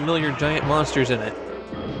has some familiar giant monsters in it.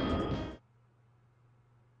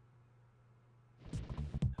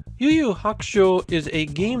 Yu Yu Hakusho is a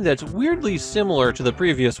game that's weirdly similar to the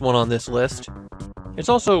previous one on this list. It's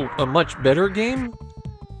also a much better game,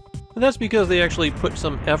 and that's because they actually put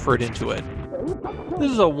some effort into it.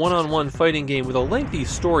 This is a one-on-one fighting game with a lengthy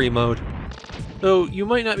story mode, though you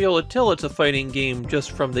might not be able to tell it's a fighting game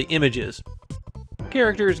just from the images.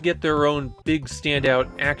 Characters get their own big standout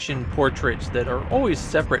action portraits that are always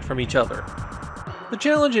separate from each other. The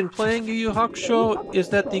challenge in playing Yu Yu Hakusho is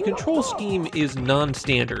that the control scheme is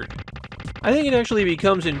non-standard. I think it actually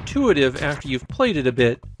becomes intuitive after you've played it a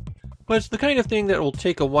bit, but it's the kind of thing that will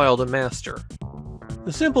take a while to master.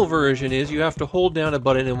 The simple version is you have to hold down a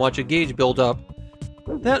button and watch a gauge build up.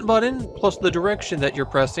 That button, plus the direction that you're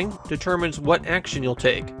pressing, determines what action you'll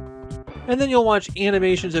take. And then you'll watch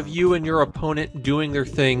animations of you and your opponent doing their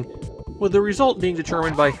thing, with the result being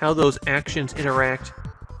determined by how those actions interact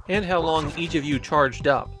and how long each of you charged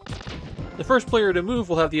up. The first player to move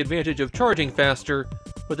will have the advantage of charging faster,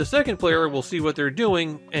 but the second player will see what they're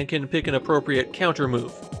doing and can pick an appropriate counter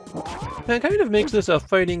move. That kind of makes this a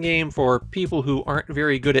fighting game for people who aren't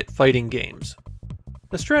very good at fighting games.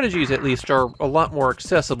 The strategies, at least, are a lot more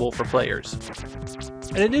accessible for players.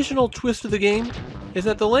 An additional twist to the game is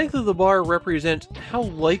that the length of the bar represents how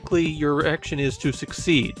likely your action is to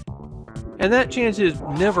succeed, and that chance is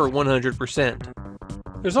never 100%.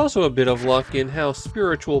 There's also a bit of luck in how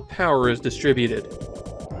spiritual power is distributed.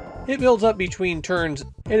 It builds up between turns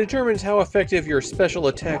and determines how effective your special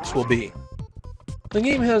attacks will be. The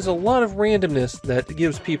game has a lot of randomness that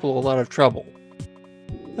gives people a lot of trouble.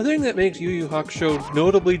 The thing that makes Yu Yu Hakusho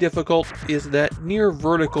notably difficult is that near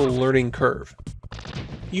vertical learning curve.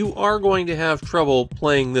 You are going to have trouble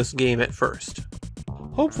playing this game at first.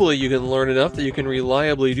 Hopefully you can learn enough that you can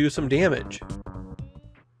reliably do some damage.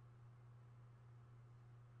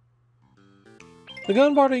 The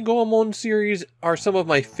Ganbare Goemon series are some of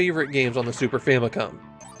my favorite games on the Super Famicom.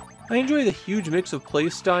 I enjoy the huge mix of play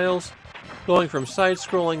styles, going from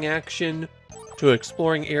side-scrolling action to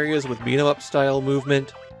exploring areas with beat-em-up style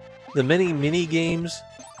movement, the many mini-games,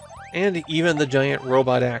 and even the giant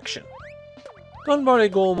robot action. Ganbare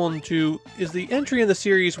Goemon 2 is the entry in the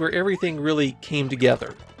series where everything really came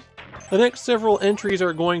together. The next several entries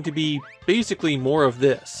are going to be basically more of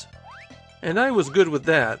this. And I was good with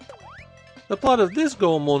that. The plot of this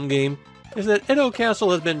Goemon game is that Edo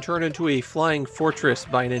Castle has been turned into a flying fortress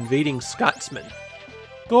by an invading Scotsman.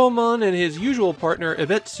 Goemon and his usual partner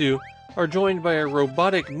Ebetsu are joined by a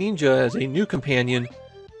robotic ninja as a new companion,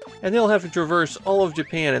 and they'll have to traverse all of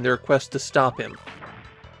Japan in their quest to stop him.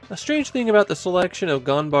 A strange thing about the selection of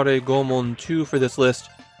Ganbare Goemon 2 for this list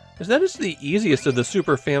is that it's the easiest of the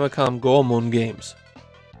Super Famicom Goemon games.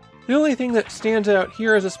 The only thing that stands out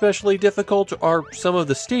here as especially difficult are some of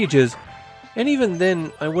the stages, and even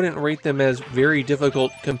then I wouldn't rate them as very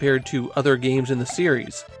difficult compared to other games in the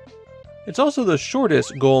series. It's also the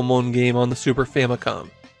shortest Goemon game on the Super Famicom.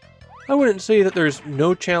 I wouldn't say that there's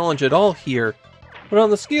no challenge at all here, but on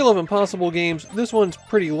the scale of impossible games, this one's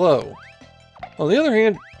pretty low. On the other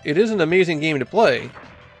hand, it is an amazing game to play.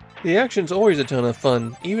 The action's always a ton of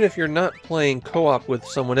fun, even if you're not playing co-op with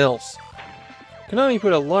someone else. Konami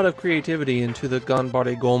put a lot of creativity into the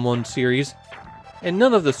Ganbare Goemon series, and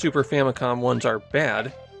none of the Super Famicom ones are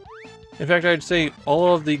bad. In fact, I'd say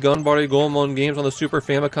all of the Ganbare Goemon games on the Super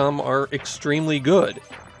Famicom are extremely good.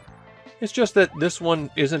 It's just that this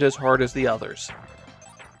one isn't as hard as the others.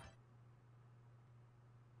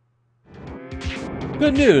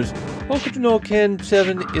 Good news! Hokuto no Ken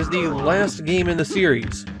 7 is the last game in the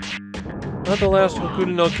series. Not the last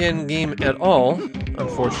Hokuto no Ken game at all,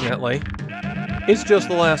 unfortunately. It's just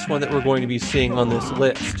the last one that we're going to be seeing on this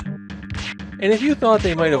list. And if you thought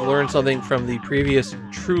they might have learned something from the previous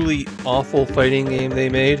truly awful fighting game they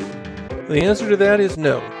made, the answer to that is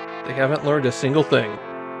no. They haven't learned a single thing.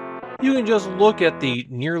 You can just look at the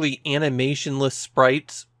nearly animationless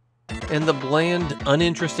sprites and the bland,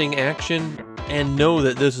 uninteresting action and know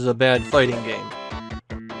that this is a bad fighting game.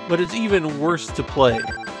 But it's even worse to play.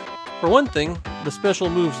 For one thing, the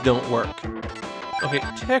special moves don't work. Okay,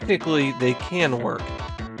 technically they can work.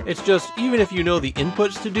 It's just, even if you know the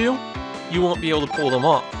inputs to do, you won't be able to pull them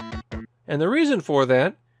off. And the reason for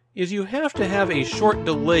that is you have to have a short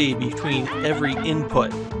delay between every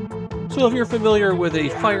input. So if you're familiar with a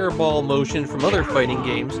fireball motion from other fighting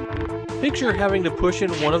games, picture having to push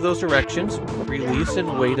in one of those directions, release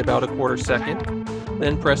and wait about a quarter second,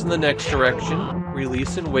 then press in the next direction,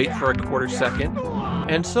 release and wait for a quarter second,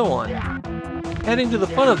 and so on. Adding to the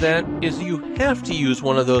fun of that is you have to use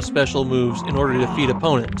one of those special moves in order to defeat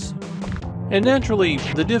opponents. And naturally,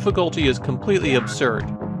 the difficulty is completely absurd.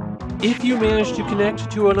 If you manage to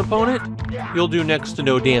connect to an opponent, you'll do next to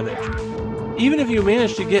no damage. Even if you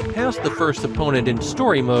manage to get past the first opponent in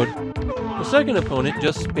story mode, the second opponent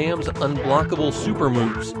just spams unblockable super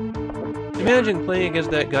moves. Imagine playing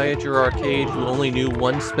against that guy at your arcade who only knew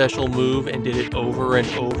one special move and did it over and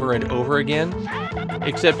over and over again,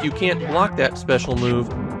 except you can't block that special move,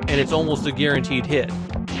 and it's almost a guaranteed hit.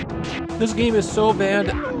 This game is so bad,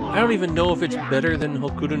 I don't even know if it's better than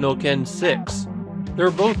Hokuto no Ken 6.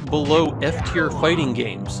 They're both below F-tier fighting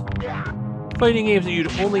games. Fighting games that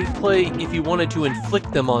you'd only play if you wanted to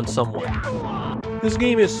inflict them on someone. This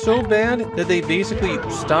game is so bad that they basically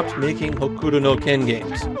stopped making Hokuto no Ken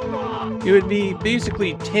games. It would be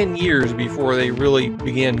basically 10 years before they really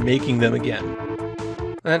began making them again.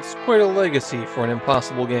 That's quite a legacy for an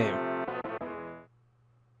impossible game.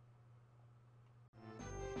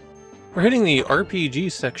 We're hitting the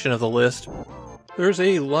RPG section of the list. There's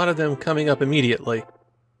a lot of them coming up immediately.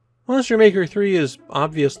 Monster Maker 3 is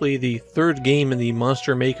obviously the third game in the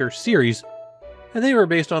Monster Maker series, and they were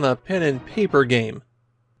based on a pen and paper game.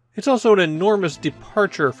 It's also an enormous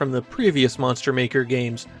departure from the previous Monster Maker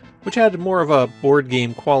games, which had more of a board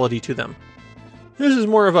game quality to them. This is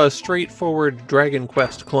more of a straightforward Dragon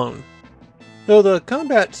Quest clone. Though the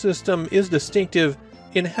combat system is distinctive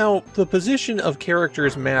in how the position of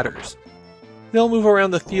characters matters. They'll move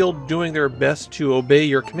around the field doing their best to obey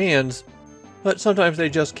your commands, but sometimes they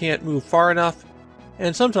just can't move far enough,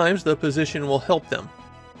 and sometimes the position will help them.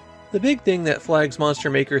 The big thing that flags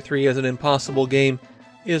Monster Maker 3 as an impossible game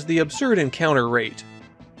is the absurd encounter rate,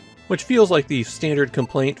 which feels like the standard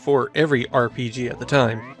complaint for every RPG at the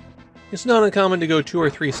time. It's not uncommon to go 2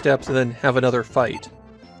 or 3 steps and then have another fight.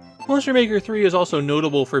 Monster Maker 3 is also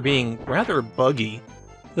notable for being rather buggy,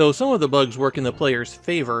 though some of the bugs work in the player's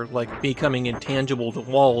favor, like becoming intangible to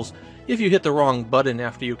walls if you hit the wrong button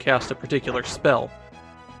after you cast a particular spell.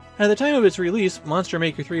 At the time of its release, Monster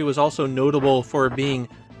Maker 3 was also notable for being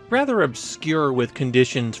rather obscure with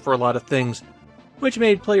conditions for a lot of things, which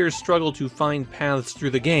made players struggle to find paths through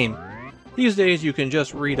the game. These days you can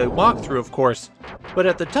just read a walkthrough, of course, but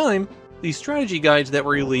at the time, the strategy guides that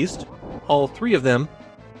were released, all 3 of them,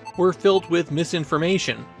 were filled with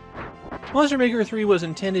misinformation. Monster Maker 3 was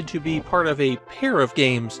intended to be part of a pair of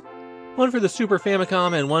games, one for the Super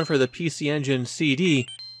Famicom and one for the PC Engine CD,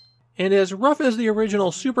 and as rough as the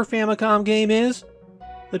original Super Famicom game is,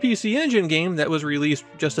 the PC Engine game that was released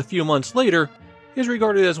just a few months later is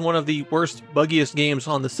regarded as one of the worst, buggiest games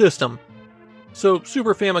on the system, so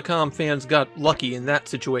Super Famicom fans got lucky in that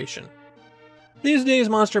situation. These days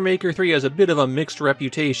Monster Maker 3 has a bit of a mixed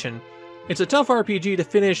reputation. It's a tough RPG to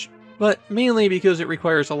finish, but mainly because it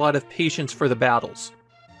requires a lot of patience for the battles.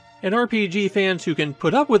 And RPG fans who can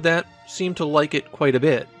put up with that seem to like it quite a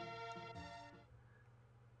bit.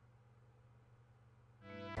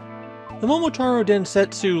 The Momotaro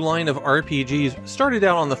Densetsu line of RPGs started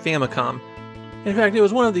out on the Famicom. In fact, it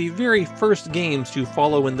was one of the very first games to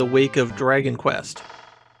follow in the wake of Dragon Quest.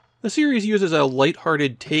 The series uses a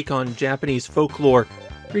lighthearted take on Japanese folklore,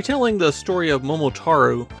 retelling the story of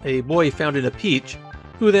Momotaro, a boy found in a peach,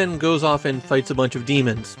 who then goes off and fights a bunch of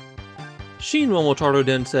demons. Shin Momotaro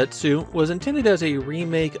Densetsu was intended as a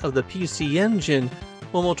remake of the PC Engine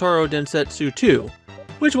Momotaro Densetsu 2,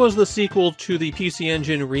 which was the sequel to the PC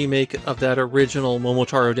Engine remake of that original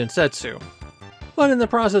Momotaro Densetsu. But in the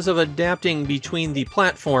process of adapting between the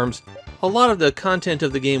platforms, a lot of the content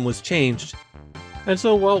of the game was changed. And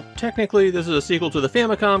so, while technically this is a sequel to the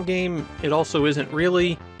Famicom game, it also isn't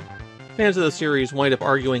really. Fans of the series wind up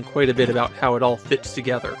arguing quite a bit about how it all fits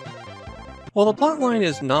together. While the plotline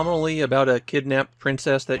is nominally about a kidnapped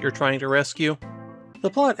princess that you're trying to rescue, the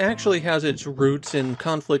plot actually has its roots in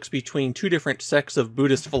conflicts between 2 different sects of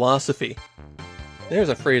Buddhist philosophy. There's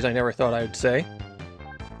a phrase I never thought I would say.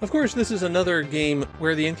 Of course, this is another game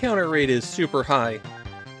where the encounter rate is super high.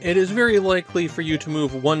 It is very likely for you to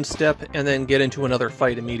move 1 step and then get into another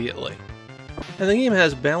fight immediately. And the game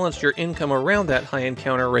has balanced your income around that high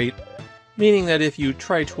encounter rate, meaning that if you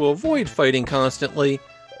try to avoid fighting constantly,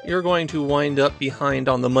 you're going to wind up behind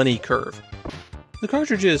on the money curve. The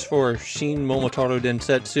cartridges for Shin Momotaro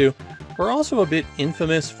Densetsu are also a bit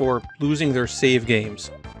infamous for losing their save games.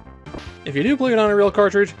 If you do play it on a real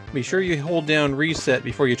cartridge, be sure you hold down reset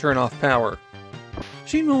before you turn off power.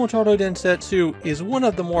 Shin Momotaro Densetsu is one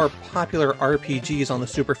of the more popular RPGs on the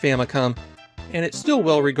Super Famicom, and it's still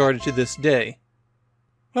well regarded to this day.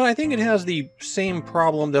 But I think it has the same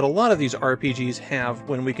problem that a lot of these RPGs have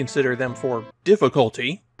when we consider them for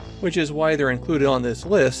difficulty, which is why they're included on this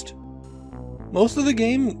list. Most of the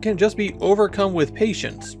game can just be overcome with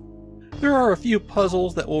patience. There are a few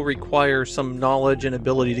puzzles that will require some knowledge and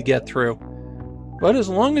ability to get through, but as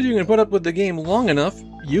long as you can put up with the game long enough,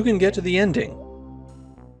 you can get to the ending.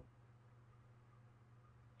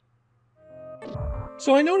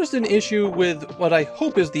 So I noticed an issue with what I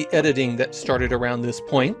hope is the editing that started around this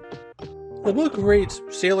point. The book rates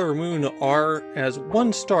Sailor Moon R as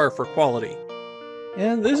 1 star for quality,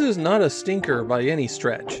 and this is not a stinker by any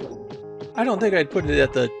stretch. I don't think I'd put it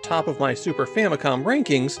at the top of my Super Famicom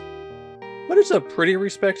rankings, but it's a pretty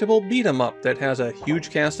respectable beat-em-up that has a huge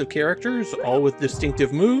cast of characters, all with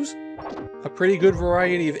distinctive moves, a pretty good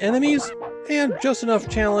variety of enemies, and just enough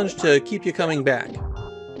challenge to keep you coming back.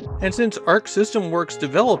 And since Arc System Works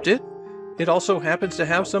developed it, it also happens to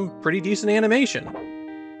have some pretty decent animation.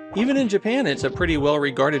 Even in Japan, it's a pretty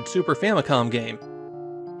well-regarded Super Famicom game.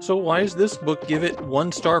 So why does this book give it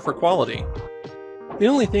 1 star for quality? The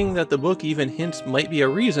only thing that the book even hints might be a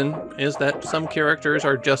reason is that some characters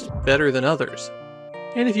are just better than others.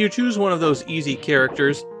 And if you choose one of those easy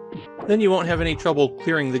characters, then you won't have any trouble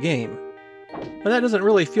clearing the game. But that doesn't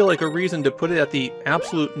really feel like a reason to put it at the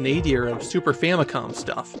absolute nadir of Super Famicom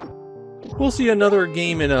stuff. We'll see another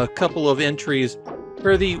game in a couple of entries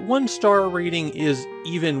where the 1 star rating is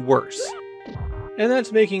even worse. And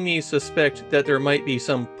that's making me suspect that there might be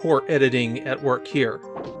some poor editing at work here.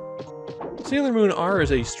 Sailor Moon R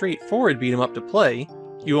is a straightforward beat-em-up to play.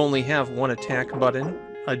 You only have one attack button,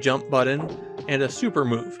 a jump button, and a super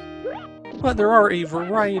move. But there are a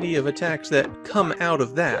variety of attacks that come out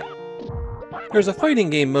of that. There's a fighting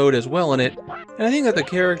game mode as well in it, and I think that the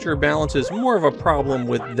character balance is more of a problem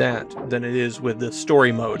with that than it is with the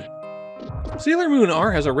story mode. Sailor Moon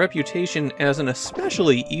R has a reputation as an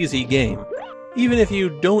especially easy game, even if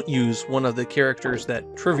you don't use one of the characters that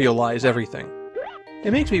trivialize everything.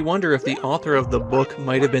 It makes me wonder if the author of the book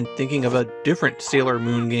might have been thinking of a different Sailor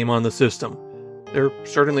Moon game on the system. There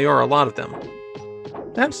certainly are a lot of them.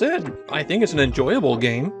 That said, I think it's an enjoyable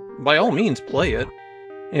game. By all means, play it.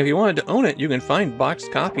 And if you wanted to own it, you can find boxed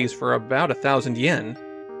copies for about 1,000 yen.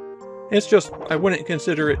 It's just, I wouldn't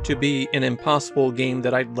consider it to be an impossible game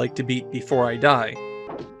that I'd like to beat before I die.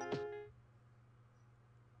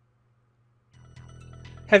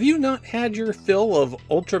 Have you not had your fill of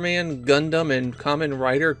Ultraman, Gundam, and Kamen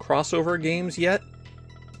Rider crossover games yet?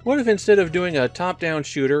 What if instead of doing a top-down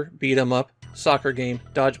shooter, beat-em-up, soccer game,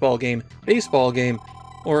 dodgeball game, baseball game,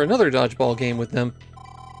 or another dodgeball game with them,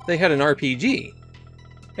 they had an RPG?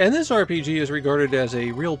 And this RPG is regarded as a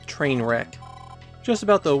real train wreck. Just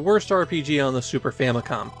about the worst RPG on the Super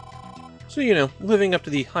Famicom. So, you know, living up to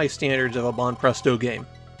the high standards of a Bon Presto game.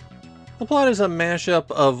 The plot is a mashup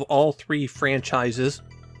of all 3 franchises,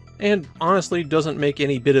 and honestly doesn't make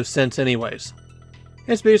any bit of sense anyways.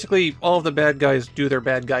 It's basically all of the bad guys do their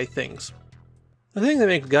bad guy things. The thing that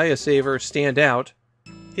makes Gaia Saver stand out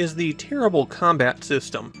is the terrible combat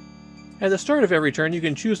system. At the start of every turn you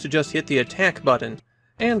can choose to just hit the attack button,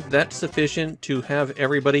 and that's sufficient to have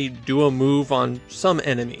everybody do a move on some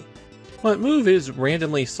enemy. But move is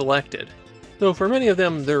randomly selected, though for many of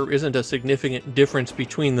them there isn't a significant difference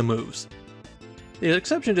between the moves. The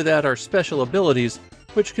exception to that are special abilities,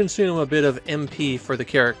 which consume a bit of MP for the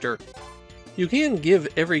character. You can give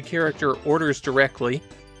every character orders directly,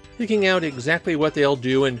 picking out exactly what they'll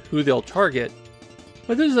do and who they'll target,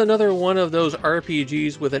 but this is another one of those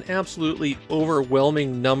RPGs with an absolutely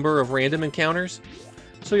overwhelming number of random encounters,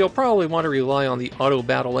 so you'll probably want to rely on the auto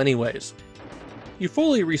battle anyways. You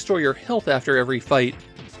fully restore your health after every fight,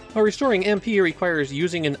 but restoring MP requires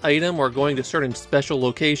using an item or going to certain special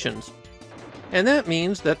locations. And that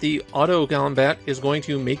means that the auto combat is going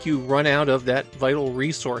to make you run out of that vital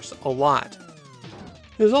resource a lot.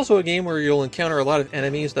 There's also a game where you'll encounter a lot of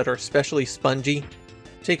enemies that are especially spongy,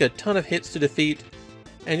 take a ton of hits to defeat,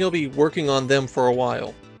 and you'll be working on them for a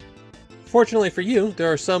while. Fortunately for you,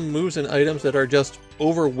 there are some moves and items that are just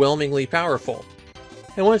overwhelmingly powerful.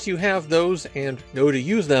 And once you have those and know to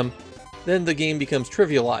use them, then the game becomes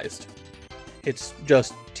trivialized. It's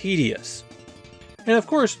just tedious. And of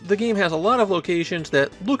course, the game has a lot of locations that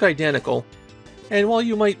look identical, and while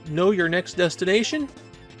you might know your next destination,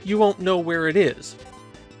 you won't know where it is.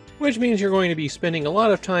 Which means you're going to be spending a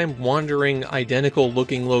lot of time wandering identical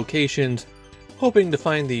looking locations, hoping to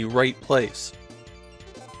find the right place.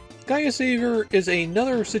 Gaia Saver is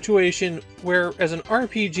another situation where, as an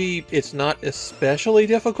RPG, it's not especially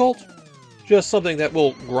difficult, just something that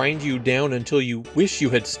will grind you down until you wish you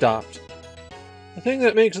had stopped. The thing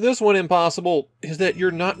that makes this one impossible is that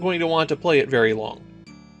you're not going to want to play it very long.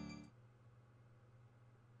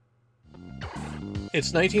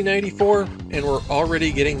 It's 1994, and we're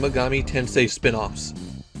already getting Megami Tensei spin-offs.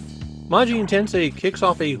 Majin Tensei kicks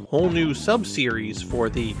off a whole new sub-series for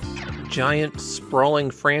the giant,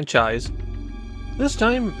 sprawling franchise. This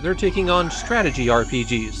time, they're taking on strategy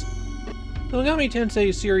RPGs. The Megami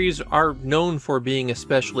Tensei series are known for being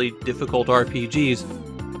especially difficult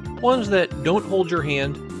RPGs, ones that don't hold your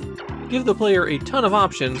hand, give the player a ton of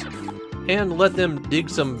options, and let them dig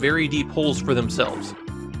some very deep holes for themselves.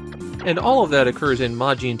 And all of that occurs in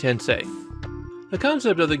Majin Tensei. The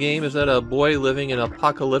concept of the game is that a boy living in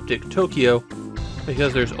apocalyptic Tokyo,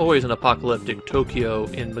 because there's always an apocalyptic Tokyo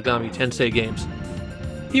in Megami Tensei games,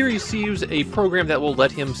 he receives a program that will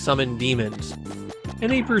let him summon demons.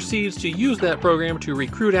 And he proceeds to use that program to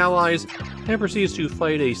recruit allies, and proceeds to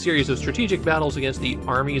fight a series of strategic battles against the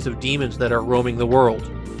armies of demons that are roaming the world.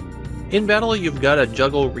 In battle, you've got to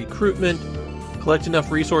juggle recruitment, collect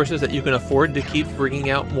enough resources that you can afford to keep bringing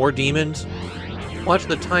out more demons, watch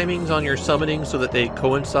the timings on your summoning so that they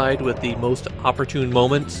coincide with the most opportune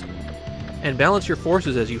moments, and balance your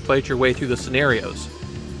forces as you fight your way through the scenarios.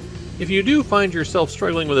 If you do find yourself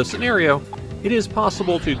struggling with a scenario, it is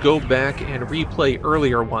possible to go back and replay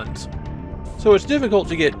earlier ones. So it's difficult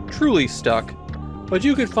to get truly stuck, but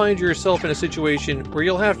you could find yourself in a situation where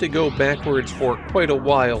you'll have to go backwards for quite a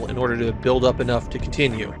while in order to build up enough to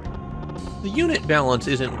continue. The unit balance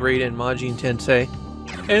isn't great in Majin Tensei,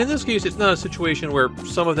 and in this case it's not a situation where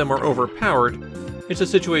some of them are overpowered, it's a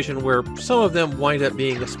situation where some of them wind up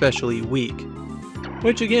being especially weak.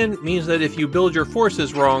 Which again means that if you build your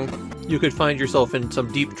forces wrong, you could find yourself in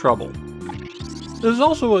some deep trouble. This is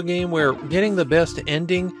also a game where getting the best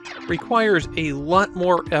ending requires a lot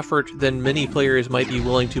more effort than many players might be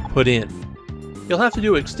willing to put in. You'll have to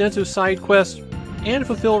do extensive side quests and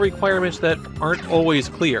fulfill requirements that aren't always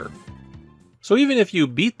clear. So even if you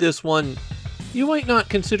beat this one, you might not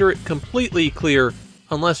consider it completely clear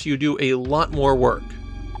unless you do a lot more work.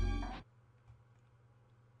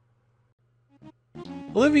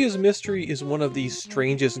 Olivia's Mystery is one of the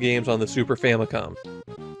strangest games on the Super Famicom.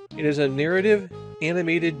 It is a narrative,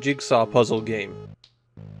 animated jigsaw puzzle game.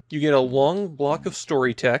 You get a long block of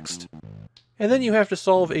story text, and then you have to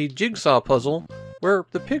solve a jigsaw puzzle where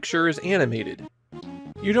the picture is animated.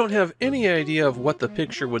 You don't have any idea of what the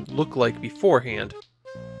picture would look like beforehand.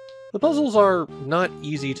 The puzzles are not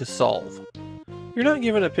easy to solve. You're not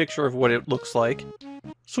given a picture of what it looks like,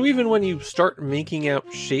 so even when you start making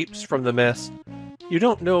out shapes from the mess, you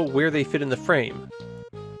don't know where they fit in the frame.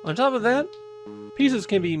 On top of that, pieces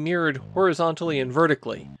can be mirrored horizontally and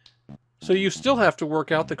vertically, so you still have to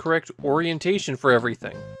work out the correct orientation for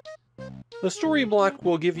everything. The story block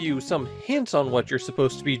will give you some hints on what you're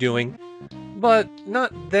supposed to be doing, but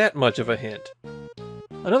not that much of a hint.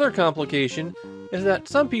 Another complication is that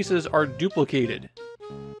some pieces are duplicated.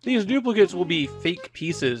 These duplicates will be fake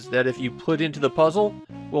pieces that if you put into the puzzle,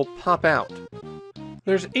 will pop out.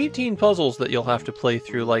 There's 18 puzzles that you'll have to play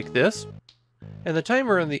through like this, and the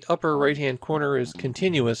timer in the upper right-hand corner is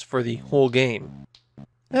continuous for the whole game.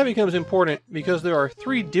 That becomes important because there are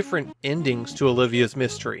 3 different endings to Olivia's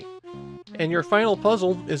Mystery, and your final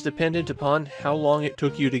puzzle is dependent upon how long it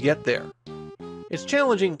took you to get there. It's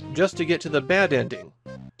challenging just to get to the bad ending.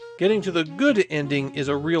 Getting to the good ending is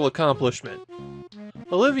a real accomplishment.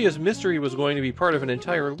 Olivia's Mystery was going to be part of an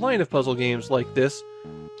entire line of puzzle games like this,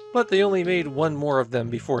 but they only made one more of them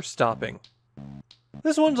before stopping.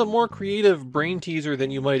 This one's a more creative brain teaser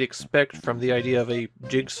than you might expect from the idea of a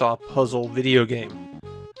jigsaw puzzle video game,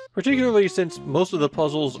 particularly since most of the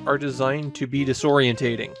puzzles are designed to be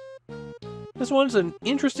disorientating. This one's an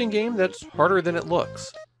interesting game that's harder than it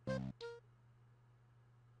looks.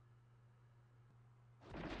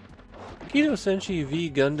 Kido Senshi V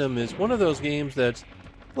Gundam is one of those games that's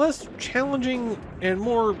less challenging and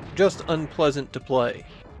more just unpleasant to play.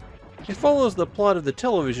 It follows the plot of the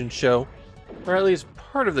television show, or at least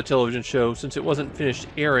part of the television show since it wasn't finished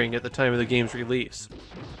airing at the time of the game's release.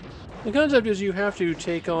 The concept is you have to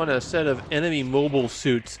take on a set of enemy mobile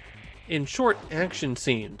suits in short action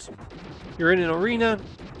scenes. You're in an arena,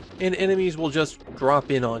 and enemies will just drop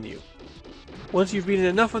in on you. Once you've beaten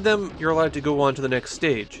enough of them, you're allowed to go on to the next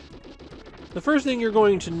stage. The first thing you're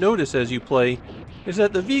going to notice as you play is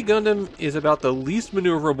that the V Gundam is about the least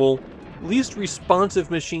maneuverable, least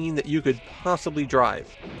responsive machine that you could possibly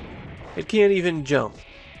drive. It can't even jump.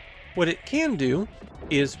 What it can do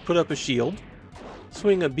is put up a shield,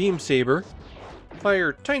 swing a beam saber,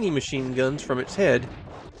 fire tiny machine guns from its head,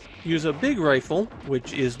 use a big rifle,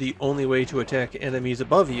 which is the only way to attack enemies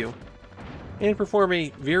above you, and perform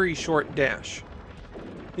a very short dash.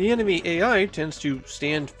 The enemy AI tends to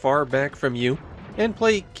stand far back from you and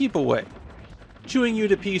play keep away, chewing you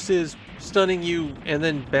to pieces, stunning you, and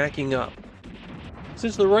then backing up.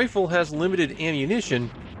 Since the rifle has limited ammunition,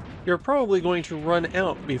 you're probably going to run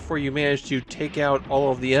out before you manage to take out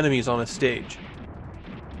all of the enemies on a stage.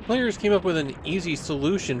 Players came up with an easy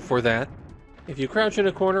solution for that. If you crouch in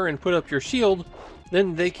a corner and put up your shield,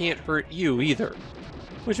 then they can't hurt you either.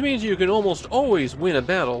 Which means you can almost always win a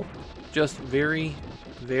battle, just very,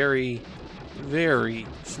 very, very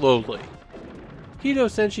slowly. Kido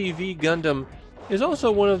Senshi V Gundam is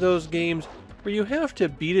also one of those games where you have to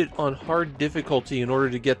beat it on hard difficulty in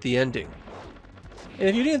order to get the ending. And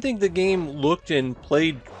if you didn't think the game looked and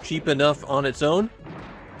played cheap enough on its own,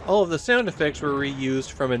 all of the sound effects were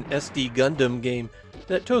reused from an SD Gundam game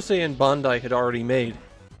that Tosei and Bandai had already made.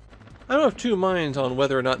 I don't have two minds on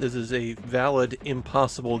whether or not this is a valid,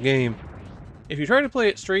 impossible game. If you try to play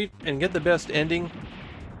it straight and get the best ending,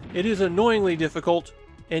 it is annoyingly difficult,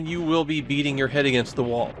 and you will be beating your head against the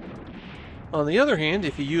wall. On the other hand,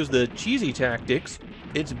 if you use the cheesy tactics,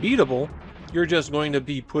 it's beatable, you're just going to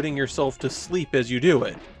be putting yourself to sleep as you do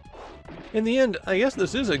it. In the end, I guess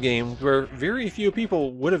this is a game where very few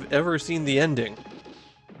people would have ever seen the ending.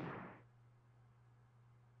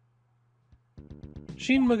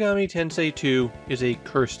 Shin Megami Tensei 2 is a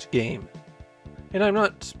cursed game. And I'm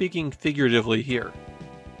not speaking figuratively here.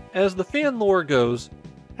 As the fan lore goes,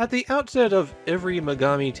 at the outset of every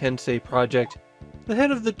Megami Tensei project, the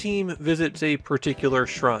head of the team visits a particular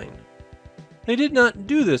shrine. They did not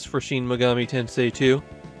do this for Shin Megami Tensei 2,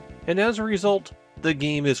 and as a result, the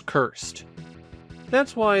game is cursed.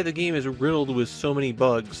 That's why the game is riddled with so many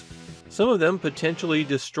bugs, some of them potentially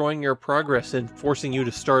destroying your progress and forcing you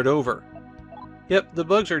to start over. Yep, the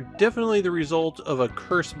bugs are definitely the result of a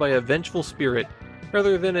curse by a vengeful spirit,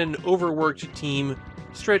 rather than an overworked team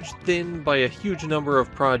stretched thin by a huge number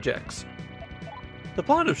of projects. The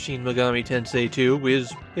plot of Shin Megami Tensei 2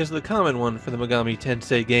 is the common one for the Megami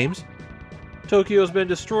Tensei games. Tokyo's been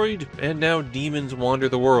destroyed, and now demons wander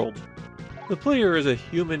the world. The player is a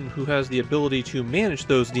human who has the ability to manage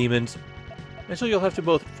those demons, and so you'll have to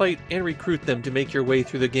both fight and recruit them to make your way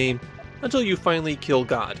through the game until you finally kill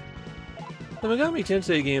God. The Megami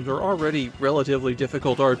Tensei games are already relatively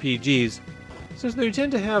difficult RPGs, since they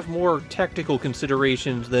tend to have more tactical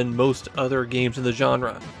considerations than most other games in the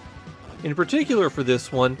genre. In particular for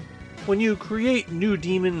this one, when you create new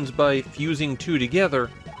demons by fusing two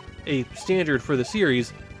together, a standard for the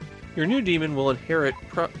series, your new demon will inherit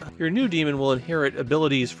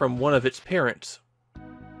abilities from one of its parents.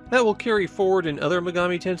 That will carry forward in other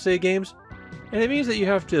Megami Tensei games, and it means that you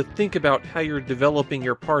have to think about how you're developing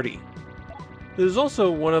your party. This is also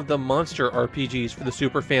one of the monster RPGs for the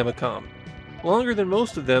Super Famicom, longer than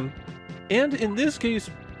most of them, and in this case,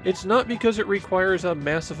 it's not because it requires a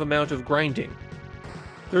massive amount of grinding.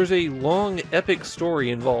 There's a long, epic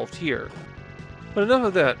story involved here. But enough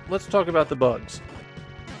of that, let's talk about the bugs.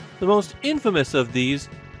 The most infamous of these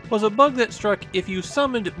was a bug that struck if you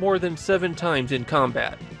summoned more than 7 times in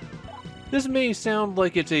combat. This may sound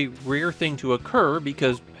like it's a rare thing to occur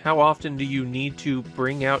because how often do you need to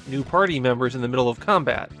bring out new party members in the middle of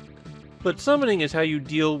combat? But summoning is how you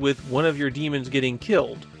deal with one of your demons getting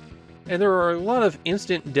killed, and there are a lot of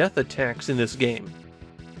instant death attacks in this game.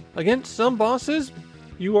 Against some bosses,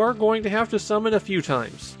 you are going to have to summon a few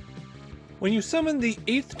times. When you summon the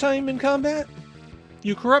 8th time in combat,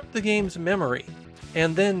 you corrupt the game's memory,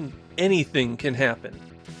 and then anything can happen.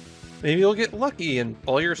 Maybe you'll get lucky and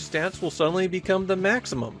all your stats will suddenly become the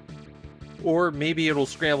maximum. Or maybe it'll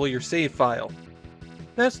scramble your save file.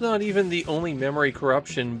 That's not even the only memory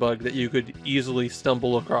corruption bug that you could easily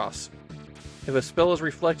stumble across. If a spell is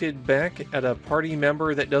reflected back at a party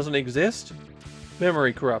member that doesn't exist,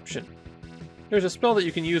 memory corruption. There's a spell that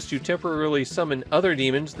you can use to temporarily summon other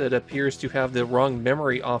demons that appears to have the wrong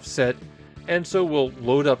memory offset, and so will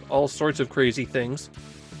load up all sorts of crazy things.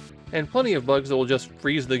 And plenty of bugs that will just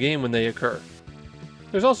freeze the game when they occur.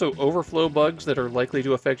 There's also overflow bugs that are likely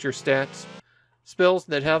to affect your stats, spells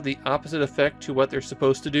that have the opposite effect to what they're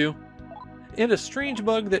supposed to do, and a strange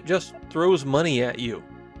bug that just throws money at you.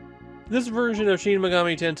 This version of Shin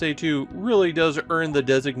Megami Tensei 2 really does earn the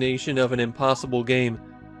designation of an impossible game,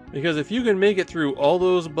 because if you can make it through all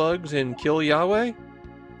those bugs and kill Yahweh,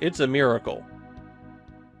 it's a miracle.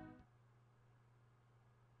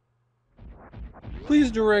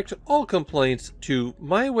 Please direct all complaints to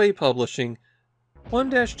My Way Publishing,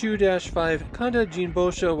 1-2-5 Kanda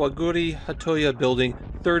Jinbosha Waguri Hatoya Building,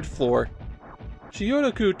 3rd floor,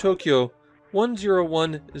 Shiyoraku, Tokyo,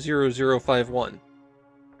 1010051.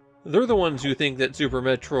 They're the ones who think that Super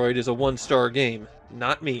Metroid is a one-star game,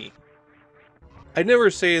 not me. I'd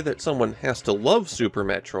never say that someone has to love Super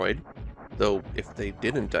Metroid, though if they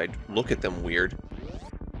didn't I'd look at them weird.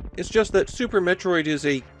 It's just that Super Metroid is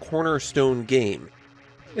a cornerstone game.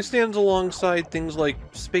 It stands alongside things like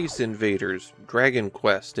Space Invaders, Dragon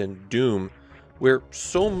Quest, and Doom, where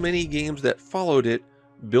so many games that followed it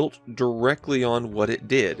built directly on what it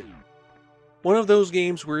did. One of those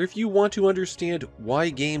games where if you want to understand why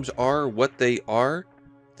games are what they are,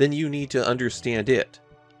 then you need to understand it.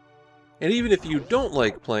 And even if you don't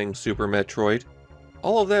like playing Super Metroid,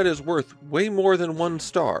 all of that is worth way more than 1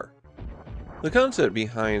 star. The concept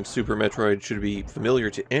behind Super Metroid should be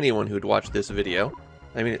familiar to anyone who'd watch this video.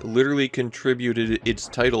 I mean, it literally contributed its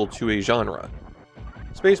title to a genre.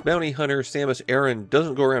 Space bounty hunter Samus Aran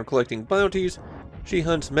doesn't go around collecting bounties, she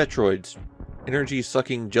hunts Metroids,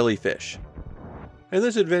 energy-sucking jellyfish. And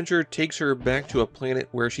this adventure takes her back to a planet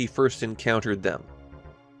where she first encountered them.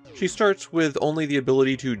 She starts with only the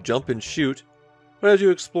ability to jump and shoot, but as you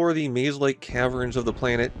explore the maze-like caverns of the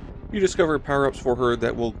planet, you discover power-ups for her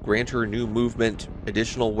that will grant her new movement,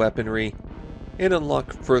 additional weaponry, and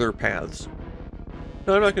unlock further paths.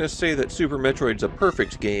 Now, I'm not going to say that Super Metroid's a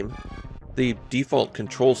perfect game. The default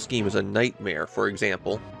control scheme is a nightmare, for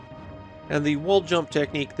example, and the wall jump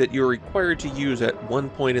technique that you're required to use at one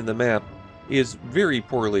point in the map is very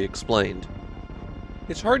poorly explained.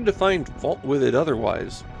 It's hard to find fault with it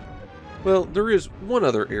otherwise. Well, there is one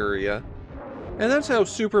other area, and that's how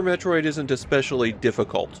Super Metroid isn't especially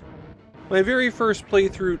difficult. My very first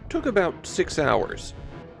playthrough took about 6 hours,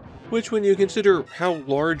 which when you consider how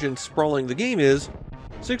large and sprawling the game is,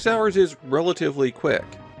 6 hours is relatively quick.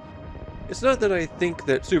 It's not that I think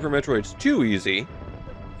that Super Metroid's too easy,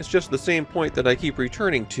 it's just the same point that I keep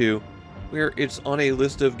returning to, where it's on a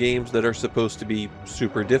list of games that are supposed to be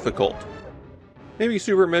super difficult. Maybe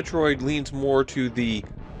Super Metroid leans more to the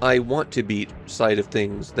I want to beat side of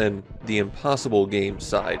things than the impossible game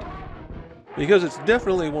side, because it's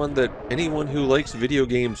definitely one that anyone who likes video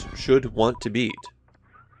games should want to beat.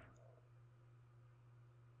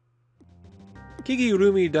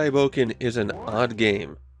 Kigurumi Daiboken is an odd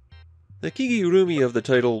game. The Kigurumi of the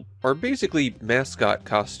title are basically mascot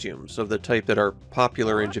costumes of the type that are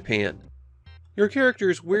popular in Japan. Your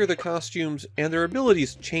characters wear the costumes and their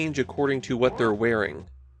abilities change according to what they're wearing.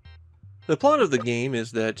 The plot of the game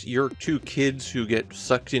is that you're 2 kids who get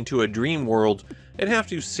sucked into a dream world and have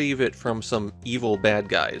to save it from some evil bad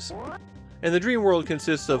guys. And the dream world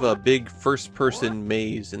consists of a big first-person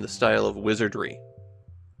maze in the style of wizardry.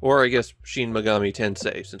 Or I guess Shin Megami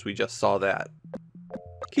Tensei, since we just saw that.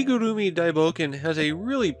 Kigurumi Daiboken has a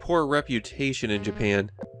really poor reputation in Japan,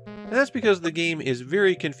 and that's because the game is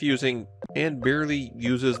very confusing and barely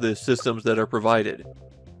uses the systems that are provided.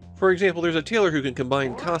 For example, there's a tailor who can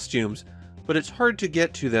combine costumes, but it's hard to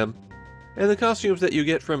get to them, and the costumes that you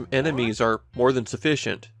get from enemies are more than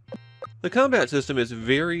sufficient. The combat system is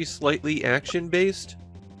very slightly action-based,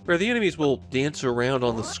 where the enemies will dance around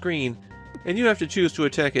on the screen, and you have to choose to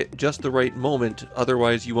attack at just the right moment,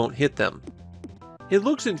 otherwise you won't hit them. It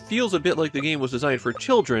looks and feels a bit like the game was designed for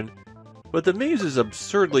children, but the maze is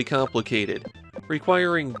absurdly complicated,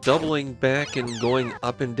 requiring doubling back and going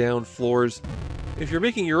up and down floors. If you're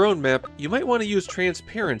making your own map, you might want to use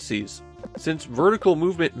transparencies, since vertical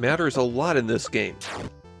movement matters a lot in this game.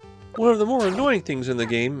 One of the more annoying things in the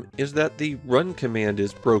game is that the run command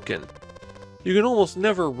is broken. You can almost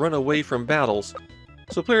never run away from battles,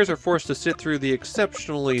 so players are forced to sit through the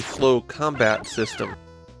exceptionally slow combat system.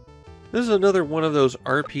 This is another one of those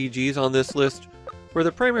RPGs on this list where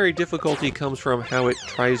the primary difficulty comes from how it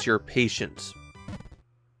tries your patience.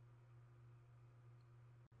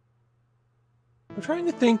 I'm trying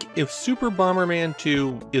to think if Super Bomberman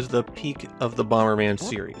 2 is the peak of the Bomberman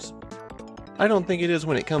series. I don't think it is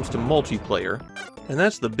when it comes to multiplayer, and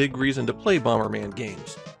that's the big reason to play Bomberman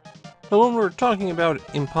games. But when we're talking about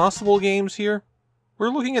impossible games here, we're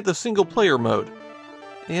looking at the single player mode.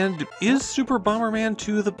 And is Super Bomberman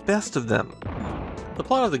 2 the best of them? The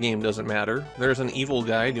plot of the game doesn't matter. There's an evil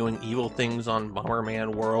guy doing evil things on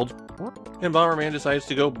Bomberman World, and Bomberman decides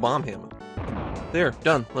to go bomb him. There,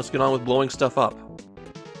 done. Let's get on with blowing stuff up.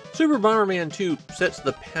 Super Bomberman 2 sets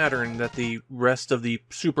the pattern that the rest of the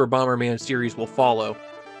Super Bomberman series will follow.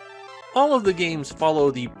 All of the games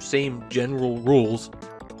follow the same general rules.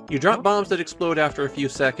 You drop bombs that explode after a few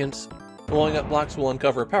seconds, blowing up blocks will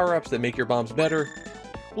uncover power-ups that make your bombs better,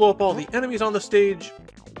 blow up all the enemies on the stage,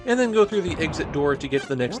 and then go through the exit door to get to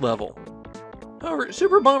the next level. However,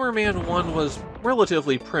 Super Bomberman 1 was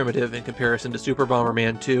relatively primitive in comparison to Super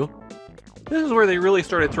Bomberman 2. This is where they really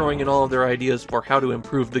started throwing in all of their ideas for how to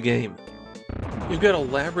improve the game. You've got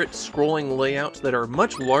elaborate scrolling layouts that are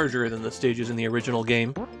much larger than the stages in the original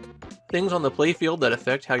game, things on the playfield that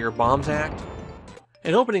affect how your bombs act,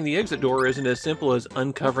 and opening the exit door isn't as simple as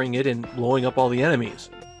uncovering it and blowing up all the enemies.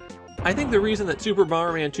 I think the reason that Super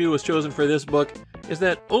Bomberman 2 was chosen for this book is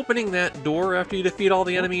that opening that door after you defeat all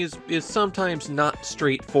the enemies is sometimes not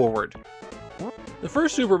straightforward. The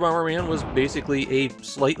first Super Bomberman was basically a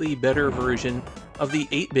slightly better version of the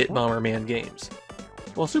 8-bit Bomberman games,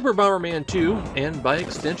 while Super Bomberman 2, and by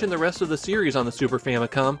extension the rest of the series on the Super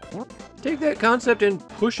Famicom, take that concept and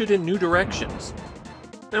push it in new directions.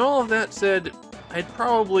 Now all of that said, I'd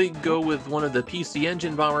probably go with one of the PC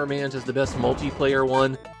Engine Bombermans as the best multiplayer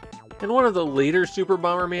one, and one of the later Super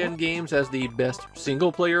Bomberman games as the best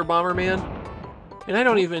single-player Bomberman, and I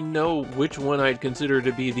don't even know which one I'd consider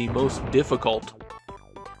to be the most difficult.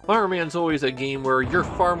 Bomberman's always a game where you're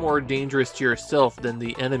far more dangerous to yourself than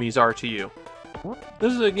the enemies are to you.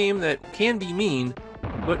 This is a game that can be mean,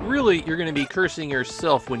 but really you're going to be cursing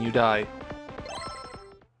yourself when you die.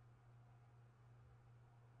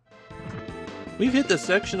 We've hit the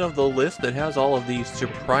section of the list that has all of these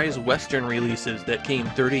surprise Western releases that came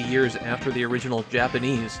 30 years after the original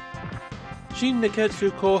Japanese. Shin Neketsu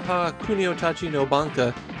Koha Kunio-tachi no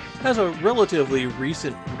Banka has a relatively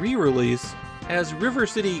recent re-release as River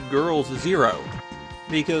City Girls Zero,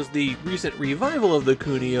 because the recent revival of the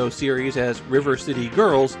Kunio series as River City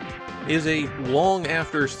Girls is a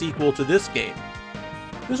long-after sequel to this game.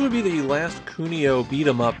 This would be the last Kunio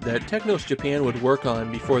beat-em-up that Technos Japan would work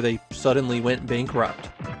on before they suddenly went bankrupt.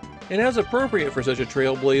 And as appropriate for such a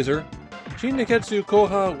trailblazer, Shin Neketsu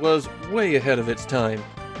Koha was way ahead of its time.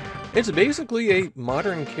 It's basically a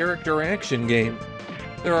modern character action game.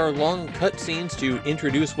 There are long cutscenes to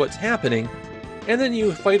introduce what's happening, and then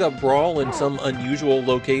you fight a brawl in some unusual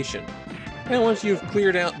location. And once you've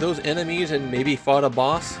cleared out those enemies and maybe fought a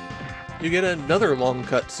boss, you get another long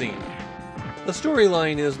cutscene. The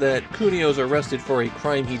storyline is that Kunio's arrested for a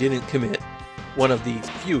crime he didn't commit. One of the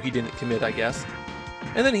few he didn't commit, I guess.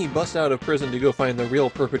 And then he busts out of prison to go find the real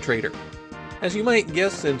perpetrator. As you might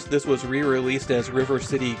guess, since this was re-released as River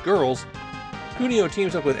City Girls, Kunio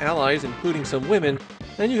teams up with allies, including some women,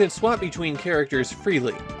 and you can swap between characters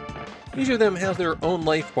freely. Each of them has their own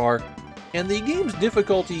life bar, and the game's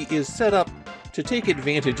difficulty is set up to take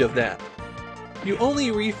advantage of that. You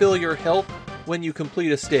only refill your health when you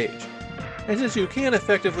complete a stage. And since you can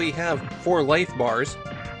effectively have 4 life bars,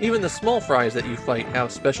 even the small fries that you fight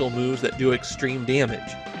have special moves that do extreme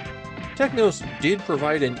damage. Technos did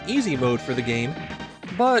provide an easy mode for the game,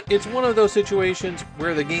 but it's one of those situations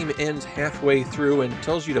where the game ends halfway through and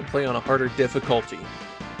tells you to play on a harder difficulty.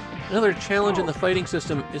 Another challenge in the fighting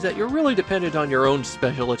system is that you're really dependent on your own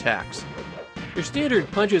special attacks. Your standard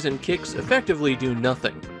punches and kicks effectively do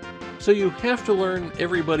nothing, so you have to learn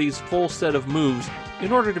everybody's full set of moves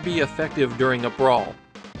in order to be effective during a brawl.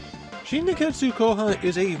 Shin Neketsu Koha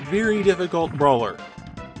is a very difficult brawler.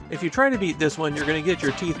 If you try to beat this one, you're going to get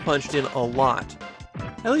your teeth punched in a lot.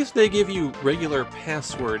 At least they give you regular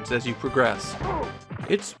passwords as you progress.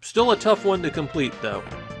 It's still a tough one to complete, though.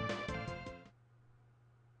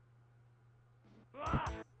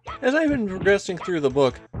 As I've been progressing through the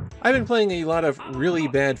book, I've been playing a lot of really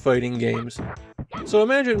bad fighting games. So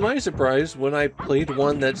imagine my surprise when I played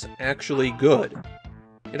one that's actually good.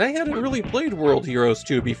 And I hadn't really played World Heroes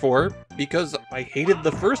 2 before, because I hated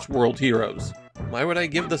the first World Heroes. Why would I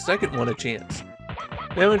give the second one a chance?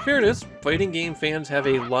 Now in fairness, fighting game fans have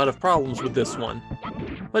a lot of problems with this one.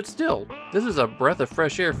 But still, this is a breath of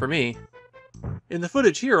fresh air for me. In the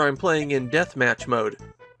footage here, I'm playing in Deathmatch mode,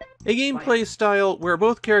 a gameplay style where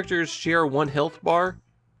both characters share 1 health bar,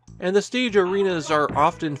 and the stage arenas are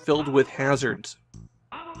often filled with hazards.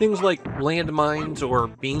 Things like landmines or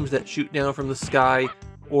beams that shoot down from the sky,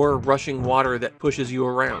 or rushing water that pushes you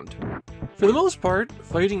around. For the most part,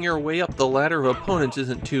 fighting your way up the ladder of opponents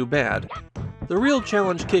isn't too bad. The real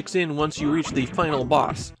challenge kicks in once you reach the final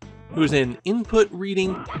boss, who's an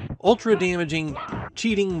input-reading, ultra-damaging,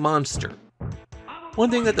 cheating monster. One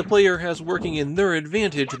thing that the player has working in their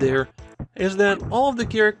advantage there is that all of the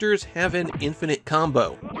characters have an infinite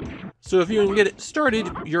combo. So if you can get it started,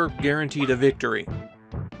 you're guaranteed a victory.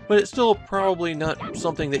 But it's still probably not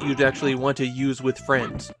something that you'd actually want to use with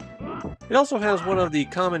friends. It also has one of the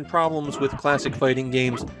common problems with classic fighting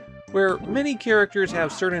games, where many characters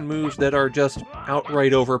have certain moves that are just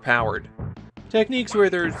outright overpowered. Techniques where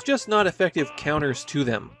there's just not effective counters to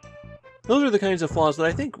them. Those are the kinds of flaws that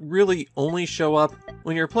I think really only show up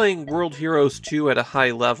when you're playing World Heroes 2 at a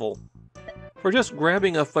high level. For just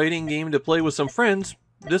grabbing a fighting game to play with some friends,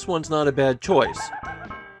 this one's not a bad choice.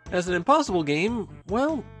 As an impossible game,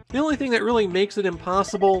 well, the only thing that really makes it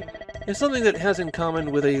impossible is something that has in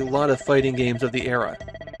common with a lot of fighting games of the era.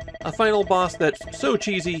 A final boss that's so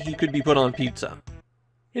cheesy he could be put on pizza.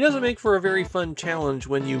 It doesn't make for a very fun challenge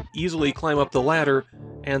when you easily climb up the ladder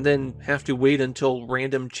and then have to wait until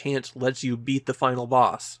random chance lets you beat the final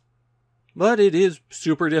boss. But it is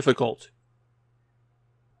super difficult.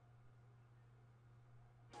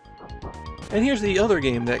 And here's the other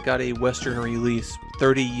game that got a Western release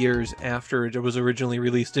 30 years after it was originally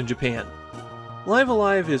released in Japan. Live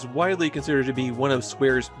Alive is widely considered to be one of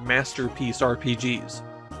Square's masterpiece RPGs.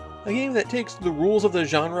 A game that takes the rules of the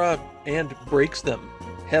genre and breaks them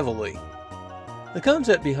heavily. The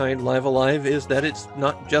concept behind Live Alive is that it's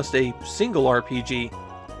not just a single RPG,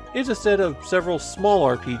 it's a set of several small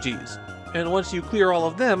RPGs, and once you clear all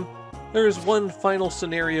of them, there's one final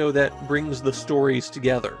scenario that brings the stories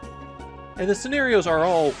together. And the scenarios are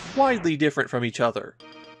all widely different from each other.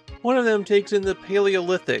 One of them takes in the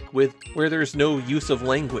Paleolithic, where there's no use of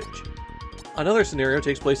language. Another scenario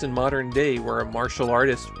takes place in modern day, where a martial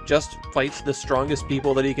artist just fights the strongest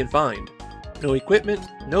people that he can find. No equipment,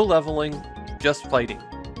 no leveling, just fighting.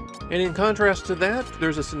 And in contrast to that,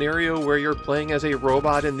 there's a scenario where you're playing as a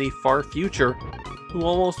robot in the far future who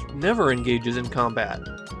almost never engages in combat.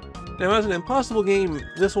 Now, as an impossible game,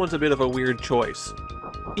 this one's a bit of a weird choice.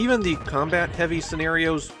 Even the combat-heavy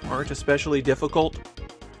scenarios aren't especially difficult.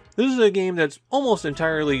 This is a game that's almost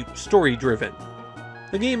entirely story-driven.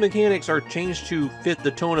 The game mechanics are changed to fit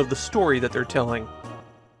the tone of the story that they're telling,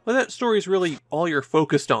 but that story's really all you're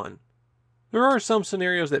focused on. There are some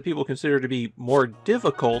scenarios that people consider to be more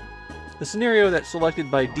difficult. The scenario that's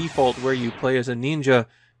selected by default where you play as a ninja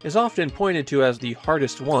is often pointed to as the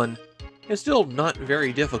hardest one. It's still not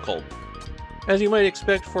very difficult. As you might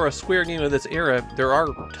expect for a Square game of this era, there are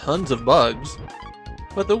tons of bugs,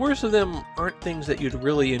 but the worst of them aren't things that you'd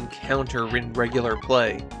really encounter in regular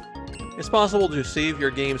play. It's possible to save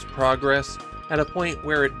your game's progress at a point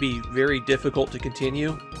where it'd be very difficult to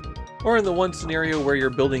continue, or in the one scenario where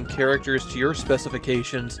you're building characters to your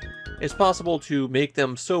specifications, it's possible to make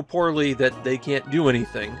them so poorly that they can't do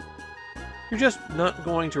anything. You're just not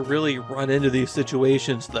going to really run into these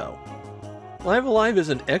situations though. Live Alive is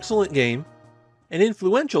an excellent game, an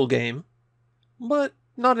influential game, but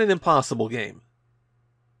not an impossible game.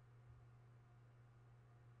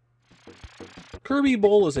 Kirby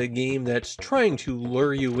Bowl is a game that's trying to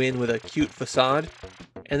lure you in with a cute facade,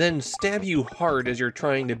 and then stab you hard as you're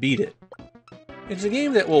trying to beat it. It's a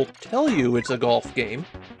game that will tell you it's a golf game.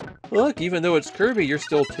 Look, even though it's Kirby, you're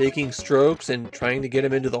still taking strokes and trying to get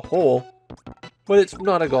him into the hole. But it's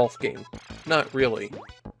not a golf game. Not really.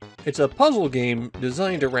 It's a puzzle game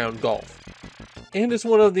designed around golf. And it's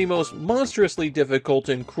one of the most monstrously difficult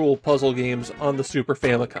and cruel puzzle games on the Super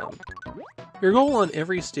Famicom. Your goal on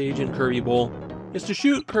every stage in Kirby Bowl is to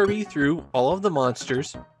shoot Kirby through all of the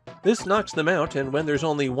monsters. This knocks them out, and when there's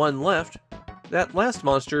only one left, that last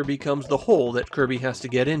monster becomes the hole that Kirby has to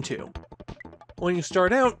get into. When you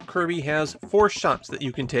start out, Kirby has 4 shots that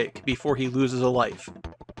you can take before he loses a life.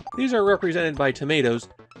 These are represented by tomatoes,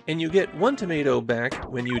 and you get 1 tomato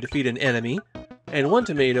back when you defeat an enemy, and 1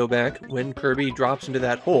 tomato back when Kirby drops into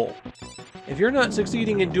that hole. If you're not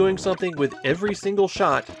succeeding in doing something with every single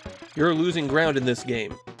shot, you're losing ground in this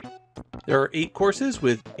game. There are 8 courses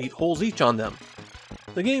with 8 holes each on them.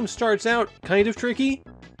 The game starts out kind of tricky,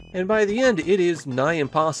 and by the end it is nigh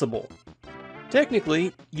impossible.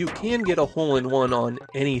 Technically, you can get a hole-in-one on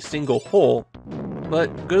any single hole,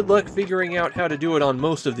 but good luck figuring out how to do it on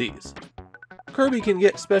most of these. Kirby can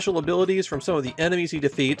get special abilities from some of the enemies he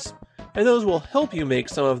defeats, and those will help you make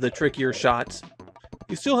some of the trickier shots.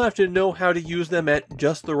 You still have to know how to use them at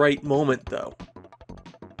just the right moment, though.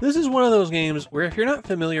 This is one of those games where if you're not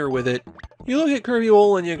familiar with it, you look at Kirby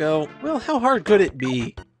Bowl and you go, well, how hard could it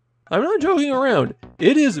be? I'm not joking around.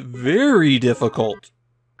 It is very difficult.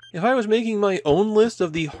 If I was making my own list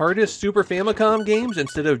of the hardest Super Famicom games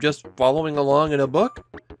instead of just following along in a book,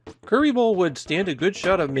 Kirby Bowl would stand a good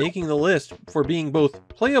shot of making the list for being both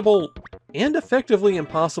playable and effectively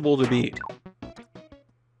impossible to beat.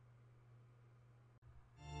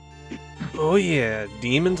 Oh yeah,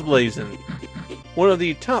 Demons Blazin'. One of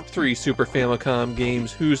the top 3 Super Famicom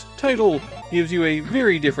games whose title gives you a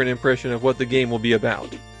very different impression of what the game will be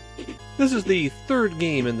about. This is the 3rd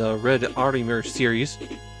game in the Red Arimer series,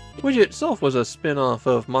 which itself was a spin-off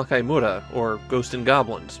of Makaimura, or Ghost and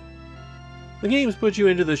Goblins. The games put you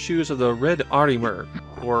into the shoes of the Red Arimer,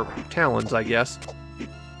 or Talons I guess,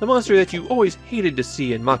 the monster that you always hated to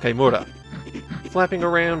see in Makaimura, flapping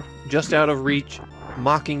around just out of reach,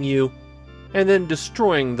 mocking you, and then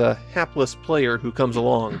destroying the hapless player who comes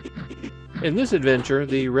along. In this adventure,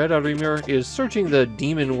 the Red Armor is searching the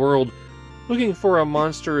demon world, looking for a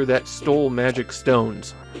monster that stole magic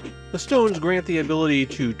stones. The stones grant the ability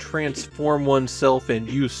to transform oneself and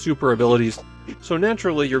use super abilities, so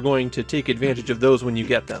naturally you're going to take advantage of those when you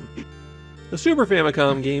get them. The Super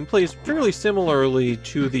Famicom game plays fairly similarly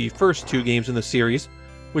to the first two games in the series,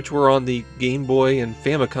 which were on the Game Boy and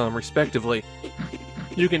Famicom respectively.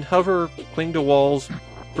 You can hover, cling to walls,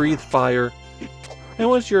 breathe fire, and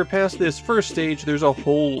once you're past this first stage, there's a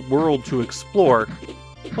whole world to explore,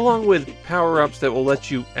 along with power-ups that will let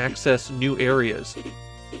you access new areas.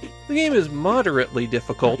 The game is moderately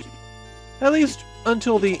difficult, at least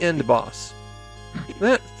until the end boss.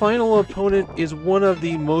 That final opponent is one of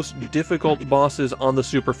the most difficult bosses on the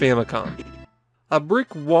Super Famicom. A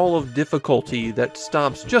brick wall of difficulty that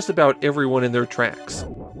stops just about everyone in their tracks.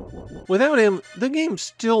 Without him, the game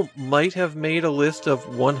still might have made a list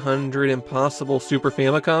of 100 impossible Super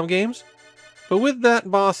Famicom games, but with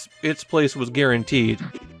that boss, its place was guaranteed.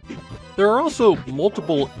 There are also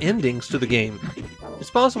multiple endings to the game. It's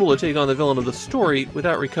possible to take on the villain of the story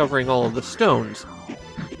without recovering all of the stones.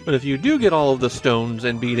 But if you do get all of the stones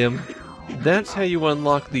and beat him, that's how you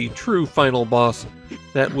unlock the true final boss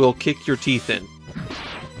that will kick your teeth in.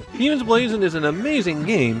 Demons Blazing is an amazing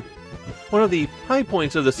game, one of the high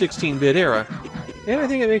points of the 16-bit era, and I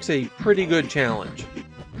think it makes a pretty good challenge.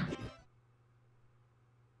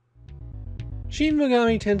 Shin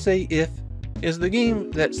Megami Tensei If is the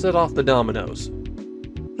game that set off the dominoes.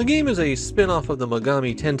 The game is a spin-off of the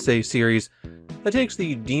Megami Tensei series that takes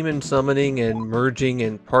the demon summoning and merging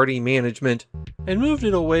and party management and moved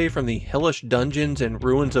it away from the hellish dungeons and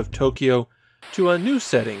ruins of Tokyo to a new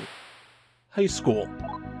setting, high school.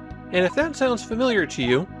 And if that sounds familiar to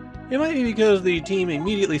you, it might be because the team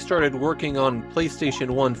immediately started working on PlayStation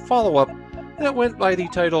 1 follow-up that went by the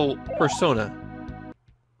title Persona.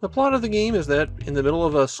 The plot of the game is that, in the middle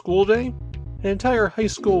of a school day, an entire high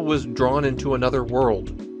school was drawn into another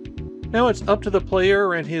world. Now it's up to the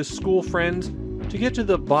player and his school friends to get to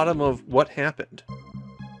the bottom of what happened.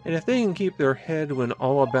 And if they can keep their head when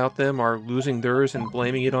all about them are losing theirs and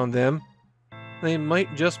blaming it on them, they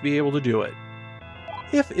might just be able to do it.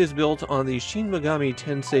 If is built on the Shin Megami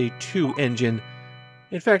Tensei 2 engine.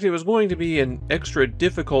 In fact, it was going to be an extra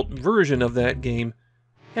difficult version of that game,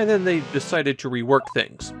 and then they decided to rework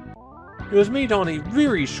things. It was made on a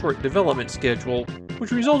very short development schedule,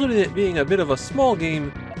 which resulted in it being a bit of a small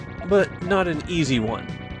game, but not an easy one.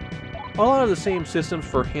 A lot of the same systems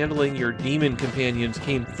for handling your demon companions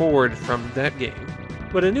came forward from that game,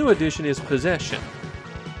 but a new addition is possession.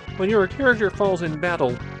 When your character falls in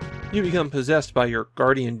battle, you become possessed by your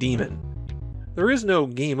guardian demon. There is no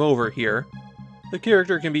game over here. The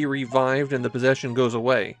character can be revived and the possession goes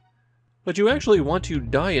away. But you actually want to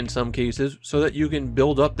die in some cases so that you can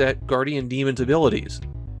build up that guardian demon's abilities.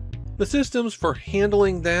 The systems for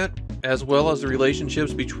handling that, as well as the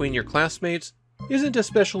relationships between your classmates, isn't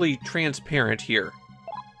especially transparent here.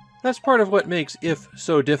 That's part of what makes If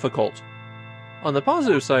so difficult. On the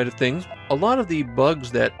positive side of things, a lot of the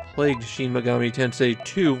bugs that plagued Shin Megami Tensei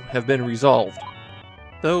 2 have been resolved,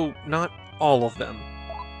 though not all of them.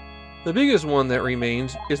 The biggest one that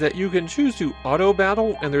remains is that you can choose to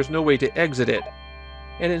auto-battle and there's no way to exit it.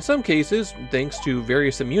 And in some cases, thanks to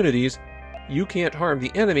various immunities, you can't harm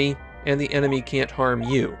the enemy and the enemy can't harm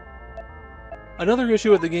you. Another issue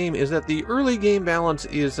with the game is that the early game balance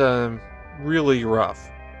is really rough.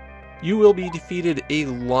 You will be defeated a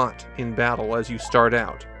lot in battle as you start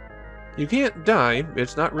out. You can't die,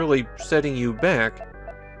 it's not really setting you back,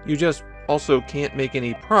 you just also can't make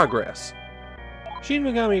any progress. Shin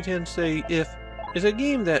Megami Tensei If is a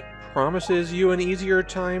game that promises you an easier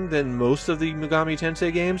time than most of the Megami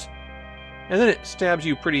Tensei games, and then it stabs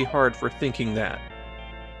you pretty hard for thinking that.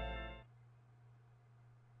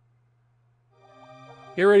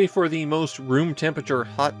 Get ready for the most room temperature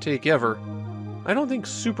hot take ever. I don't think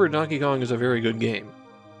Super Donkey Kong is a very good game.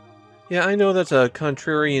 Yeah, I know that's a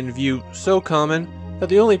contrarian view so common that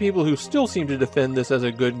the only people who still seem to defend this as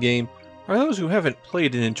a good game are those who haven't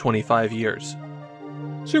played it in 25 years.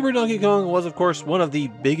 Super Donkey Kong was of course one of the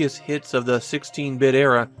biggest hits of the 16-bit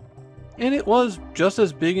era, and it was just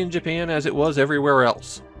as big in Japan as it was everywhere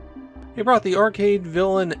else. It brought the arcade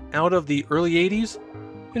villain out of the early 80s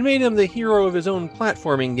and made him the hero of his own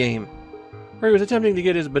platforming game, where he was attempting to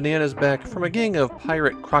get his bananas back from a gang of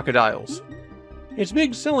pirate crocodiles. Its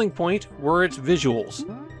big selling point were its visuals,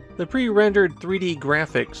 the pre-rendered 3D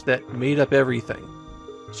graphics that made up everything.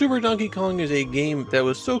 Super Donkey Kong is a game that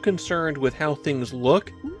was so concerned with how things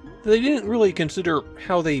look that they didn't really consider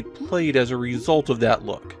how they played as a result of that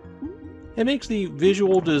look. It makes the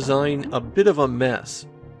visual design a bit of a mess.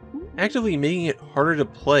 actively making it harder to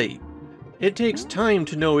play. It takes time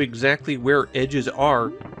to know exactly where edges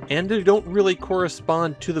are, and they don't really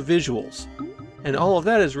correspond to the visuals. And all of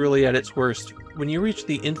that is really at its worst when you reach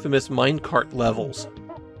the infamous minecart levels.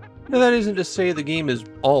 Now that isn't to say the game is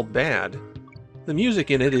all bad. The music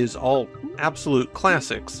in it is all absolute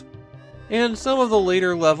classics, and some of the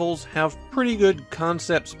later levels have pretty good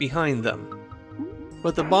concepts behind them.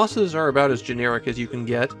 But the bosses are about as generic as you can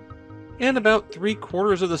get, and about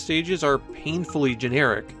 3/4 of the stages are painfully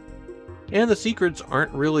generic. And the secrets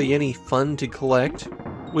aren't really any fun to collect,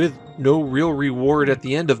 with no real reward at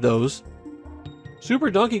the end of those. Super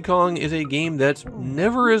Donkey Kong is a game that's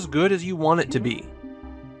never as good as you want it to be.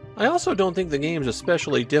 I also don't think the game's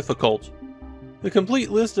especially difficult. The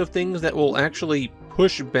complete list of things that will actually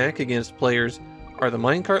push back against players are the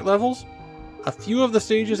minecart levels, a few of the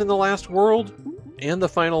stages in the last world, and the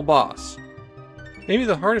final boss. Maybe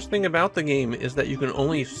the hardest thing about the game is that you can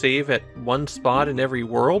only save at one spot in every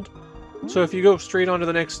world, so if you go straight on to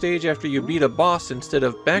the next stage after you beat a boss instead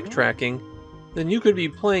of backtracking, then you could be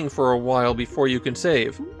playing for a while before you can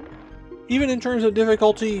save. Even in terms of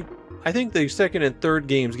difficulty, I think the second and third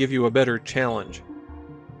games give you a better challenge.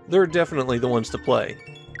 They're definitely the ones to play.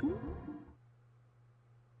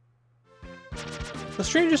 The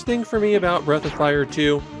strangest thing for me about Breath of Fire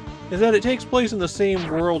 2 is that it takes place in the same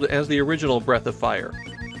world as the original Breath of Fire.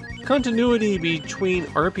 Continuity between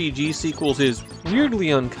RPG sequels is weirdly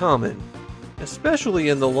uncommon, especially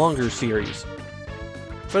in the longer series.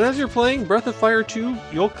 But as you're playing Breath of Fire 2,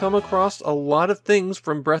 you'll come across a lot of things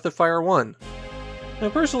from Breath of Fire 1. Now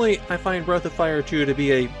personally, I find Breath of Fire 2 to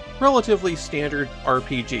be a relatively standard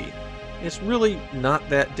RPG. It's really not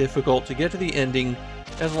that difficult to get to the ending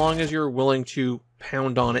as long as you're willing to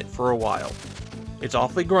pound on it for a while. It's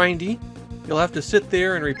awfully grindy, you'll have to sit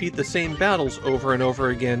there and repeat the same battles over and over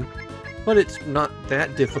again, but it's not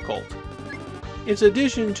that difficult. Its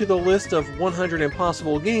addition to the list of 100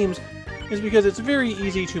 impossible games is because it's very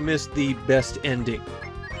easy to miss the best ending.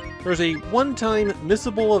 There's a one-time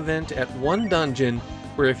missable event at one dungeon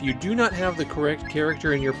where if you do not have the correct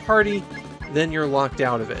character in your party, then you're locked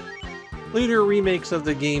out of it. Later remakes of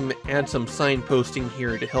the game add some signposting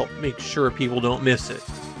here to help make sure people don't miss it.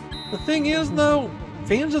 The thing is, though,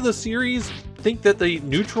 fans of the series think that the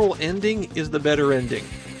neutral ending is the better ending,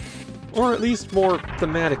 or at least more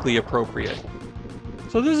thematically appropriate.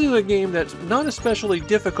 So this is a game that's not especially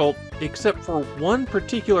difficult except for one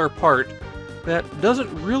particular part that doesn't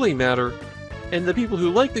really matter, and the people who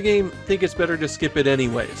like the game think it's better to skip it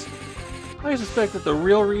anyways. I suspect that the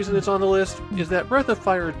real reason it's on the list is that Breath of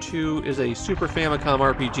Fire 2 is a Super Famicom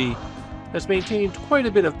RPG that's maintained quite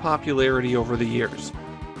a bit of popularity over the years.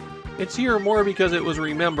 It's here more because it was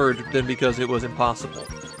remembered than because it was impossible.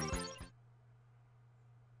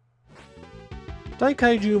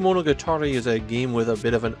 Daikaiju Monogatari is a game with a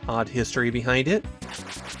bit of an odd history behind it.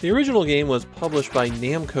 The original game was published by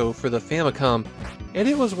Namco for the Famicom, and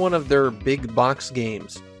it was one of their big box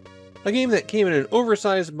games. A game that came in an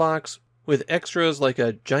oversized box with extras like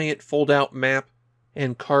a giant fold-out map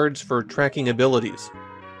and cards for tracking abilities.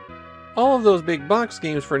 All of those big box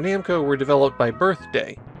games for Namco were developed by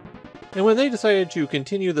Birthday, and when they decided to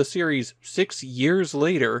continue the series 6 years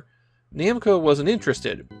later, Namco wasn't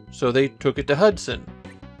interested, so they took it to Hudson.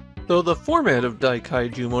 Though the format of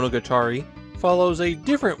Daikaiju Monogatari follows a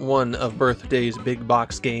different one of Birthday's big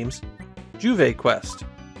box games, Juve Quest.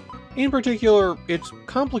 In particular, its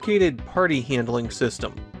complicated party handling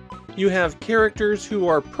system. You have characters who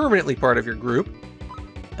are permanently part of your group,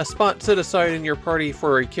 a spot set aside in your party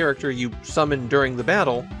for a character you summon during the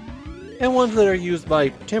battle, and ones that are used by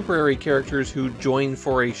temporary characters who join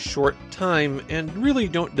for a short time and really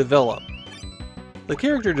don't develop. The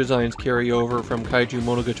character designs carry over from Kaiju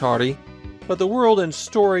Monogatari, but the world and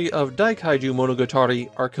story of Daikaiju Monogatari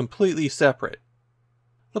are completely separate.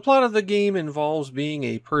 The plot of the game involves being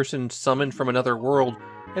a person summoned from another world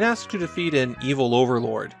and asked to defeat an evil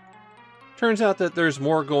overlord. Turns out that there's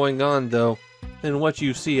more going on, though, than what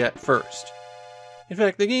you see at first. In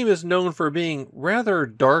fact, the game is known for being rather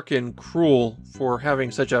dark and cruel for having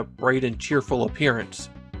such a bright and cheerful appearance.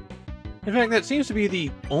 In fact, that seems to be the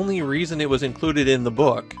only reason it was included in the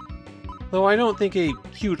book. Though I don't think a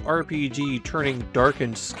cute RPG turning dark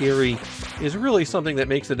and scary is really something that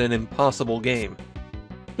makes it an impossible game.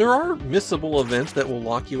 There are missable events that will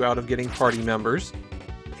lock you out of getting party members,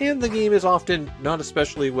 and the game is often not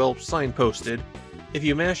especially well signposted. If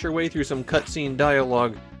you mash your way through some cutscene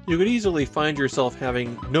dialogue, you could easily find yourself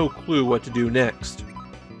having no clue what to do next.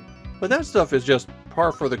 But that stuff is just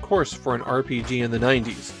par for the course for an RPG in the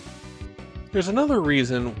 90s. There's another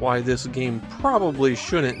reason why this game probably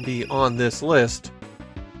shouldn't be on this list,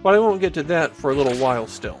 but I won't get to that for a little while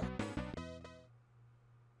still.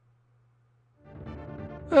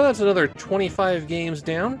 Well, that's another 25 games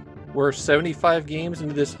down. We're 75 games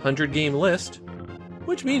into this 100-game list,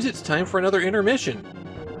 which means it's time for another intermission.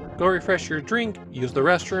 Go refresh your drink, use the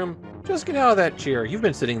restroom, just get out of that chair, you've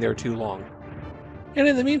been sitting there too long. And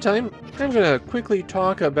in the meantime, I'm going to quickly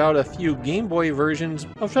talk about a few Game Boy versions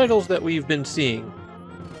of titles that we've been seeing.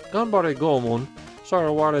 Ganbare Goemon,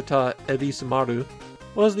 Sarawarata Ebisumaru,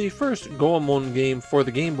 was the first Goemon game for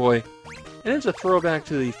the Game Boy, and it's a throwback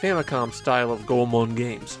to the Famicom style of Goemon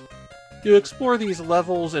games. You explore these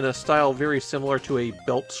levels in a style very similar to a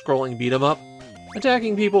belt-scrolling beat-em-up.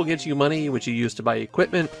 Attacking people gets you money, which you use to buy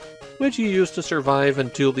equipment, which you use to survive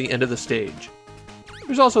until the end of the stage.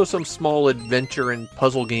 There's also some small adventure and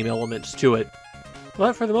puzzle game elements to it,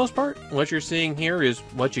 but for the most part, what you're seeing here is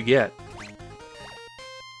what you get.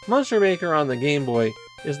 Monster Maker on the Game Boy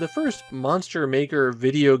is the first Monster Maker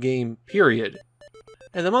video game, period.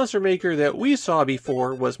 And the Monster Maker that we saw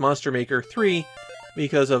before was Monster Maker 3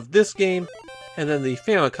 because of this game and then the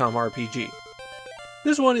Famicom RPG.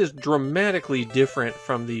 This one is dramatically different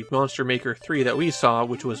from the Monster Maker 3 that we saw,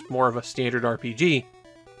 which was more of a standard RPG.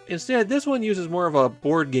 Instead, this one uses more of a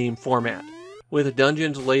board game format, with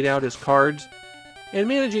dungeons laid out as cards, and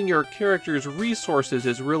managing your character's resources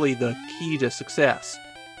is really the key to success.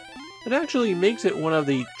 It actually makes it one of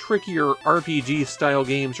the trickier RPG-style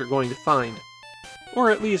games you're going to find, or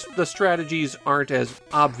at least the strategies aren't as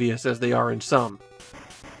obvious as they are in some.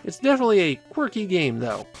 It's definitely a quirky game,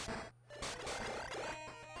 though.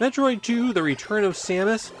 Metroid 2: The Return of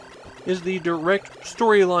Samus is the direct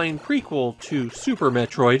storyline prequel to Super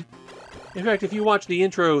Metroid. In fact, if you watch the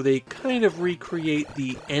intro, they kind of recreate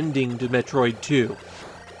the ending to Metroid 2,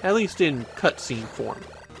 at least in cutscene form.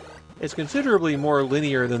 It's considerably more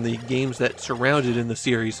linear than the games that surround it in the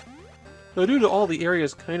series, though due to all the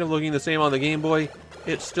areas kind of looking the same on the Game Boy,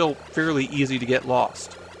 it's still fairly easy to get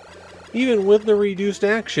lost. Even with the reduced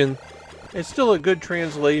action, it's still a good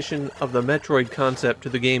translation of the Metroid concept to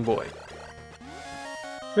the Game Boy.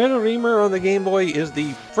 Red Reamer on the Game Boy is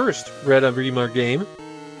the first Red Reamer game.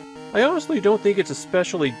 I honestly don't think it's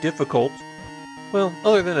especially difficult, well,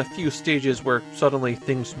 other than a few stages where suddenly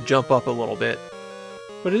things jump up a little bit.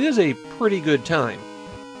 But it is a pretty good time.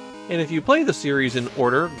 And if you play the series in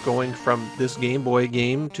order, going from this Game Boy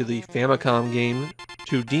game to the Famicom game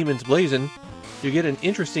to Demon's Blazon, you get an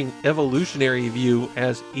interesting evolutionary view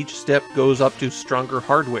as each step goes up to stronger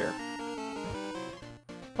hardware.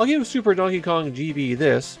 I'll give Super Donkey Kong GB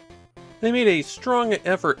this: they made a strong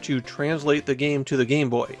effort to translate the game to the Game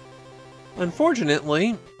Boy.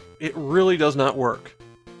 Unfortunately, it really does not work.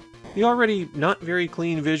 The already not very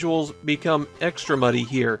clean visuals become extra muddy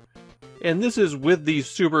here, and this is with the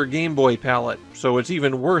Super Game Boy palette, so it's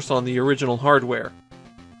even worse on the original hardware.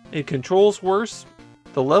 It controls worse,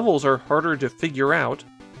 the levels are harder to figure out,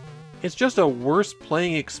 it's just a worse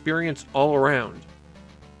playing experience all around.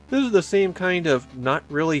 This is the same kind of not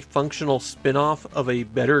really functional spin-off of a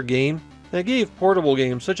better game that gave portable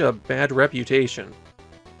games such a bad reputation.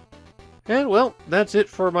 And well, that's it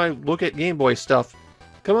for my look at Game Boy stuff.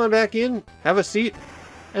 Come on back in, have a seat,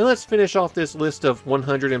 and let's finish off this list of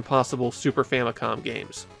 100 impossible Super Famicom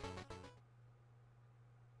games.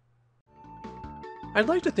 I'd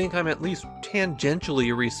like to think I'm at least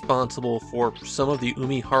tangentially responsible for some of the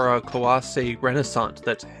Umihara Kawase renaissance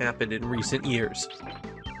that's happened in recent years.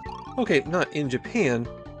 Okay, not in Japan,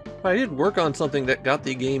 but I did work on something that got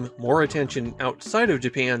the game more attention outside of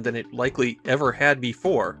Japan than it likely ever had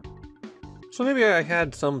before. So maybe I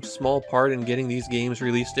had some small part in getting these games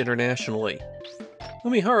released internationally.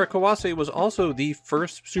 Umihara Kawase was also the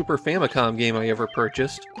first Super Famicom game I ever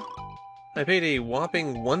purchased. I paid a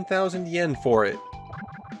whopping 1,000 yen for it.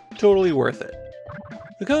 Totally worth it.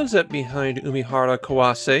 The concept behind Umihara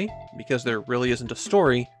Kawase, because there really isn't a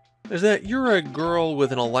story, is that you're a girl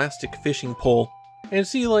with an elastic fishing pole, and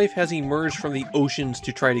sea life has emerged from the oceans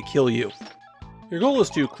to try to kill you. Your goal is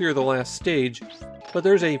to clear the last stage, but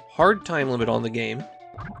there's a hard time limit on the game.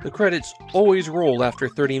 The credits always roll after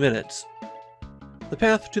 30 minutes. The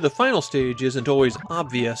path to the final stage isn't always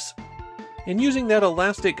obvious, and using that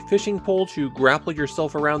elastic fishing pole to grapple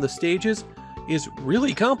yourself around the stages is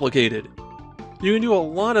really complicated. You can do a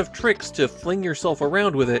lot of tricks to fling yourself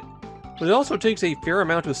around with it, but it also takes a fair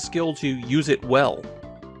amount of skill to use it well.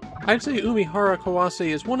 I'd say Umihara Kawase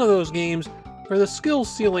is one of those games where the skill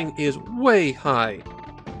ceiling is way high.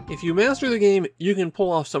 If you master the game, you can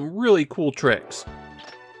pull off some really cool tricks,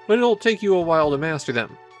 but it'll take you a while to master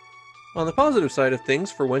them. On the positive side of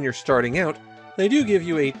things, for when you're starting out, they do give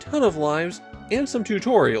you a ton of lives and some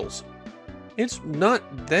tutorials. It's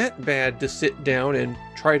not that bad to sit down and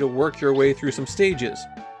try to work your way through some stages.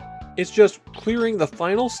 It's just clearing the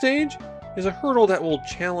final stage is a hurdle that will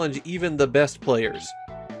challenge even the best players.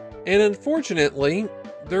 And unfortunately,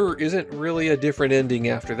 there isn't really a different ending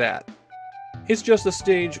after that. It's just a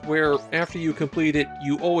stage where after you complete it,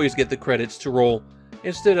 you always get the credits to roll,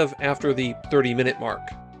 instead of after the 30-minute mark.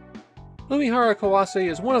 Umihara Kawase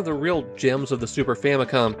is one of the real gems of the Super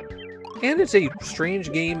Famicom, and it's a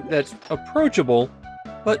strange game that's approachable,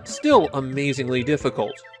 but still amazingly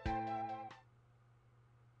difficult.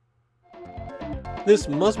 This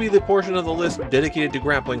must be the portion of the list dedicated to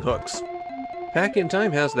grappling hooks. Pack in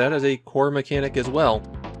Time has that as a core mechanic as well.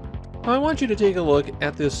 I want you to take a look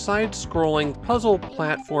at this side-scrolling puzzle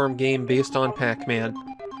platform game based on Pac-Man,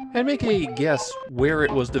 and make a guess where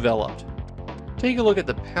it was developed. Take a look at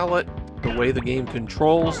the palette, the way the game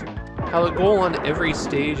controls, how the goal on every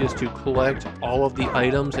stage is to collect all of the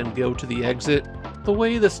items and go to the exit, the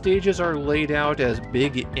way the stages are laid out as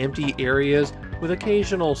big empty areas with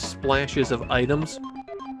occasional splashes of items.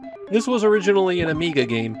 This was originally an Amiga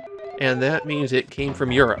game, and that means it came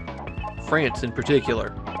from Europe, France in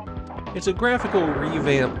particular. It's a graphical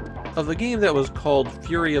revamp of the game that was called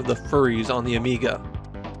Fury of the Furries on the Amiga.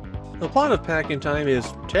 The plot of Pack in Time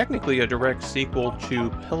is technically a direct sequel to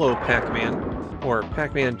Hello Pac-Man, or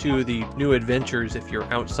Pac-Man 2 The New Adventures if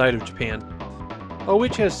you're outside of Japan,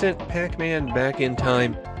 which has sent Pac-Man back in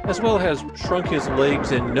time, as well as shrunk his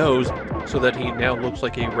legs and nose so that he now looks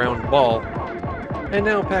like a round ball, and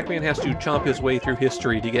now Pac-Man has to chomp his way through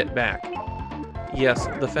history to get back. Yes,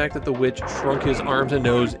 the fact that the witch shrunk his arms and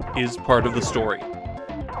nose is part of the story.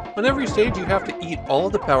 On every stage you have to eat all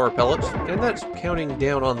of the power pellets, and that's counting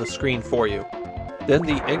down on the screen for you. Then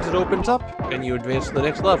the exit opens up, and you advance to the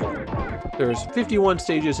next level. There's 51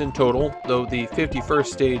 stages in total, though the 51st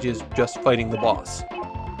stage is just fighting the boss.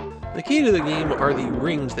 The key to the game are the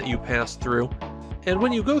rings that you pass through, and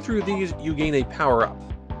when you go through these, you gain a power-up.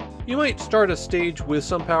 You might start a stage with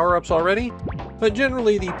some power-ups already, but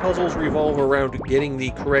generally the puzzles revolve around getting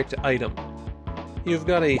the correct item. You've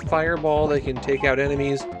got a fireball that can take out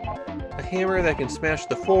enemies, a hammer that can smash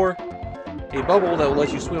the floor, a bubble that will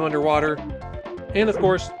let you swim underwater, and of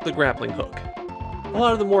course, the grappling hook. A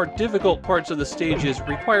lot of the more difficult parts of the stages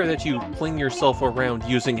require that you fling yourself around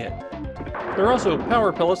using it. There are also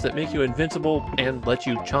power pellets that make you invincible and let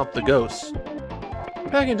you chomp the ghosts.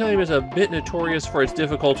 Pack in Time is a bit notorious for its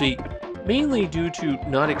difficulty, mainly due to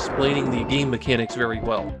not explaining the game mechanics very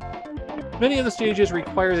well. Many of the stages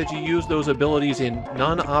require that you use those abilities in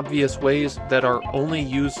non-obvious ways that are only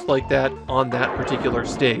used like that on that particular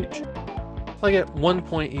stage. Like at one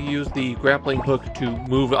point you use the grappling hook to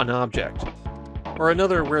move an object, or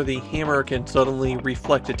another where the hammer can suddenly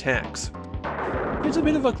reflect attacks. It's a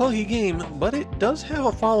bit of a clunky game, but it does have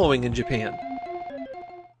a following in Japan.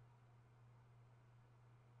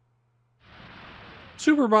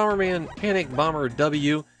 Super Bomberman Panic Bomber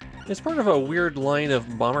W is part of a weird line of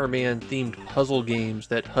Bomberman-themed puzzle games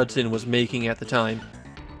that Hudson was making at the time.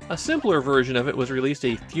 A simpler version of it was released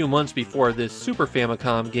a few months before this Super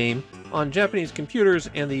Famicom game on Japanese computers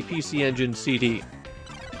and the PC Engine CD.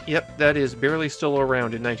 Yep, that is barely still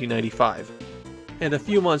around in 1995. And a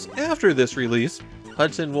few months after this release,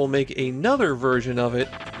 Hudson will make another version of it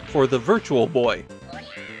for the Virtual Boy.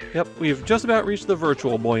 Yep, we've just about reached the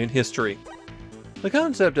Virtual Boy in history. The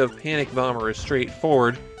concept of Panic Bomber is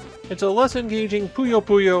straightforward. It's a less engaging Puyo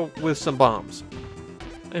Puyo with some bombs.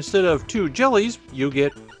 Instead of 2 jellies, you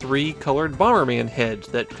get 3 colored Bomberman heads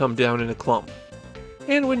that come down in a clump.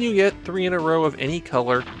 And when you get 3 in a row of any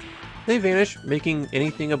color, they vanish, making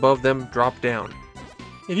anything above them drop down.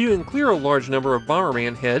 If you can clear a large number of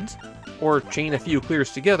Bomberman heads, or chain a few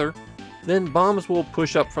clears together, then bombs will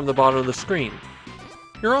push up from the bottom of the screen.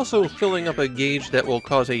 You're also filling up a gauge that will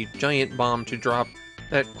cause a giant bomb to drop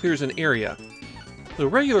that clears an area. The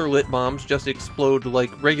regular lit bombs just explode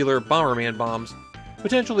like regular Bomberman bombs,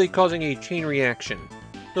 potentially causing a chain reaction,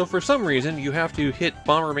 though for some reason you have to hit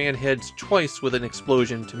Bomberman heads twice with an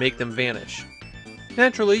explosion to make them vanish.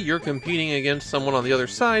 Naturally, you're competing against someone on the other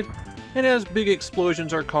side, and as big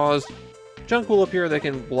explosions are caused, junk will appear that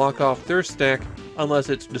can block off their stack unless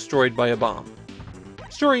it's destroyed by a bomb.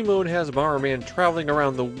 Story mode has Bomberman traveling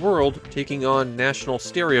around the world, taking on national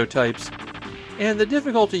stereotypes, and the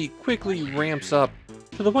difficulty quickly ramps up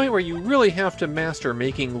to the point where you really have to master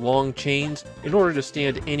making long chains in order to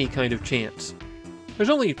stand any kind of chance. There's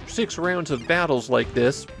only 6 rounds of battles like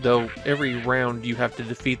this, though every round you have to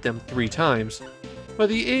defeat them 3 times, but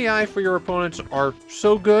the AI for your opponents are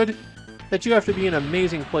so good that you have to be an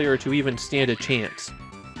amazing player to even stand a chance.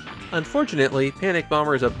 Unfortunately, Panic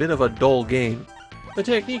Bomber is a bit of a dull game. The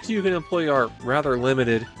techniques you can employ are rather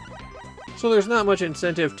limited, so there's not much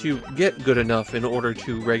incentive to get good enough in order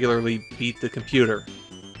to regularly beat the computer.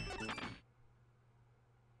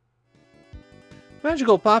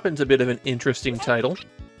 Magical Poppin's a bit of an interesting title.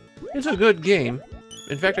 It's a good game.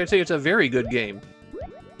 In fact, I'd say it's a very good game.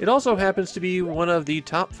 It also happens to be one of the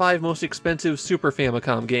top 5 most expensive Super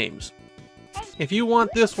Famicom games. If you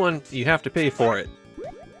want this one, you have to pay for it.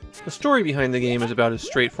 The story behind the game is about as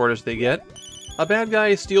straightforward as they get. A bad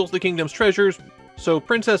guy steals the kingdom's treasures, so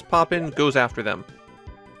Princess Poppin goes after them.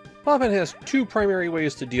 Poppin has 2 primary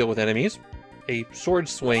ways to deal with enemies: a sword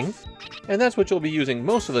swing, and that's what you'll be using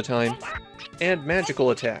most of the time, and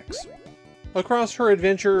magical attacks. Across her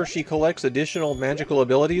adventure, she collects additional magical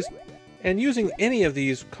abilities, and using any of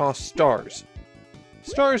these costs stars.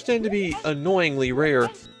 Stars tend to be annoyingly rare,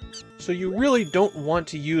 so you really don't want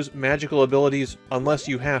to use magical abilities unless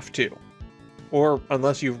you have to, or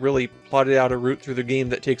unless you've really plotted out a route through the game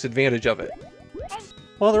that takes advantage of it.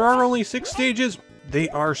 While there are only 6 stages, they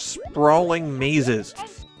are sprawling mazes.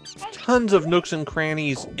 Tons of nooks and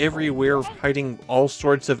crannies everywhere, hiding all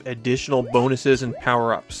sorts of additional bonuses and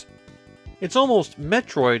power-ups. It's almost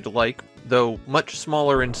Metroid-like, though much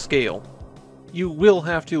smaller in scale. You will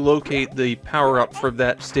have to locate the power-up for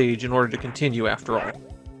that stage in order to continue, after all.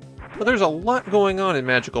 But there's a lot going on in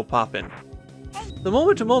Magical Poppin. The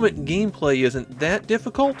moment-to-moment gameplay isn't that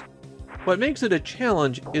difficult. What makes it a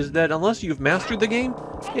challenge is that unless you've mastered the game,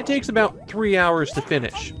 it takes about 3 hours to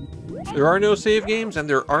finish. There are no save games and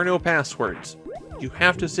there are no passwords. You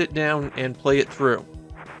have to sit down and play it through.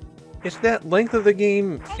 It's that length of the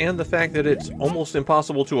game and the fact that it's almost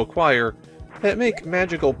impossible to acquire that make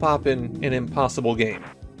Magical Poppin an impossible game.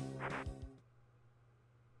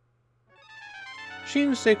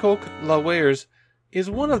 Shin Seikoku Lawares is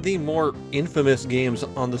one of the more infamous games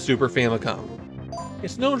on the Super Famicom.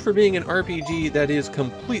 It's known for being an RPG that is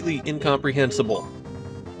completely incomprehensible.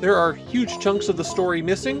 There are huge chunks of the story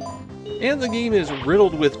missing, and the game is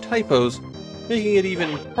riddled with typos, making it even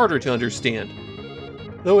harder to understand.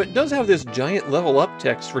 Though it does have this giant level up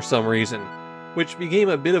text for some reason, which became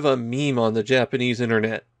a bit of a meme on the Japanese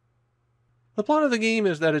internet. The plot of the game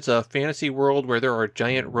is that it's a fantasy world where there are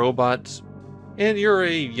giant robots, and you're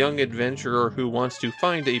a young adventurer who wants to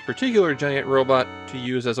find a particular giant robot to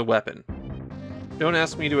use as a weapon. Don't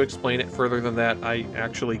ask me to explain it further than that, I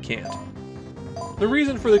actually can't. The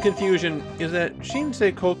reason for the confusion is that Shin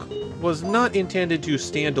Seikoku was not intended to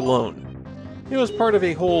stand alone. It was part of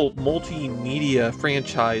a whole multimedia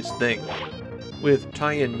franchise thing, with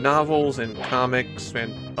tie-in novels and comics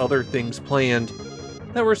and other things planned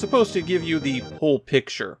that were supposed to give you the whole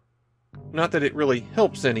picture. Not that it really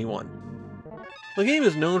helps anyone. The game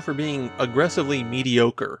is known for being aggressively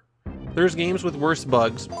mediocre. There's games with worse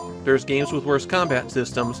bugs, there's games with worse combat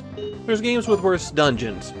systems, there's games with worse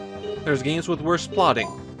dungeons, there's games with worse plotting.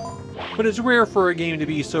 But it's rare for a game to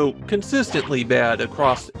be so consistently bad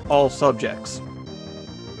across all subjects.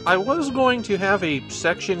 I was going to have a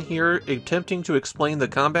section here attempting to explain the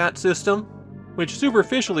combat system, which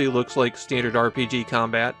superficially looks like standard RPG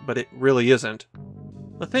combat, but it really isn't.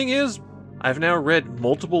 The thing is, I've now read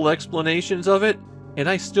multiple explanations of it, and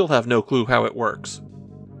I still have no clue how it works.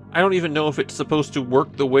 I don't even know if it's supposed to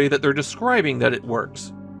work the way that they're describing that it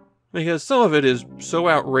works, because some of it is so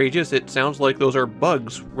outrageous it sounds like those are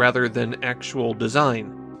bugs rather than actual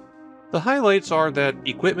design. The highlights are that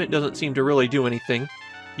equipment doesn't seem to really do anything,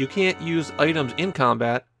 you can't use items in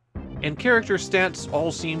combat, and character stats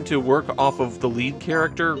all seem to work off of the lead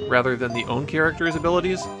character rather than the own character's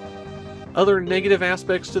abilities. Other negative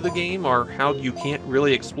aspects to the game are how you can't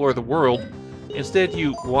really explore the world. Instead,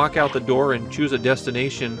 you walk out the door and choose a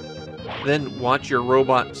destination, then watch your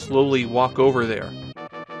robot slowly walk over there.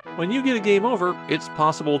 When you get a game over, it's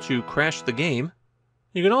possible to crash the game.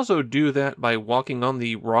 You can also do that by walking on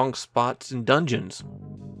the wrong spots in dungeons.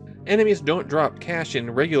 Enemies don't drop cash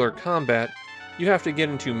in regular combat, you have to get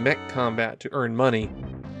into mech combat to earn money.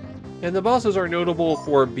 And the bosses are notable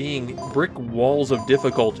for being brick walls of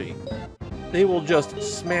difficulty. They will just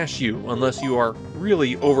smash you unless you are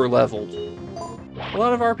really over-leveled. A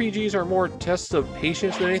lot of RPGs are more tests of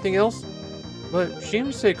patience than anything else, but Shin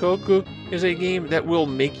Seikoku is a game that will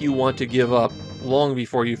make you want to give up long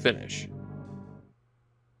before you finish.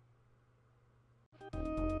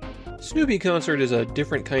 Snoopy Concert is a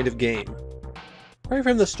different kind of game. Right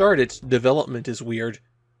from the start, its development is weird.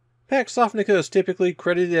 Pax Sofnica is typically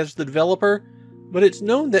credited as the developer, but it's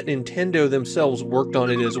known that Nintendo themselves worked on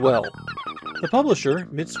it as well. The publisher,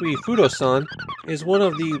 Mitsui Fudosan, is one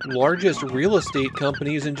of the largest real estate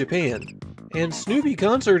companies in Japan, and Snoopy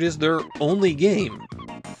Concert is their only game.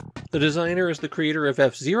 The designer is the creator of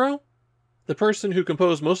F-Zero, The person who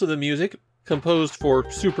composed most of the music composed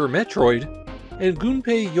for Super Metroid, and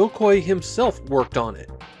Gunpei Yokoi himself worked on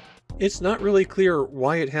it. It's not really clear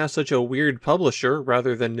why it has such a weird publisher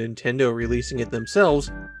rather than Nintendo releasing it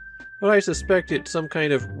themselves, but I suspect it's some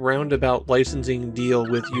kind of roundabout licensing deal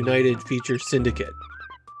with United Features Syndicate.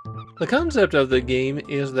 The concept of the game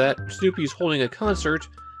is that Snoopy's holding a concert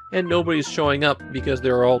and nobody's showing up because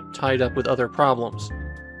they're all tied up with other problems.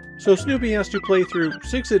 So Snoopy has to play through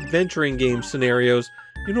 6 adventuring game scenarios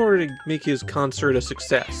in order to make his concert a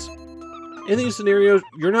success. In these scenarios,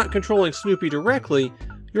 you're not controlling Snoopy directly,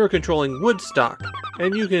 you're controlling Woodstock,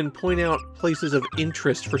 and you can point out places of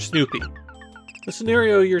interest for Snoopy. The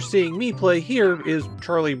scenario you're seeing me play here is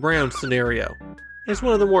Charlie Brown's scenario. It's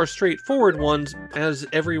one of the more straightforward ones, as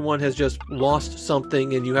everyone has just lost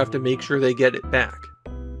something and you have to make sure they get it back.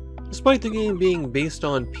 Despite the game being based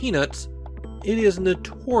on Peanuts, it is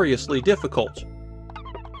notoriously difficult.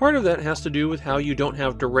 Part of that has to do with how you don't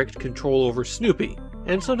have direct control over Snoopy,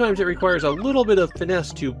 and sometimes it requires a little bit of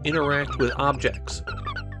finesse to interact with objects.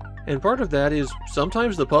 And part of that is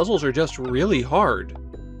sometimes the puzzles are just really hard.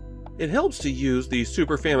 It helps to use the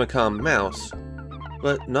Super Famicom mouse,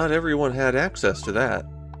 but not everyone had access to that.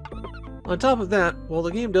 On top of that, while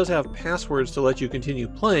the game does have passwords to let you continue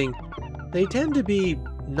playing, they tend to be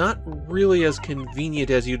not really as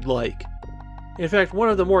convenient as you'd like. In fact, one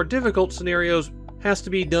of the more difficult scenarios has to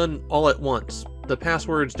be done all at once. The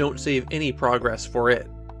passwords don't save any progress for it.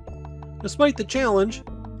 Despite the challenge,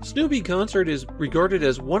 Snoopy Concert is regarded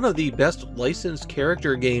as one of the best licensed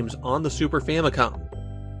character games on the Super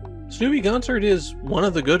Famicom. Snoopy Concert is one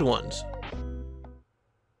of the good ones.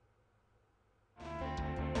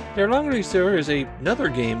 Der Langrisser is another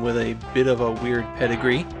game with a bit of a weird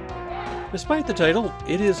pedigree. Despite the title,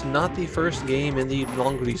 it is not the first game in the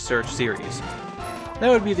Langrisser series. That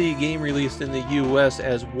would be the game released in the US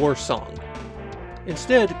as Warsong.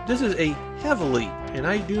 Instead, this is a heavily, and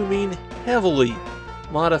I do mean heavily,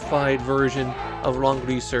 modified version of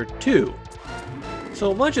Langrisser 2.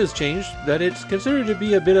 So much has changed that it's considered to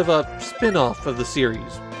be a bit of a spin-off of the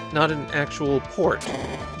series, not an actual port,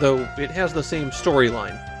 though it has the same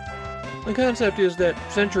storyline. The concept is that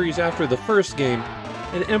centuries after the first game,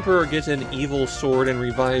 an emperor gets an evil sword and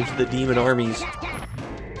revives the demon armies,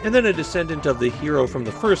 and then a descendant of the hero from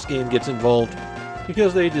the first game gets involved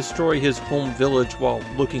because they destroy his home village while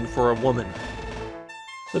looking for a woman.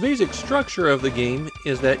 The basic structure of the game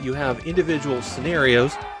is that you have individual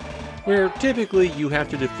scenarios where typically you have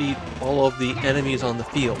to defeat all of the enemies on the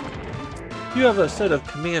field. You have a set of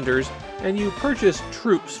commanders and you purchase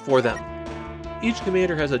troops for them. Each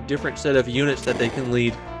commander has a different set of units that they can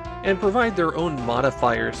lead and provide their own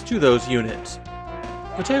modifiers to those units.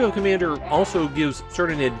 The type of commander also gives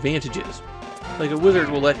certain advantages, like a wizard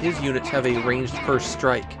will let his units have a ranged first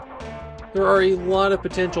strike. There are a lot of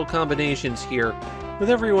potential combinations here, with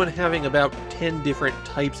everyone having about 10 different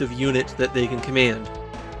types of units that they can command.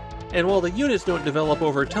 And while the units don't develop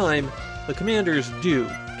over time, the commanders do,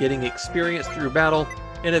 getting experience through battle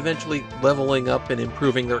and eventually leveling up and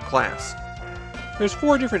improving their class. There's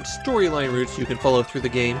 4 different storyline routes you can follow through the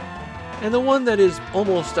game, and the one that is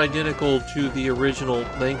almost identical to the original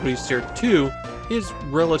Langrisser 2 is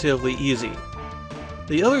relatively easy.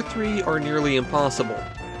 The other 3 are nearly impossible.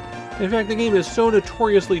 In fact, the game is so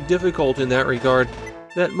notoriously difficult in that regard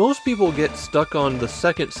that most people get stuck on the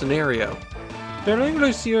second scenario. Der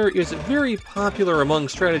Langrisser is very popular among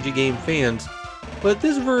strategy game fans, but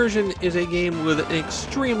this version is a game with an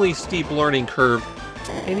extremely steep learning curve,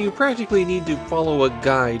 and you practically need to follow a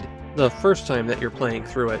guide the first time that you're playing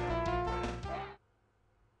through it.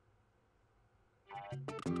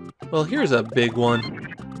 Well, here's a big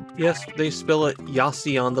one. Yes, they spell it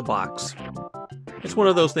Yossi on the box. It's one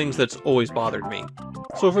of those things that's always bothered me.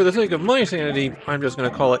 So for the sake of my sanity, I'm just going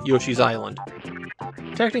to call it Yoshi's Island.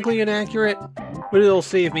 Technically inaccurate, but it'll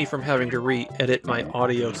save me from having to re-edit my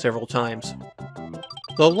audio several times.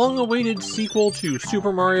 The long-awaited sequel to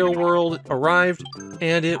Super Mario World arrived,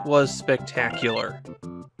 and it was spectacular.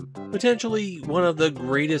 Potentially one of the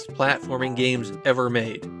greatest platforming games ever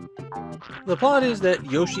made. The plot is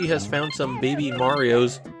that Yoshi has found some baby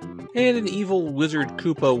Marios, and an evil wizard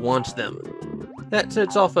Koopa wants them. That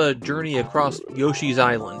sets off a journey across Yoshi's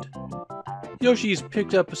Island. Yoshi's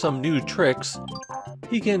picked up some new tricks.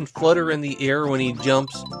 He can flutter in the air when he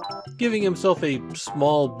jumps, giving himself a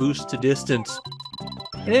small boost to distance.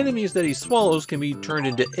 And enemies that he swallows can be turned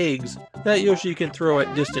into eggs that Yoshi can throw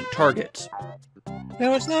at distant targets.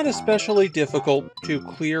 Now, it's not especially difficult to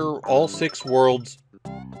clear all 6 worlds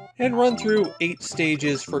and run through 8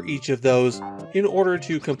 stages for each of those in order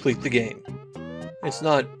to complete the game. It's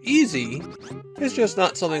not easy, it's just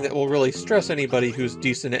not something that will really stress anybody who's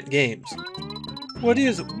decent at games. What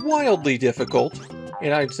is wildly difficult,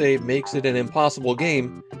 and I'd say makes it an impossible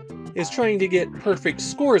game, is trying to get perfect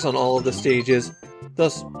scores on all of the stages,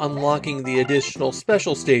 thus unlocking the additional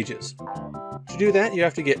special stages. To do that, you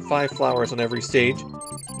have to get 5 flowers on every stage,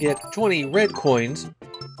 get 20 red coins.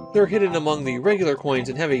 They're hidden among the regular coins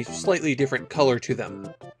and have a slightly different color to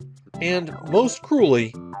them. And most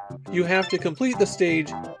cruelly, you have to complete the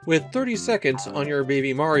stage with 30 seconds on your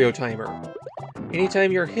Baby Mario timer.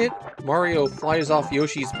 Anytime you're hit, Mario flies off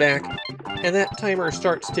Yoshi's back, and that timer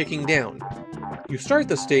starts ticking down. You start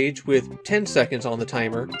the stage with 10 seconds on the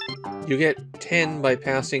timer, you get 10 by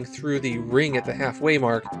passing through the ring at the halfway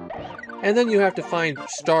mark, and then you have to find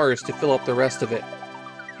stars to fill up the rest of it.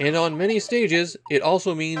 And on many stages, it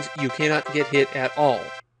also means you cannot get hit at all.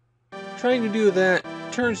 Trying to do that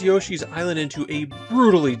turns Yoshi's Island into a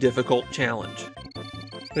brutally difficult challenge.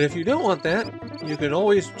 But if you don't want that, you can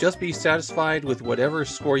always just be satisfied with whatever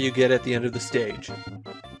score you get at the end of the stage.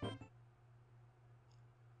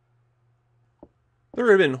 There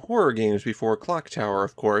have been horror games before Clock Tower,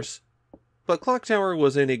 of course, but Clock Tower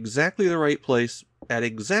was in exactly the right place, at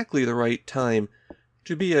exactly the right time,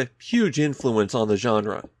 to be a huge influence on the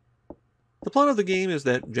genre. The plot of the game is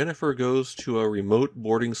that Jennifer goes to a remote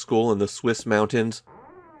boarding school in the Swiss mountains,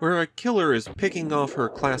 where a killer is picking off her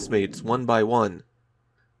classmates one by one.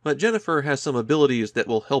 But Jennifer has some abilities that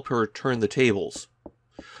will help her turn the tables.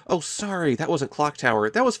 Oh, sorry, that wasn't Clock Tower,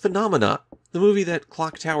 that was Phenomena, the movie that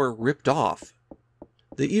Clock Tower ripped off.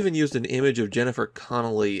 They even used an image of Jennifer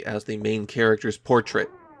Connelly as the main character's portrait.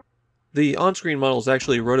 The on-screen model is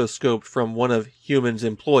actually rotoscoped from one of Human's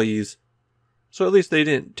employees, so at least they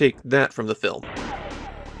didn't take that from the film.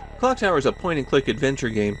 Clock Tower is a point-and-click adventure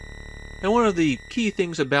game, and one of the key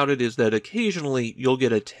things about it is that occasionally you'll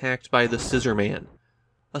get attacked by the Scissor Man,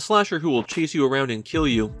 a slasher who will chase you around and kill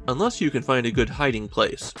you unless you can find a good hiding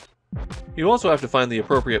place. You also have to find the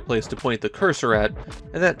appropriate place to point the cursor at,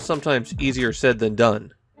 and that's sometimes easier said than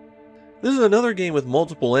done. This is another game with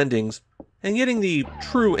multiple endings, and getting the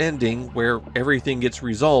true ending, where everything gets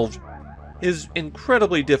resolved, is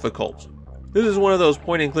incredibly difficult. This is one of those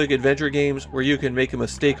point-and-click adventure games where you can make a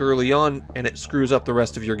mistake early on, and it screws up the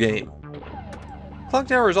rest of your game. Clock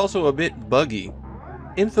Tower is also a bit buggy.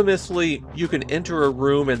 Infamously, you can enter a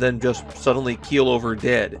room and then just suddenly keel over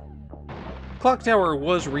dead. Clock Tower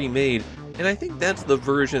was remade, and I think that's the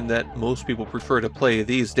version that most people prefer to play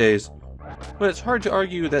these days. But it's hard to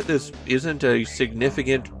argue that this isn't a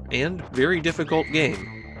significant and very difficult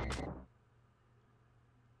game.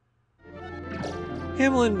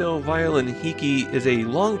 Hamelin no Violin Hiki is a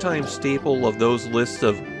longtime staple of those lists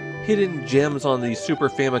of hidden gems on the Super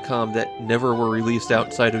Famicom that never were released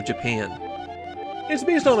outside of Japan. It's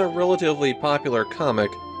based on a relatively popular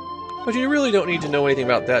comic, but you really don't need to know anything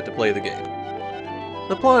about that to play the game.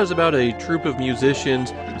 The plot is about a troupe of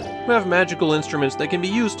musicians who have magical instruments that can be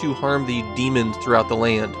used to harm the demons throughout the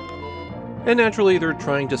land. And naturally, they're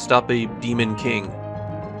trying to stop a demon king.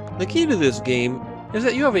 The key to this game is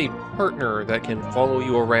that you have a partner that can follow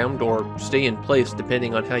you around or stay in place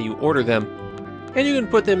depending on how you order them, and you can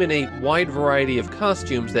put them in a wide variety of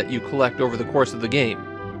costumes that you collect over the course of the game.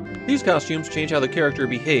 These costumes change how the character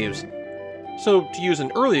behaves. So, to use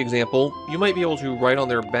an early example, you might be able to ride on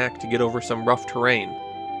their back to get over some rough terrain.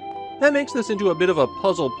 That makes this into a bit of a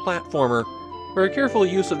puzzle platformer, where a careful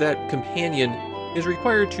use of that companion is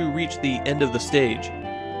required to reach the end of the stage.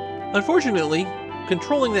 Unfortunately,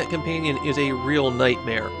 controlling that companion is a real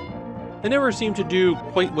nightmare. They never seem to do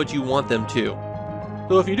quite what you want them to.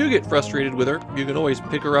 Though if you do get frustrated with her, you can always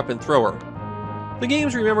pick her up and throw her. The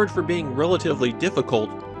game's remembered for being relatively difficult,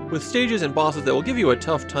 with stages and bosses that will give you a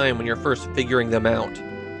tough time when you're first figuring them out.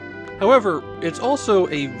 However, it's also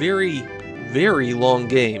a very, very long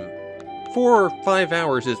game. 4 or 5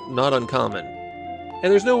 hours is not uncommon.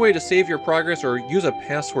 And there's no way to save your progress or use a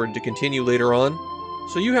password to continue later on,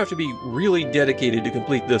 so you have to be really dedicated to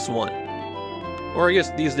complete this one. Or I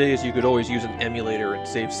guess these days you could always use an emulator and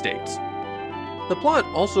save states. The plot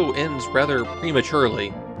also ends rather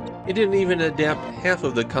prematurely. It didn't even adapt half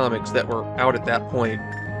of the comics that were out at that point,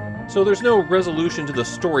 so there's no resolution to the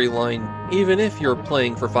storyline, even if you're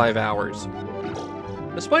playing for 5 hours.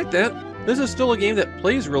 Despite that, this is still a game that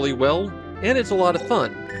plays really well, and it's a lot of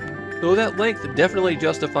fun, though that length definitely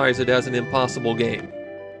justifies it as an impossible game.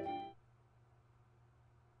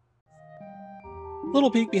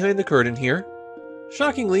 Little peek behind the curtain here.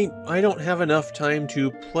 Shockingly, I don't have enough time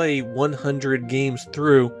to play 100 games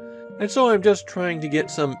through, and so I'm just trying to get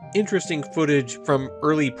some interesting footage from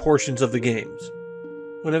early portions of the games.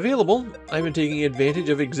 When available, I've been taking advantage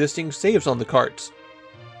of existing saves on the carts.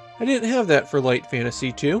 I didn't have that for Light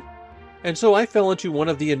Fantasy 2, and so I fell into one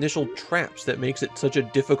of the initial traps that makes it such a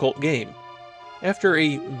difficult game. After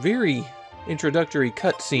a very introductory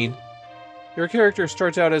cutscene, your character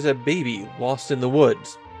starts out as a baby lost in the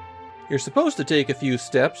woods. You're supposed to take a few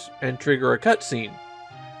steps and trigger a cutscene,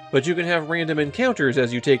 but you can have random encounters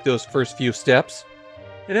as you take those first few steps,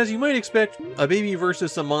 and as you might expect, a baby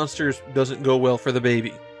versus some monsters doesn't go well for the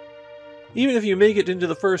baby. Even if you make it into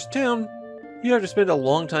the first town, you have to spend a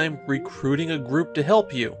long time recruiting a group to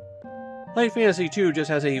help you. Light Fantasy 2 just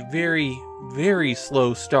has a very, very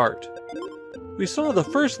slow start. We saw the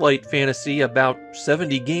first Light Fantasy about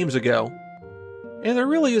 70 games ago, and there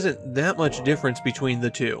really isn't that much difference between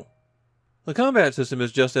the two. The combat system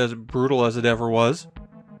is just as brutal as it ever was,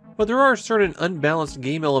 but there are certain unbalanced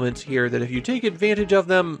game elements here that if you take advantage of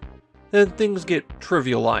them, then things get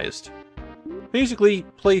trivialized. Basically,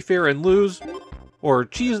 play fair and lose, or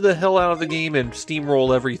cheese the hell out of the game and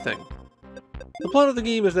steamroll everything. The plot of the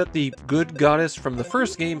game is that the good goddess from the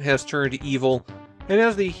first game has turned evil, and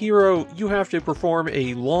as the hero, you have to perform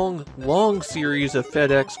a long series of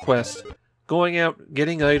FedEx quests, going out,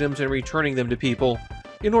 getting items, and returning them to people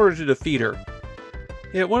in order to defeat her.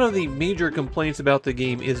 Yet one of the major complaints about the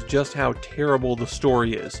game is just how terrible the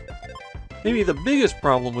story is. Maybe the biggest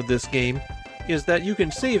problem with this game is that you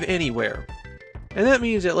can save anywhere, and that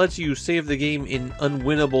means it lets you save the game in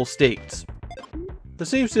unwinnable states. The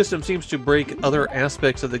save system seems to break other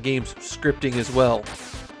aspects of the game's scripting as well.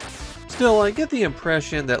 Still, I get the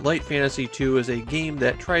impression that Light Fantasy 2 is a game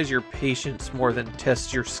that tries your patience more than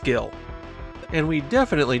tests your skill. And we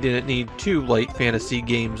definitely didn't need 2 Light Fantasy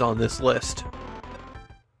games on this list.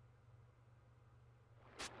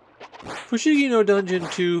 Fushigi no Dungeon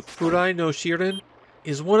 2 Furai no Shiren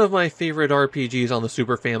is one of my favorite RPGs on the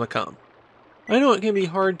Super Famicom. I know it can be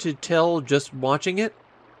hard to tell just watching it,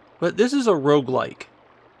 but this is a roguelike.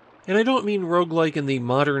 And I don't mean roguelike in the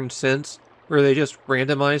modern sense, where they just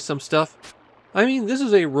randomize some stuff. I mean this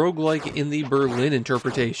is a roguelike in the Berlin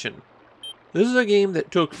interpretation. This is a game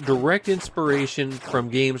that took direct inspiration from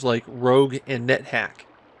games like Rogue and NetHack.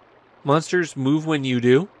 Monsters move when you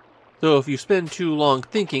do, though if you spend too long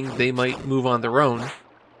thinking, they might move on their own.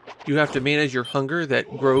 You have to manage your hunger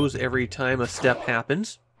that grows every time a step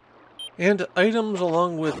happens. And items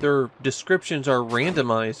along with their descriptions are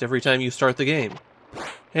randomized every time you start the game.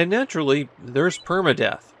 And naturally, there's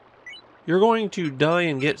permadeath. You're going to die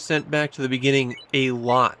and get sent back to the beginning a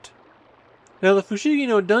lot. Now, the Fushigi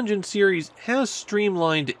no Dungeon series has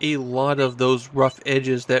streamlined a lot of those rough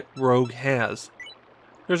edges that Rogue has.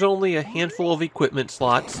 There's only a handful of equipment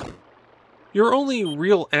slots. Your only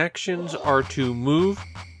real actions are to move,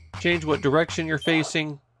 change what direction you're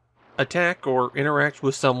facing, attack or interact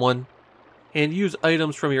with someone, and use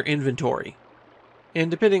items from your inventory.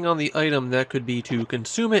 And depending on the item, that could be to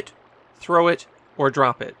consume it, throw it, or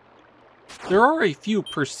drop it. There are a few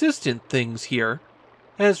persistent things here.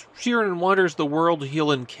 As Shiren wanders the world,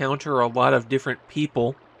 he'll encounter a lot of different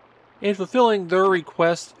people, and fulfilling their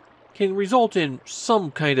requests can result in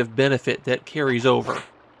some kind of benefit that carries over,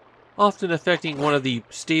 often affecting one of the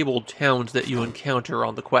stable towns that you encounter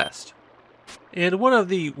on the quest. And one of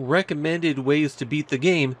the recommended ways to beat the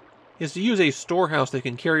game is to use a storehouse that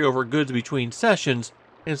can carry over goods between sessions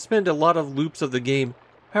and spend a lot of loops of the game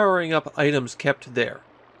powering up items kept there.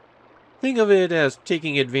 Think of it as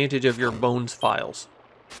taking advantage of your bones files.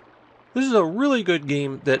 This is a really good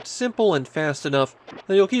game that's simple and fast enough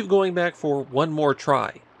that you'll keep going back for one more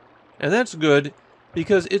try. And that's good,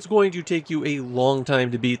 because it's going to take you a long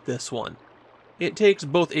time to beat this one. It takes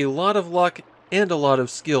both a lot of luck and a lot of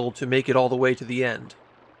skill to make it all the way to the end.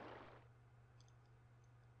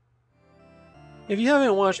 If you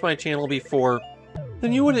haven't watched my channel before,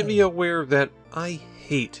 then you wouldn't be aware that I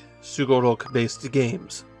hate Sugorok-based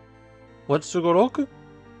games. What's Sugorok?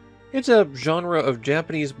 It's a genre of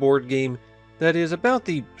Japanese board game that is about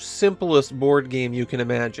the simplest board game you can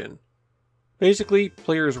imagine. Basically,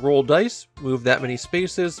 players roll dice, move that many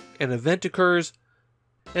spaces, an event occurs,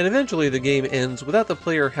 and eventually the game ends without the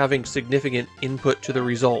player having significant input to the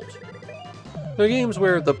result. There are games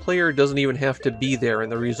where the player doesn't even have to be there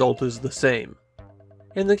and the result is the same.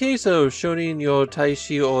 In the case of Shonin yo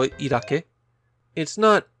Taishi o Irake, it's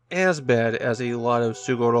not as bad as a lot of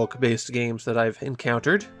Sugorok-based games that I've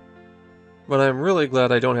encountered, but I'm really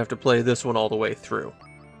glad I don't have to play this one all the way through.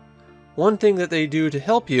 One thing that they do to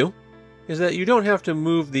help you is that you don't have to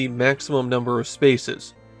move the maximum number of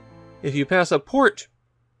spaces. If you pass a port,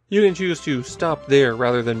 you can choose to stop there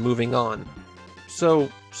rather than moving on.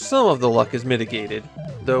 So some of the luck is mitigated,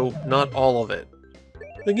 though not all of it.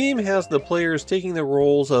 The game has the players taking the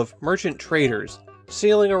roles of merchant traders,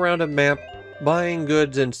 sailing around a map, buying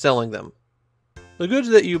goods and selling them. The goods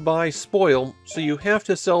that you buy spoil, so you have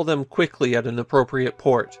to sell them quickly at an appropriate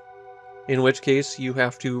port, in which case you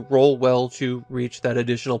have to roll well to reach that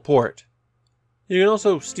additional port. You can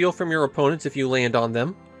also steal from your opponents if you land on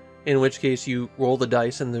them, in which case you roll the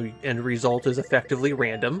dice and the end result is effectively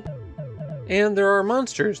random. And there are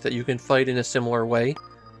monsters that you can fight in a similar way,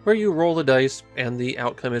 where you roll the dice and the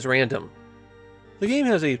outcome is random. The game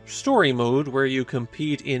has a story mode where you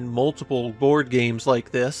compete in multiple board games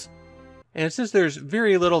like this, and since there's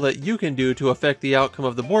very little that you can do to affect the outcome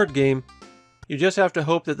of the board game, you just have to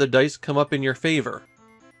hope that the dice come up in your favor.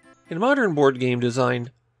 In modern board game design,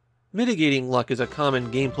 mitigating luck is a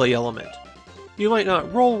common gameplay element. You might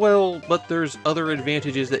not roll well, but there's other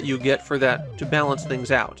advantages that you get for that to balance things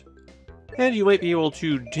out. And you might be able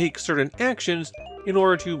to take certain actions in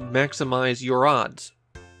order to maximize your odds.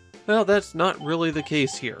 Well, that's not really the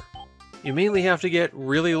case here. You mainly have to get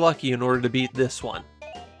really lucky in order to beat this one.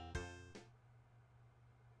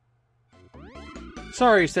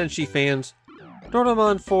 Sorry, Senshi fans.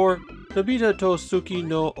 Doraemon 4 Nobita to Suki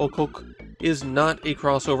no Okoku is not a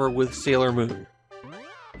crossover with Sailor Moon.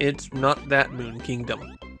 It's not that Moon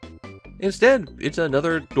Kingdom. Instead, it's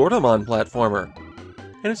another Doraemon platformer.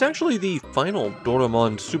 And it's actually the final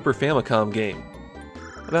Doraemon Super Famicom game.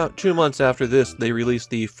 About 2 months after this, they released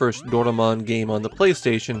the first Doraemon game on the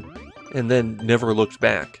PlayStation, and then never looked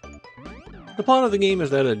back. The plot of the game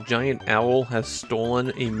is that a giant owl has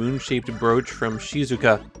stolen a moon-shaped brooch from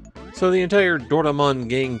Shizuka, so the entire Doraemon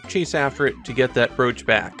gang chase after it to get that brooch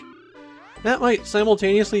back. That might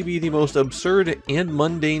simultaneously be the most absurd and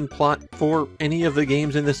mundane plot for any of the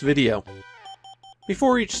games in this video.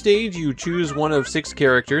 Before each stage, you choose one of 6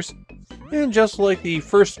 characters, and just like the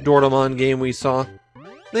first Doraemon game we saw,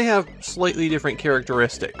 they have slightly different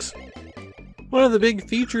characteristics. One of the big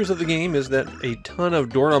features of the game is that a ton of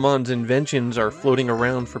Doraemon's inventions are floating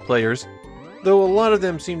around for players, though a lot of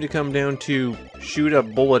them seem to come down to shoot a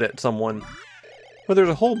bullet at someone. But there's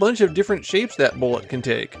a whole bunch of different shapes that bullet can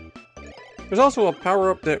take. There's also a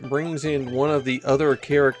power-up that brings in one of the other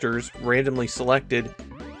characters, randomly selected,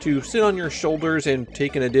 to sit on your shoulders and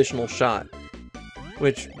take an additional shot,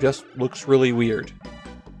 which just looks really weird.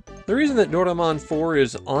 The reason that Doraemon 4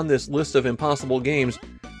 is on this list of impossible games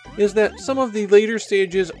is that some of the later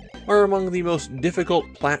stages are among the most difficult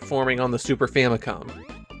platforming on the Super Famicom.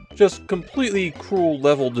 Just completely cruel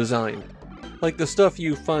level design, like the stuff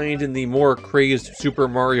you find in the more crazed Super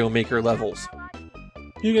Mario Maker levels.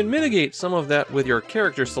 You can mitigate some of that with your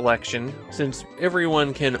character selection, since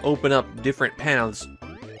everyone can open up different paths.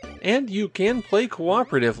 And you can play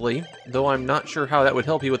cooperatively, though I'm not sure how that would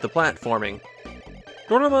help you with the platforming.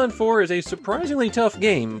 Doraemon 4 is a surprisingly tough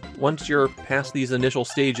game once you're past these initial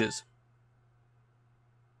stages.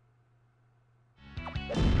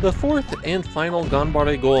 The fourth and final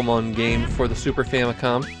Ganbare Goemon game for the Super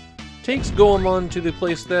Famicom takes Goemon to the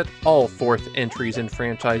place that all fourth entries in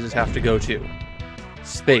franchises have to go to: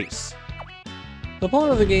 space. The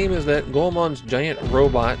plot of the game is that Goemon's giant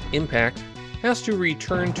robot, Impact, has to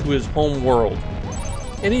return to his home world.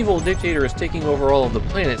 An evil dictator is taking over all of the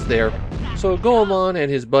planets there, so Goemon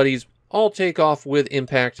and his buddies all take off with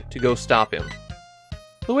Impact to go stop him.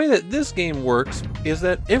 The way that this game works is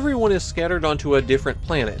that everyone is scattered onto a different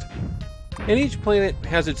planet, and each planet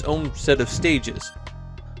has its own set of stages.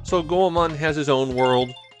 So Goemon has his own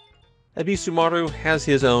world, Abisumaru has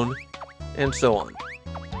his own, and so on.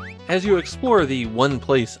 As you explore the one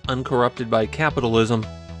place uncorrupted by capitalism,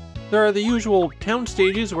 there are the usual town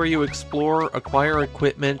stages where you explore, acquire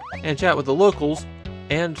equipment, and chat with the locals,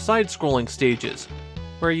 and side-scrolling stages,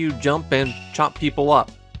 where you jump and chop people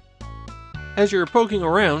up. As you're poking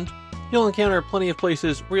around, you'll encounter plenty of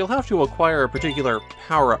places where you'll have to acquire a particular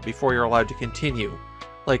power-up before you're allowed to continue,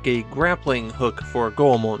 like a grappling hook for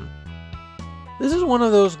Goemon. This is one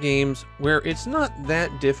of those games where it's not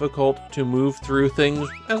that difficult to move through things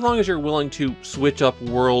as long as you're willing to switch up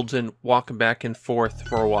worlds and walk back and forth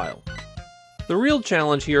for a while. The real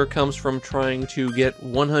challenge here comes from trying to get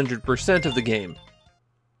 100% of the game.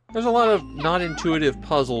 There's a lot of not intuitive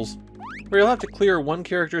puzzles where you'll have to clear one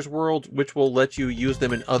character's world, which will let you use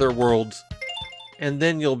them in other worlds, and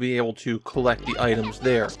then you'll be able to collect the items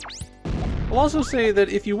there. I'll also say that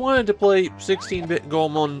if you wanted to play 16-bit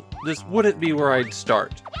Goemon, this wouldn't be where I'd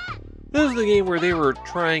start. This is the game where they were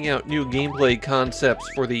trying out new gameplay concepts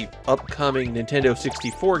for the upcoming Nintendo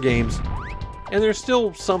 64 games, and there's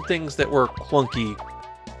still some things that were clunky.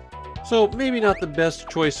 So maybe not the best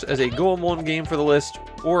choice as a Goemon game for the list,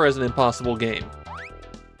 or as an impossible game.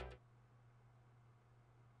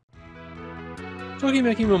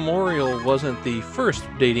 Tokimeki Memorial wasn't the first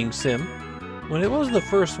dating sim, but it was the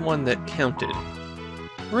first one that counted.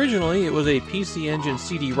 Originally, it was a PC Engine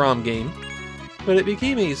CD-ROM game, but it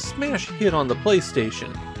became a smash hit on the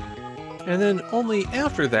PlayStation. And then only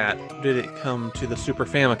after that did it come to the Super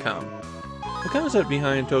Famicom. The concept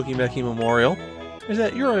behind Tokimeki Memorial is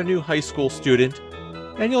that you're a new high school student,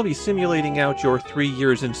 and you'll be simulating out your 3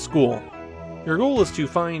 years in school. Your goal is to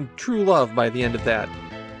find true love by the end of that,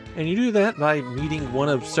 and you do that by meeting one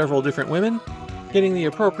of several different women, getting the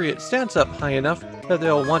appropriate stats up high enough that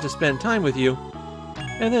they'll want to spend time with you,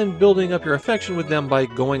 and then building up your affection with them by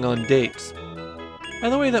going on dates.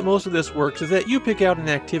 And the way that most of this works is that you pick out an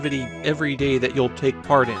activity every day that you'll take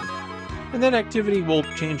part in, and that activity will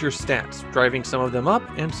change your stats, driving some of them up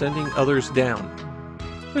and sending others down.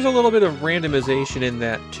 There's a little bit of randomization in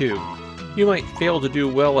that too. You might fail to do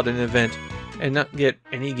well at an event and not get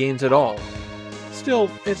any gains at all.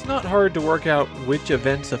 Still, it's not hard to work out which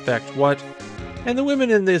events affect what, and the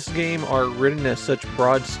women in this game are written as such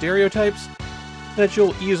broad stereotypes that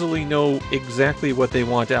you'll easily know exactly what they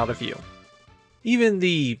want out of you. Even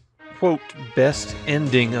the, quote, best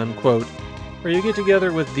ending, unquote, where you get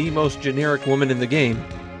together with the most generic woman in the game,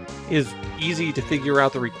 is easy to figure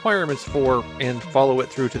out the requirements for and follow it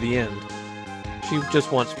through to the end. She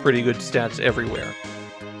just wants pretty good stats everywhere.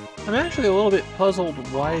 I'm actually a little bit puzzled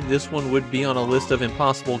why this one would be on a list of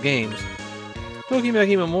impossible games.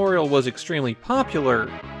 Tokimeki Memorial was extremely popular,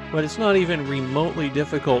 but it's not even remotely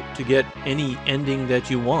difficult to get any ending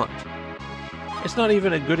that you want. It's not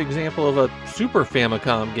even a good example of a Super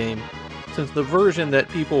Famicom game, since the version that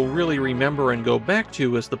people really remember and go back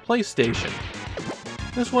to is the PlayStation.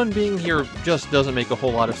 This one being here just doesn't make a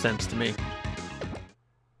whole lot of sense to me.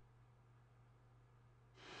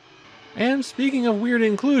 And speaking of weird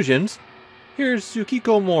inclusions, here's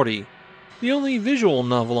Tsukiko Mori, the only visual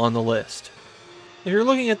novel on the list. If you're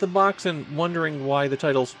looking at the box and wondering why the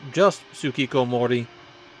title's just Tsukiko Mori,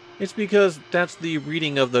 it's because that's the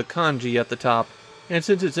reading of the kanji at the top, and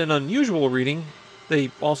since it's an unusual reading,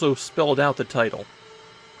 they also spelled out the title.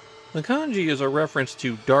 The kanji is a reference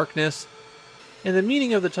to darkness, and the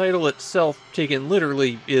meaning of the title itself, taken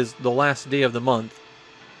literally, is the last day of the month.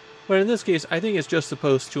 But in this case, I think it's just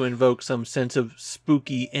supposed to invoke some sense of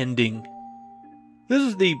spooky ending. This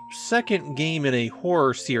is the second game in a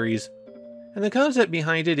horror series, and the concept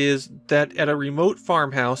behind it is that at a remote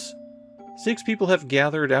farmhouse, 6 people have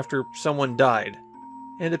gathered after someone died,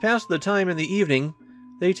 and to pass the time in the evening,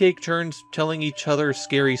 they take turns telling each other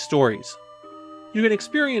scary stories. You can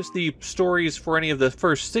experience the stories for any of the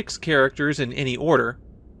first 6 characters in any order,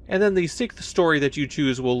 and then the 6th story that you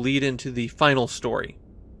choose will lead into the final story.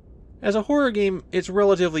 As a horror game, it's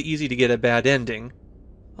relatively easy to get a bad ending.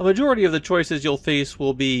 A majority of the choices you'll face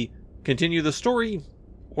will be continue the story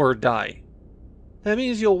or die. That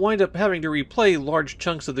means you'll wind up having to replay large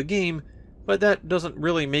chunks of the game, but that doesn't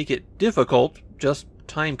really make it difficult, just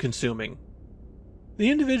time-consuming. The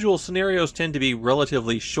individual scenarios tend to be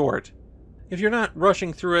relatively short. If you're not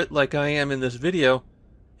rushing through it like I am in this video,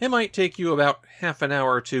 it might take you about half an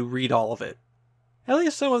hour to read all of it. At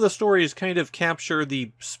least some of the stories kind of capture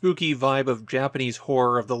the spooky vibe of Japanese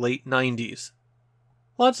horror of the late 90s.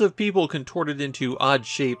 Lots of people contorted into odd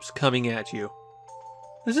shapes coming at you.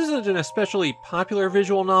 This isn't an especially popular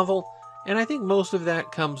visual novel, and I think most of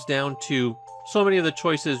that comes down to so many of the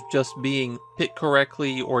choices just being pick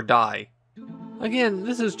correctly or die. Again,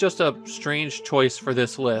 this is just a strange choice for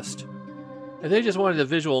this list. If they just wanted a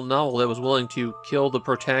visual novel that was willing to kill the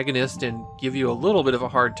protagonist and give you a little bit of a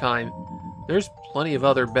hard time, there's plenty of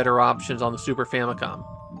other better options on the Super Famicom.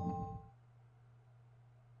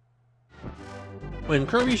 When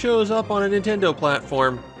Kirby shows up on a Nintendo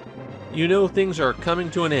platform, you know things are coming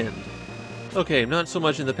to an end. Okay, not so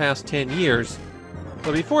much in the past 10 years,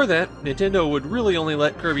 but before that, Nintendo would really only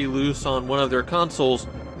let Kirby loose on one of their consoles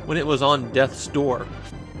when it was on death's door.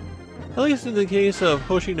 At least in the case of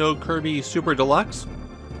Hoshino Kirby Super Deluxe,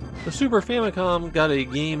 the Super Famicom got a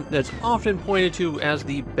game that's often pointed to as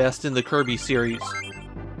the best in the Kirby series.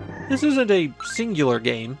 This isn't a singular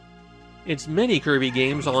game, it's many Kirby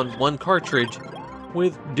games on one cartridge,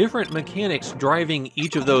 with different mechanics driving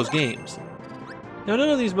each of those games. Now none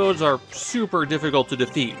of these modes are super difficult to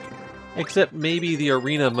defeat, except maybe the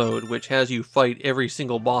arena mode, which has you fight every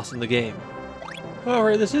single boss in the game.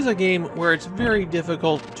 However, this is a game where it's very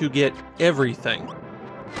difficult to get everything.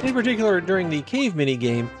 In particular, during the cave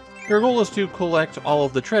minigame, your goal is to collect all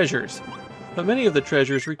of the treasures, but many of the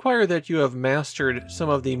treasures require that you have mastered some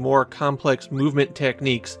of the more complex movement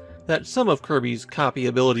techniques that some of Kirby's copy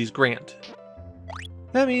abilities grant.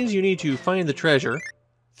 That means you need to find the treasure,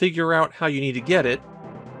 figure out how you need to get it,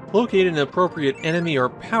 locate an appropriate enemy or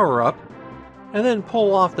power-up, and then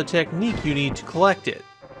pull off the technique you need to collect it.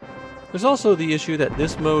 There's also the issue that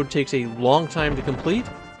this mode takes a long time to complete,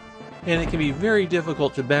 and it can be very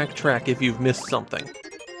difficult to backtrack if you've missed something.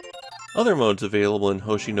 Other modes available in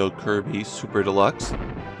Hoshi no Kirby Super Deluxe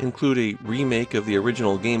include a remake of the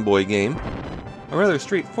original Game Boy game, a rather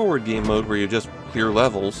straightforward game mode where you just clear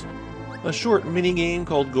levels, a short minigame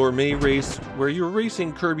called Gourmet Race where you're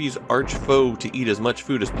racing Kirby's arch foe to eat as much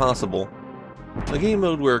food as possible, a game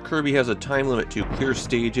mode where Kirby has a time limit to clear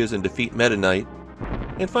stages and defeat Meta Knight,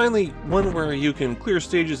 and finally one where you can clear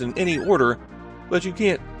stages in any order, but you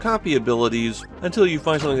can't copy abilities until you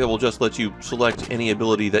find something that will just let you select any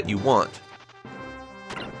ability that you want.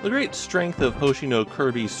 The great strength of Hoshi no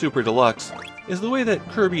Kirby Super Deluxe is the way that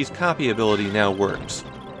Kirby's copy ability now works.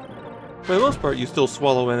 For the most part, you still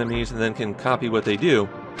swallow enemies and then can copy what they do,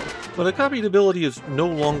 but a copied ability is no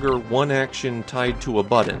longer one action tied to a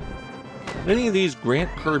button. Many of these grant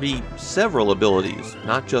Kirby several abilities,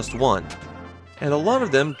 not just one, and a lot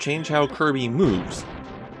of them change how Kirby moves.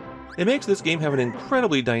 It makes this game have an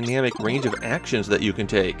incredibly dynamic range of actions that you can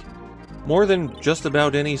take, more than just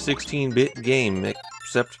about any 16-bit game,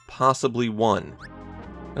 except possibly one.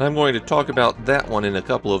 And I'm going to talk about that one in a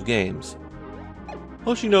couple of games.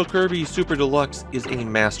 Hoshi no Kirby Super Deluxe is a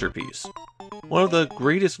masterpiece. One of the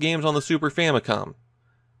greatest games on the Super Famicom,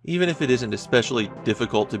 even if it isn't especially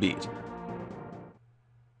difficult to beat.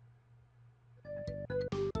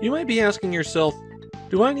 You might be asking yourself,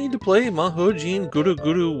 do I need to play Mahojin Guru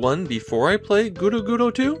Guru 1 before I play Guru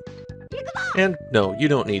Guru 2? And no, you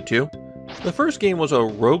don't need to. The first game was a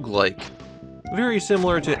roguelike, very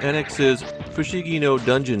similar to NX's Fushigi no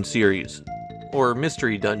Dungeon series, or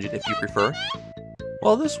Mystery Dungeon if you prefer,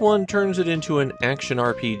 while this one turns it into an action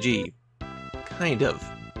RPG. Kind of.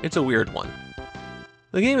 It's a weird one.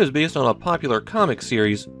 The game is based on a popular comic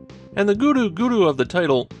series, and the Guru Guru of the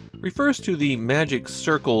title refers to the magic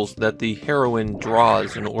circles that the heroine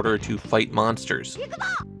draws in order to fight monsters.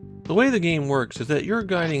 The way the game works is that you're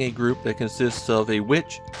guiding a group that consists of a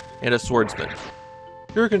witch and a swordsman.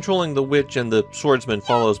 You're controlling the witch and the swordsman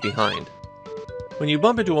follows behind. When you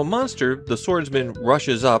bump into a monster, the swordsman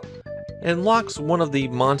rushes up and locks one of the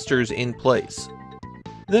monsters in place.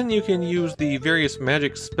 Then you can use the various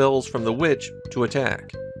magic spells from the witch to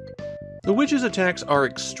attack. The witch's attacks are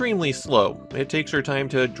extremely slow. It takes her time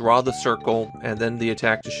to draw the circle and then the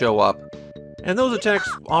attack to show up. And those attacks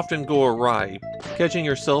often go awry, catching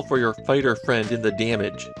yourself or your fighter friend in the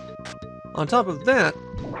damage. On top of that,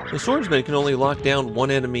 the swordsman can only lock down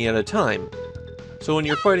one enemy at a time. So when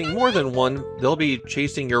you're fighting more than one, they'll be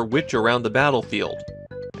chasing your witch around the battlefield.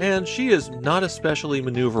 And she is not especially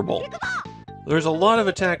maneuverable. There's a lot of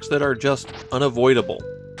attacks that are just unavoidable.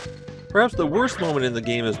 Perhaps the worst moment in the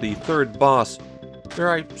game is the third boss,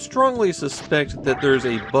 where I strongly suspect that there's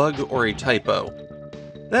a bug or a typo.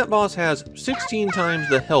 That boss has 16 times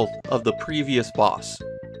the health of the previous boss,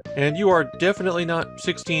 and you are definitely not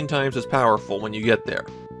 16 times as powerful when you get there.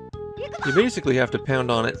 You basically have to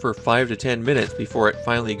pound on it for 5 to 10 minutes before it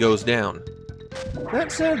finally goes down.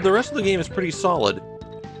 That said, the rest of the game is pretty solid.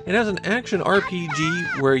 It has an action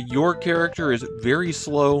RPG where your character is very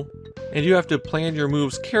slow, and you have to plan your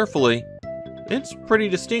moves carefully. It's pretty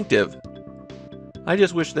distinctive. I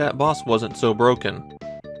just wish that boss wasn't so broken.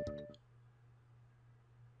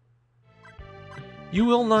 You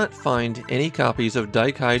will not find any copies of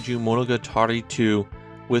Daikaiju Monogatari 2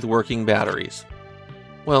 with working batteries.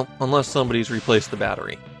 Well, unless somebody's replaced the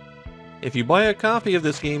battery. If you buy a copy of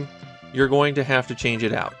this game, you're going to have to change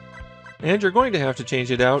it out. And you're going to have to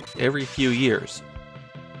change it out every few years.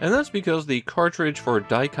 And that's because the cartridge for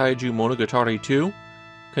Daikaiju Monogatari 2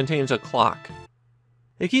 contains a clock.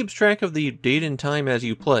 It keeps track of the date and time as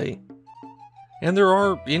you play. And there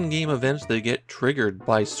are in-game events that get triggered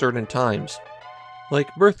by certain times,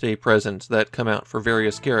 like birthday presents that come out for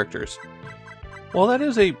various characters. While that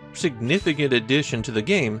is a significant addition to the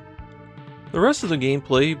game, the rest of the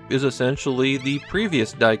gameplay is essentially the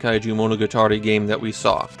previous Daikaiju Monogatari game that we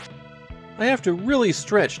saw. I have to really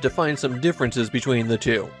stretch to find some differences between the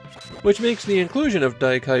two, which makes the inclusion of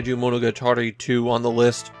Daikaiju Monogatari 2 on the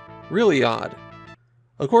list really odd.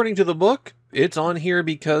 According to the book, it's on here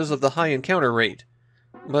because of the high encounter rate,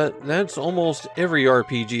 but that's almost every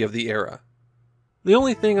RPG of the era. The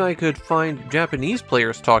only thing I could find Japanese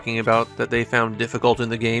players talking about that they found difficult in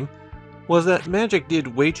the game was that magic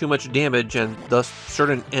did way too much damage and thus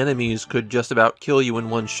certain enemies could just about kill you in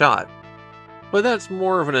one shot. But that's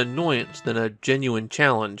more of an annoyance than a genuine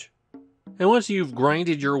challenge. And once you've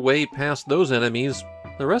grinded your way past those enemies,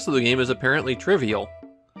 the rest of the game is apparently trivial.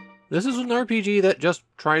 This is an RPG that just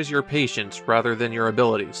tries your patience rather than your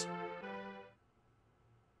abilities.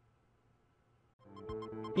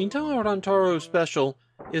 Nintama Rantaro Special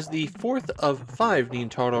is the fourth of 5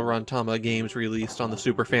 Nintaro Rantama games released on the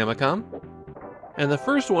Super Famicom, and the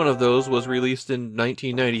first one of those was released in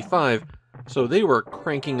 1995, so they were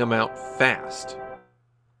cranking them out fast.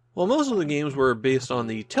 While most of the games were based on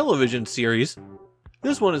the television series,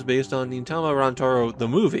 this one is based on Nintama Rantaro the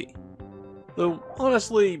movie. Though,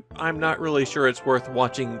 honestly, I'm not really sure it's worth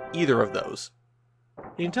watching either of those.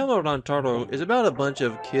 Nintama Rantaro is about a bunch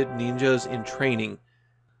of kid ninjas in training,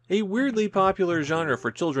 a weirdly popular genre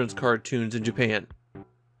for children's cartoons in Japan.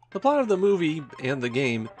 The plot of the movie, and the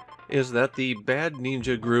game, is that the bad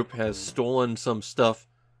ninja group has stolen some stuff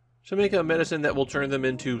to make a medicine that will turn them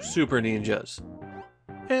into super ninjas.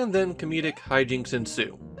 And then comedic hijinks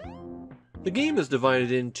ensue. The game is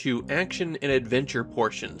divided into action and adventure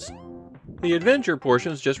portions. The adventure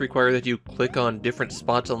portions just require that you click on different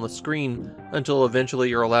spots on the screen until eventually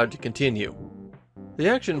you're allowed to continue. The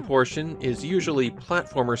action portion is usually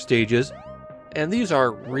platformer stages, and these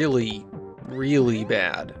are really, really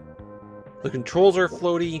bad. The controls are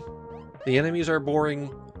floaty, the enemies are boring,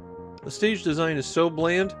 the stage design is so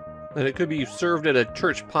bland that it could be served at a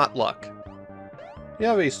church potluck. You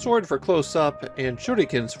have a sword for close-up and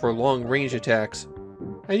shurikens for long-range attacks,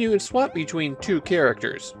 and you can swap between 2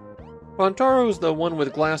 characters. Rantaro's the one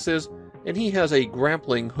with glasses, and he has a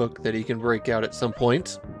grappling hook that he can break out at some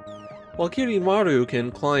points, while Kirimaru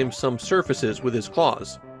can climb some surfaces with his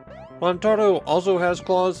claws. Rantaro also has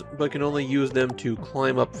claws, but can only use them to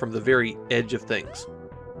climb up from the very edge of things.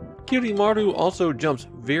 Kirimaru also jumps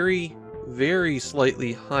very, very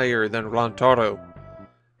slightly higher than Rantaro,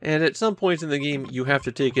 and at some points in the game you have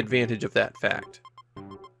to take advantage of that fact.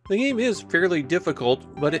 The game is fairly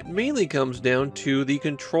difficult, but it mainly comes down to the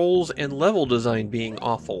controls and level design being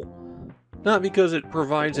awful, not because it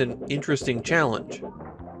provides an interesting challenge.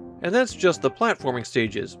 And that's just the platforming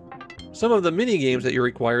stages. Some of the mini-games that you're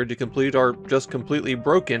required to complete are just completely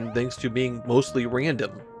broken thanks to being mostly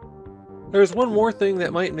random. There's one more thing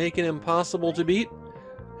that might make it impossible to beat,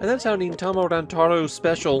 and that's how Nintama Rantaro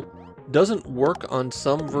Special doesn't work on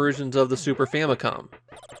some versions of the Super Famicom.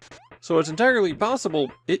 So it's entirely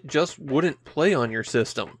possible it just wouldn't play on your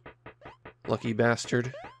system. Lucky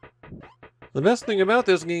bastard. The best thing about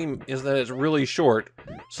this game is that it's really short,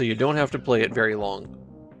 so you don't have to play it very long.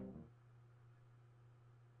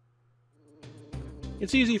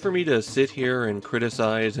 It's easy for me to sit here and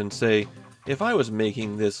criticize and say, if I was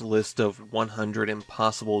making this list of 100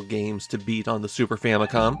 impossible games to beat on the Super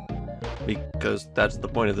Famicom, because that's the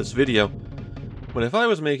point of this video, but if I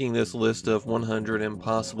was making this list of 100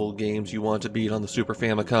 impossible games you want to beat on the Super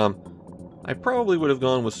Famicom, I probably would have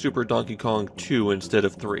gone with Super Donkey Kong 2 instead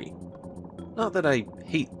of 3. Not that I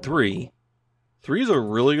hate 3. 3 is a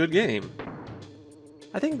really good game.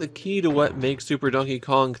 I think the key to what makes Super Donkey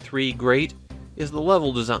Kong 3 great is the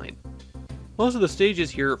level design. Most of the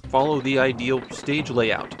stages here follow the ideal stage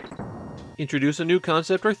layout. Introduce a new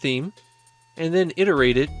concept or theme, and then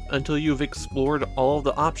iterate it until you've explored all of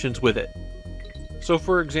the options with it. So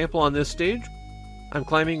for example on this stage, I'm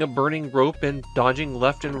climbing a burning rope and dodging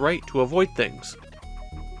left and right to avoid things,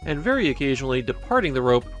 and very occasionally departing the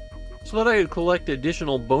rope so that I could collect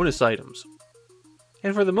additional bonus items.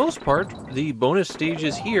 And for the most part, the bonus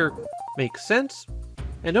stages here make sense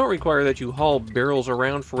and don't require that you haul barrels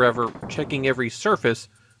around forever checking every surface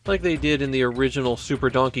like they did in the original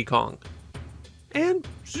Super Donkey Kong. And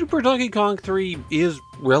Super Donkey Kong 3 is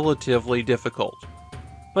relatively difficult.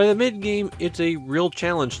 By the mid-game, it's a real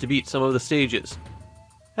challenge to beat some of the stages.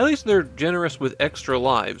 At least they're generous with extra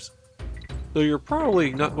lives, though you're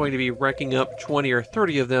probably not going to be racking up 20 or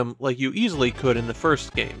 30 of them like you easily could in the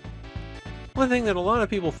first game. One thing that a lot of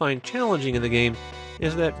people find challenging in the game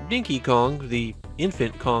is that Dinky Kong, the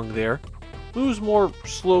infant Kong there, moves more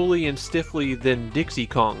slowly and stiffly than Dixie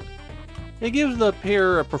Kong. It gives the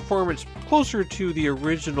pair a performance closer to the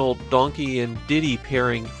original Donkey and Diddy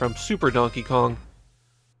pairing from Super Donkey Kong,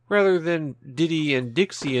 rather than Diddy and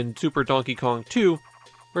Dixie in Super Donkey Kong 2,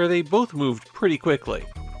 where they both moved pretty quickly.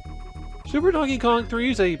 Super Donkey Kong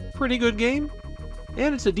 3 is a pretty good game,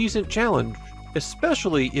 and it's a decent challenge,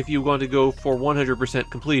 especially if you want to go for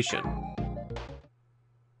 100% completion.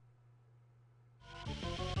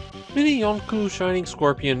 Mini Yonku Shining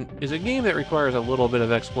Scorpion is a game that requires a little bit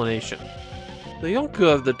of explanation. The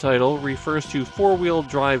Yonku of the title refers to four-wheel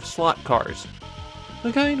drive slot cars,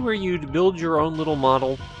 the kind where you'd build your own little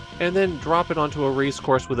model and then drop it onto a race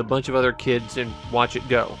course with a bunch of other kids and watch it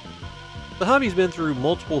go. The hobby's been through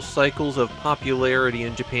multiple cycles of popularity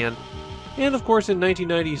in Japan, and of course in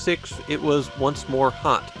 1996 it was once more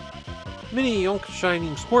hot. Mini Yonk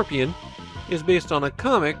Shining Scorpion is based on a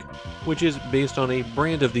comic, which is based on a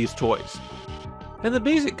brand of these toys. And the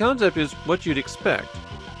basic concept is what you'd expect.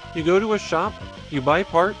 You go to a shop, you buy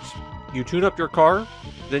parts, you tune up your car,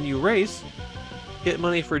 then you race, get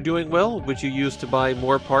money for doing well, which you use to buy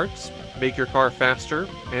more parts, make your car faster,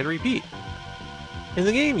 and repeat. In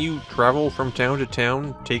the game, you travel from town to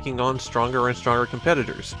town, taking on stronger and stronger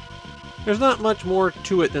competitors. There's not much more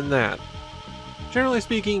to it than that. Generally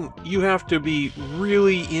speaking, you have to be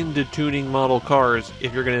really into tuning model cars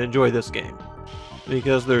if you're going to enjoy this game,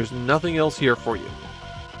 because there's nothing else here for you.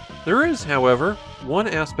 There is, however, one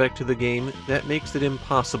aspect to the game that makes it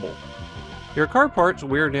impossible. Your car parts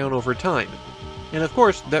wear down over time, and of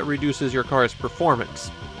course that reduces your car's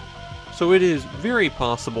performance. So it is very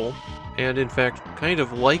possible, and in fact kind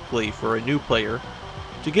of likely for a new player,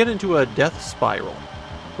 to get into a death spiral,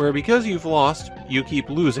 where because you've lost, you keep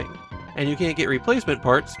losing, and you can't get replacement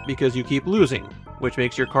parts because you keep losing, which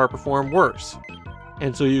makes your car perform worse.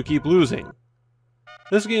 And so you keep losing.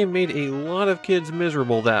 This game made a lot of kids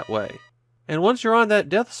miserable that way. And once you're on that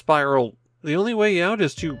death spiral, the only way out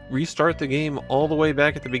is to restart the game all the way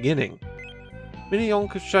back at the beginning. Mini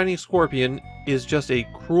Yonk Shiny Scorpion is just a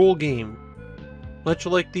cruel game, much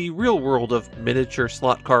like the real world of miniature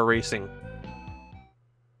slot car racing.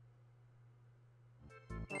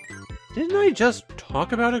 Didn't I just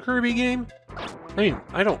talk about a Kirby game? I mean,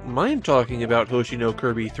 I don't mind talking about Hoshino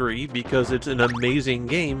Kirby 3 because it's an amazing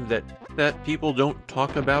game that people don't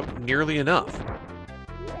talk about nearly enough.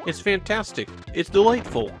 It's fantastic. It's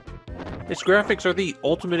delightful. Its graphics are the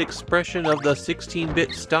ultimate expression of the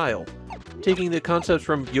 16-bit style, taking the concepts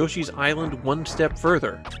from Yoshi's Island one step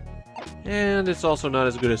further. And it's also not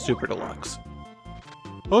as good as Super Deluxe.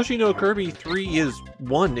 Hoshino Kirby 3 is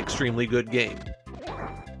one extremely good game.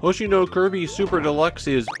 Hoshino Kirby Super Deluxe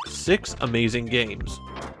is 6 amazing games.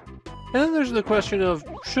 And then there's the question of,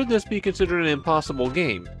 should this be considered an impossible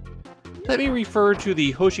game? Let me refer to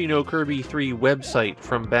the Hoshino Kirby 3 website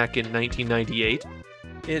from back in 1998.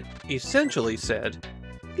 It essentially said,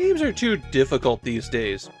 "Games are too difficult these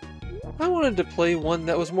days. I wanted to play one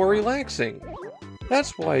that was more relaxing.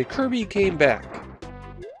 That's why Kirby came back."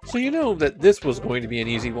 So you know that this was going to be an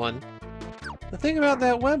easy one. The thing about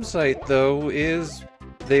that website, though, is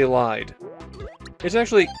they lied. It's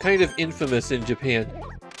actually kind of infamous in Japan,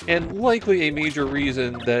 and likely a major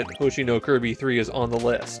reason that Hoshino Kirby 3 is on the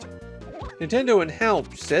list. Nintendo and HAL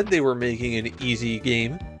said they were making an easy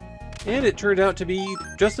game, and it turned out to be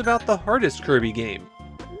just about the hardest Kirby game.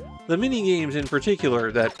 The mini-games in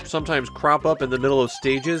particular that sometimes crop up in the middle of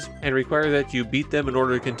stages and require that you beat them in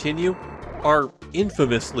order to continue are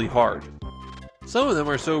infamously hard. Some of them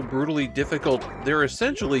are so brutally difficult they're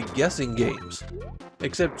essentially guessing games,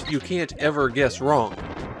 except you can't ever guess wrong.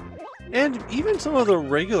 And even some of the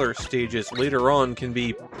regular stages later on can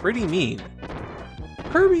be pretty mean.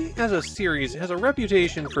 Kirby as a series has a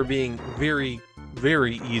reputation for being very,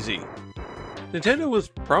 very easy. Nintendo was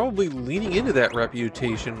probably leaning into that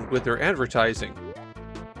reputation with their advertising.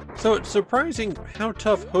 So it's surprising how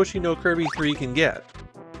tough Hoshino Kirby 3 can get.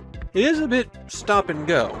 It is a bit stop and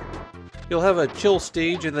go. You'll have a chill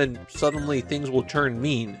stage and then suddenly things will turn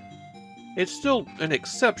mean. It's still an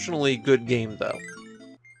exceptionally good game though.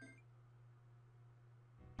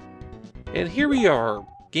 And here we are,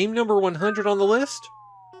 game number 100 on the list,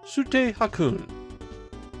 Sute Hakun.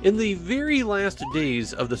 In the very last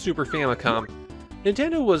days of the Super Famicom,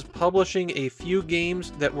 Nintendo was publishing a few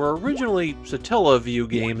games that were originally Satellaview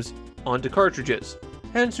games onto cartridges,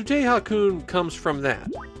 and Sute Hakun comes from that.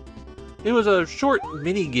 It was a short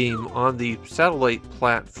mini-game on the satellite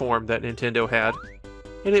platform that Nintendo had,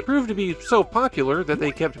 and it proved to be so popular that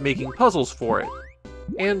they kept making puzzles for it.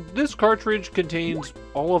 And this cartridge contains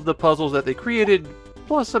all of the puzzles that they created,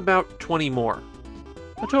 plus about 20 more.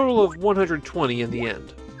 A total of 120 in the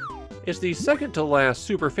end. It's the second to last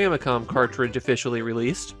Super Famicom cartridge officially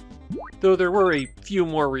released, though there were a few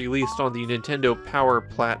more released on the Nintendo Power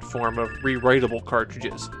platform of rewritable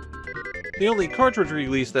cartridges. The only cartridge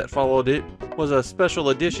release that followed it was a special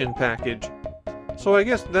edition package, so I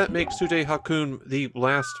guess that makes Sute Hakun the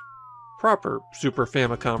last proper Super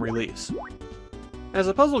Famicom release. As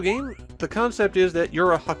a puzzle game, the concept is that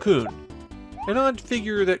you're a Hakun, an odd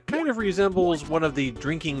figure that kind of resembles one of the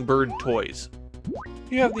drinking bird toys.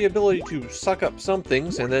 You have the ability to suck up some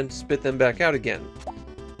things and then spit them back out again.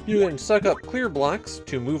 You can suck up clear blocks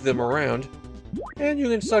to move them around, and you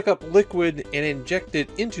can suck up liquid and inject it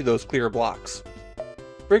into those clear blocks.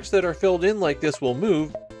 Bricks that are filled in like this will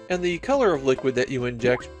move, and the color of liquid that you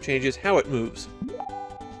inject changes how it moves.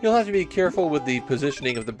 You'll have to be careful with the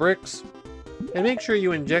positioning of the bricks, and make sure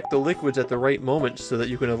you inject the liquids at the right moment so that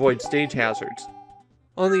you can avoid stage hazards.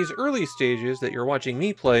 On these early stages that you're watching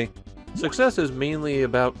me play, success is mainly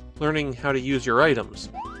about learning how to use your items.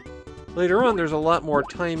 Later on, there's a lot more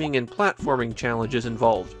timing and platforming challenges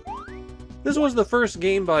involved. This was the first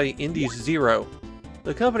game by Indies Zero,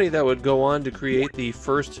 the company that would go on to create the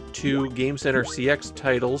first two Game Center CX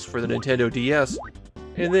titles for the Nintendo DS,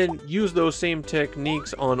 and then use those same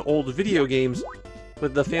techniques on old video games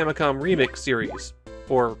with the Famicom Remix series,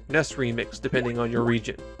 or NES Remix depending on your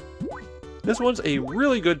region. This one's a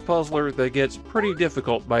really good puzzler that gets pretty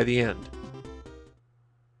difficult by the end.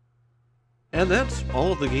 And that's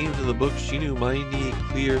all of the games in the book Shinu Mae ni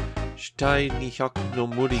Clear Shitai ni Hyaku no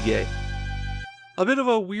Muri Gee. A bit of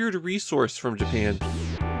a weird resource from Japan.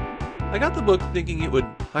 I got the book thinking it would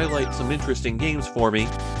highlight some interesting games for me,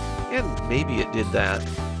 and maybe it did that.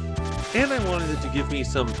 And I wanted it to give me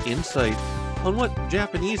some insight on what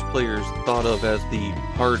Japanese players thought of as the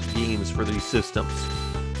hard games for these systems.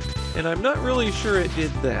 And I'm not really sure it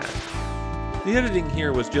did that. The editing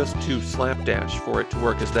here was just too slapdash for it to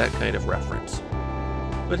work as that kind of reference.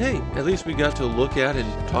 But hey, at least we got to look at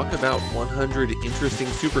and talk about 100 interesting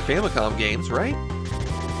Super Famicom games, right?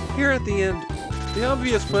 Here at the end, the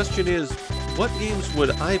obvious question is, what games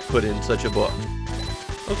would I put in such a book?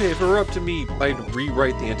 Okay, if it were up to me, I'd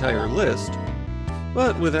rewrite the entire list.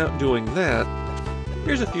 But without doing that,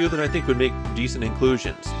 here's a few that I think would make decent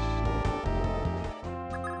inclusions.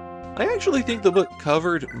 I actually think the book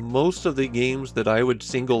covered most of the games that I would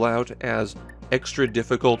single out as extra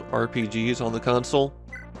difficult RPGs on the console.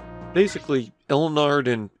 Basically, Elnard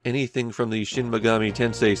and anything from the Shin Megami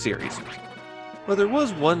Tensei series. But there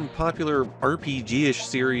was one popular RPG-ish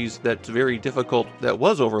series that's very difficult that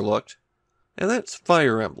was overlooked, and that's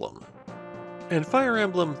Fire Emblem. And Fire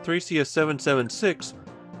Emblem Thracia 776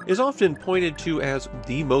 is often pointed to as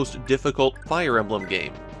the most difficult Fire Emblem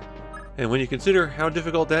game. And when you consider how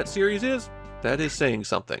difficult that series is, that is saying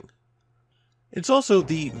something. It's also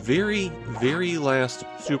the very, very last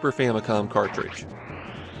Super Famicom cartridge.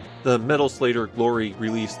 The Metal Slater Glory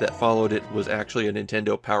release that followed it was actually a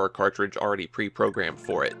Nintendo Power cartridge already pre-programmed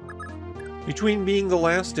for it. Between being the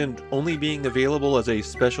last and only being available as a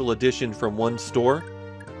special edition from one store,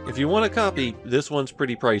 if you want a copy, this one's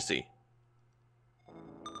pretty pricey.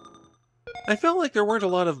 I felt like there weren't a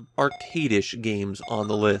lot of arcade-ish games on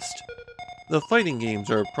the list. The fighting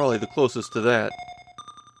games are probably the closest to that.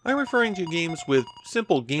 I'm referring to games with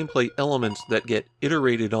simple gameplay elements that get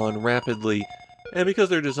iterated on rapidly, and because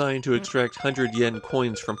they're designed to extract 100 yen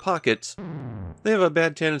coins from pockets, they have a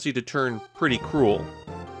bad tendency to turn pretty cruel.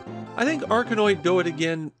 I think Arkanoid Go It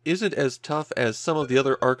Again isn't as tough as some of the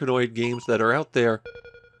other Arkanoid games that are out there,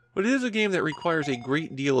 but it is a game that requires a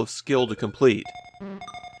great deal of skill to complete.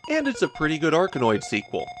 And it's a pretty good Arkanoid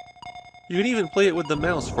sequel. You can even play it with the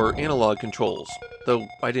mouse for analog controls, though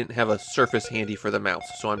I didn't have a Surface handy for the mouse,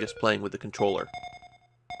 so I'm just playing with the controller.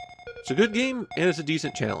 It's a good game, and it's a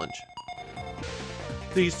decent challenge.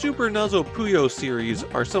 The Super Nazo Puyo series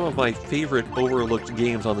are some of my favorite overlooked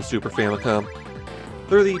games on the Super Famicom.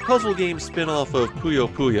 They're the puzzle game spin-off of Puyo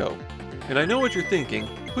Puyo. And I know what you're thinking,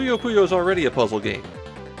 Puyo Puyo is already a puzzle game.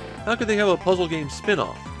 How could they have a puzzle game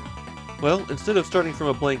spin-off? Well, instead of starting from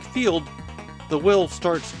a blank field, the well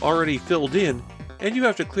starts already filled in, and you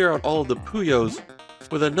have to clear out all of the Puyos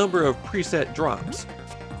with a number of preset drops.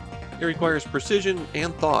 It requires precision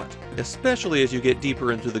and thought, especially as you get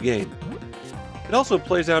deeper into the game. It also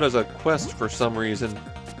plays out as a quest for some reason,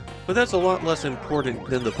 but that's a lot less important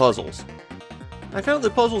than the puzzles. I found the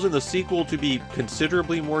puzzles in the sequel to be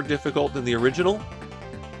considerably more difficult than the original,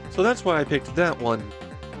 so that's why I picked that one.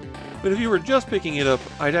 But if you were just picking it up,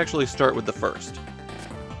 I'd actually start with the first.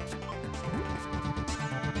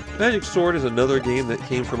 Magic Sword is another game that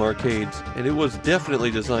came from arcades, and it was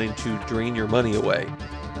definitely designed to drain your money away.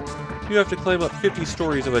 You have to climb up 50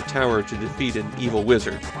 stories of a tower to defeat an evil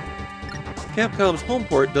wizard. Capcom's home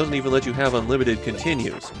port doesn't even let you have unlimited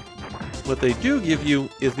continues. What they do give you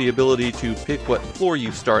is the ability to pick what floor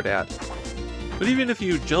you start at. But even if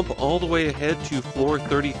you jump all the way ahead to floor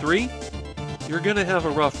 33, you're gonna have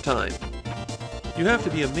a rough time. You have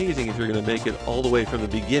to be amazing if you're gonna make it all the way from the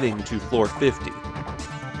beginning to floor 50.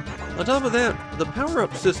 On top of that, the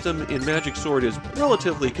power-up system in Magic Sword is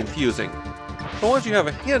relatively confusing. But once you have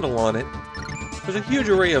a handle on it, there's a huge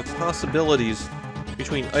array of possibilities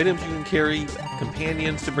between items you can carry,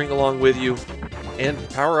 companions to bring along with you, and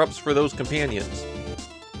power-ups for those companions.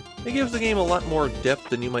 It gives the game a lot more depth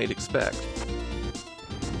than you might expect.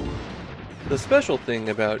 The special thing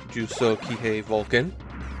about Jusou Kihei Vulcan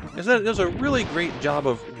is that it does a really great job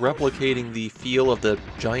of replicating the feel of the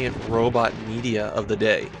giant robot media of the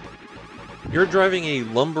day. You're driving a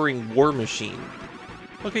lumbering war machine.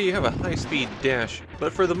 Okay, you have a high-speed dash,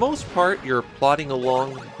 but for the most part, you're plodding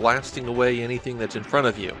along, blasting away anything that's in front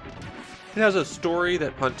of you. It has a story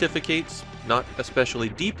that pontificates, not especially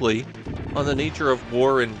deeply, on the nature of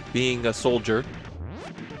war and being a soldier.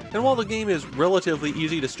 And while the game is relatively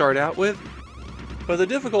easy to start out with, but the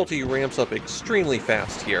difficulty ramps up extremely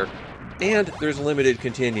fast here, and there's limited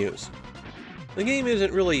continues. The game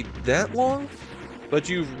isn't really that long, but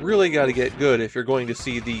you've really got to get good if you're going to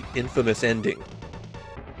see the infamous ending.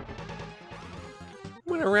 I'm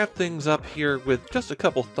going to wrap things up here with just a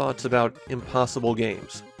couple thoughts about impossible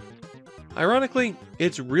games. Ironically,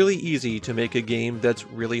 it's really easy to make a game that's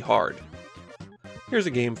really hard. Here's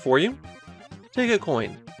a game for you. Take a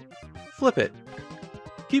coin. Flip it.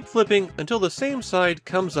 Keep flipping until the same side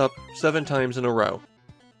comes up 7 times in a row.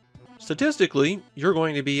 Statistically, you're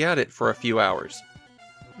going to be at it for a few hours,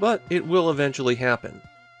 but it will eventually happen.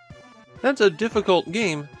 That's a difficult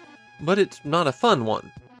game, but it's not a fun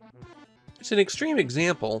one. It's an extreme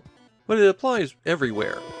example, but it applies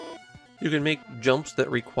everywhere. You can make jumps that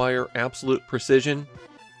require absolute precision,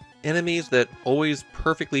 enemies that always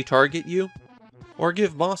perfectly target you, or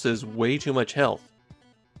give bosses way too much health.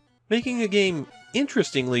 Making a game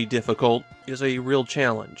interestingly difficult is a real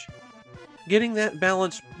challenge. Getting that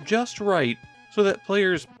balance just right so that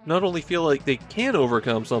players not only feel like they can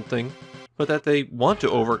overcome something, but that they want to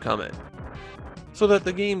overcome it. So that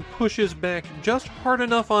the game pushes back just hard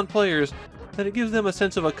enough on players that it gives them a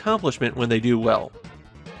sense of accomplishment when they do well.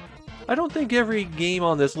 I don't think every game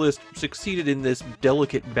on this list succeeded in this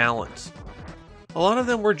delicate balance. A lot of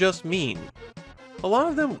them were just mean. A lot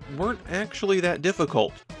of them weren't actually that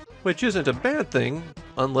difficult, which isn't a bad thing,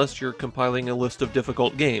 unless you're compiling a list of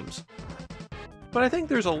difficult games. But I think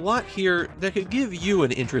there's a lot here that could give you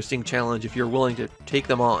an interesting challenge if you're willing to take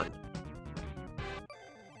them on.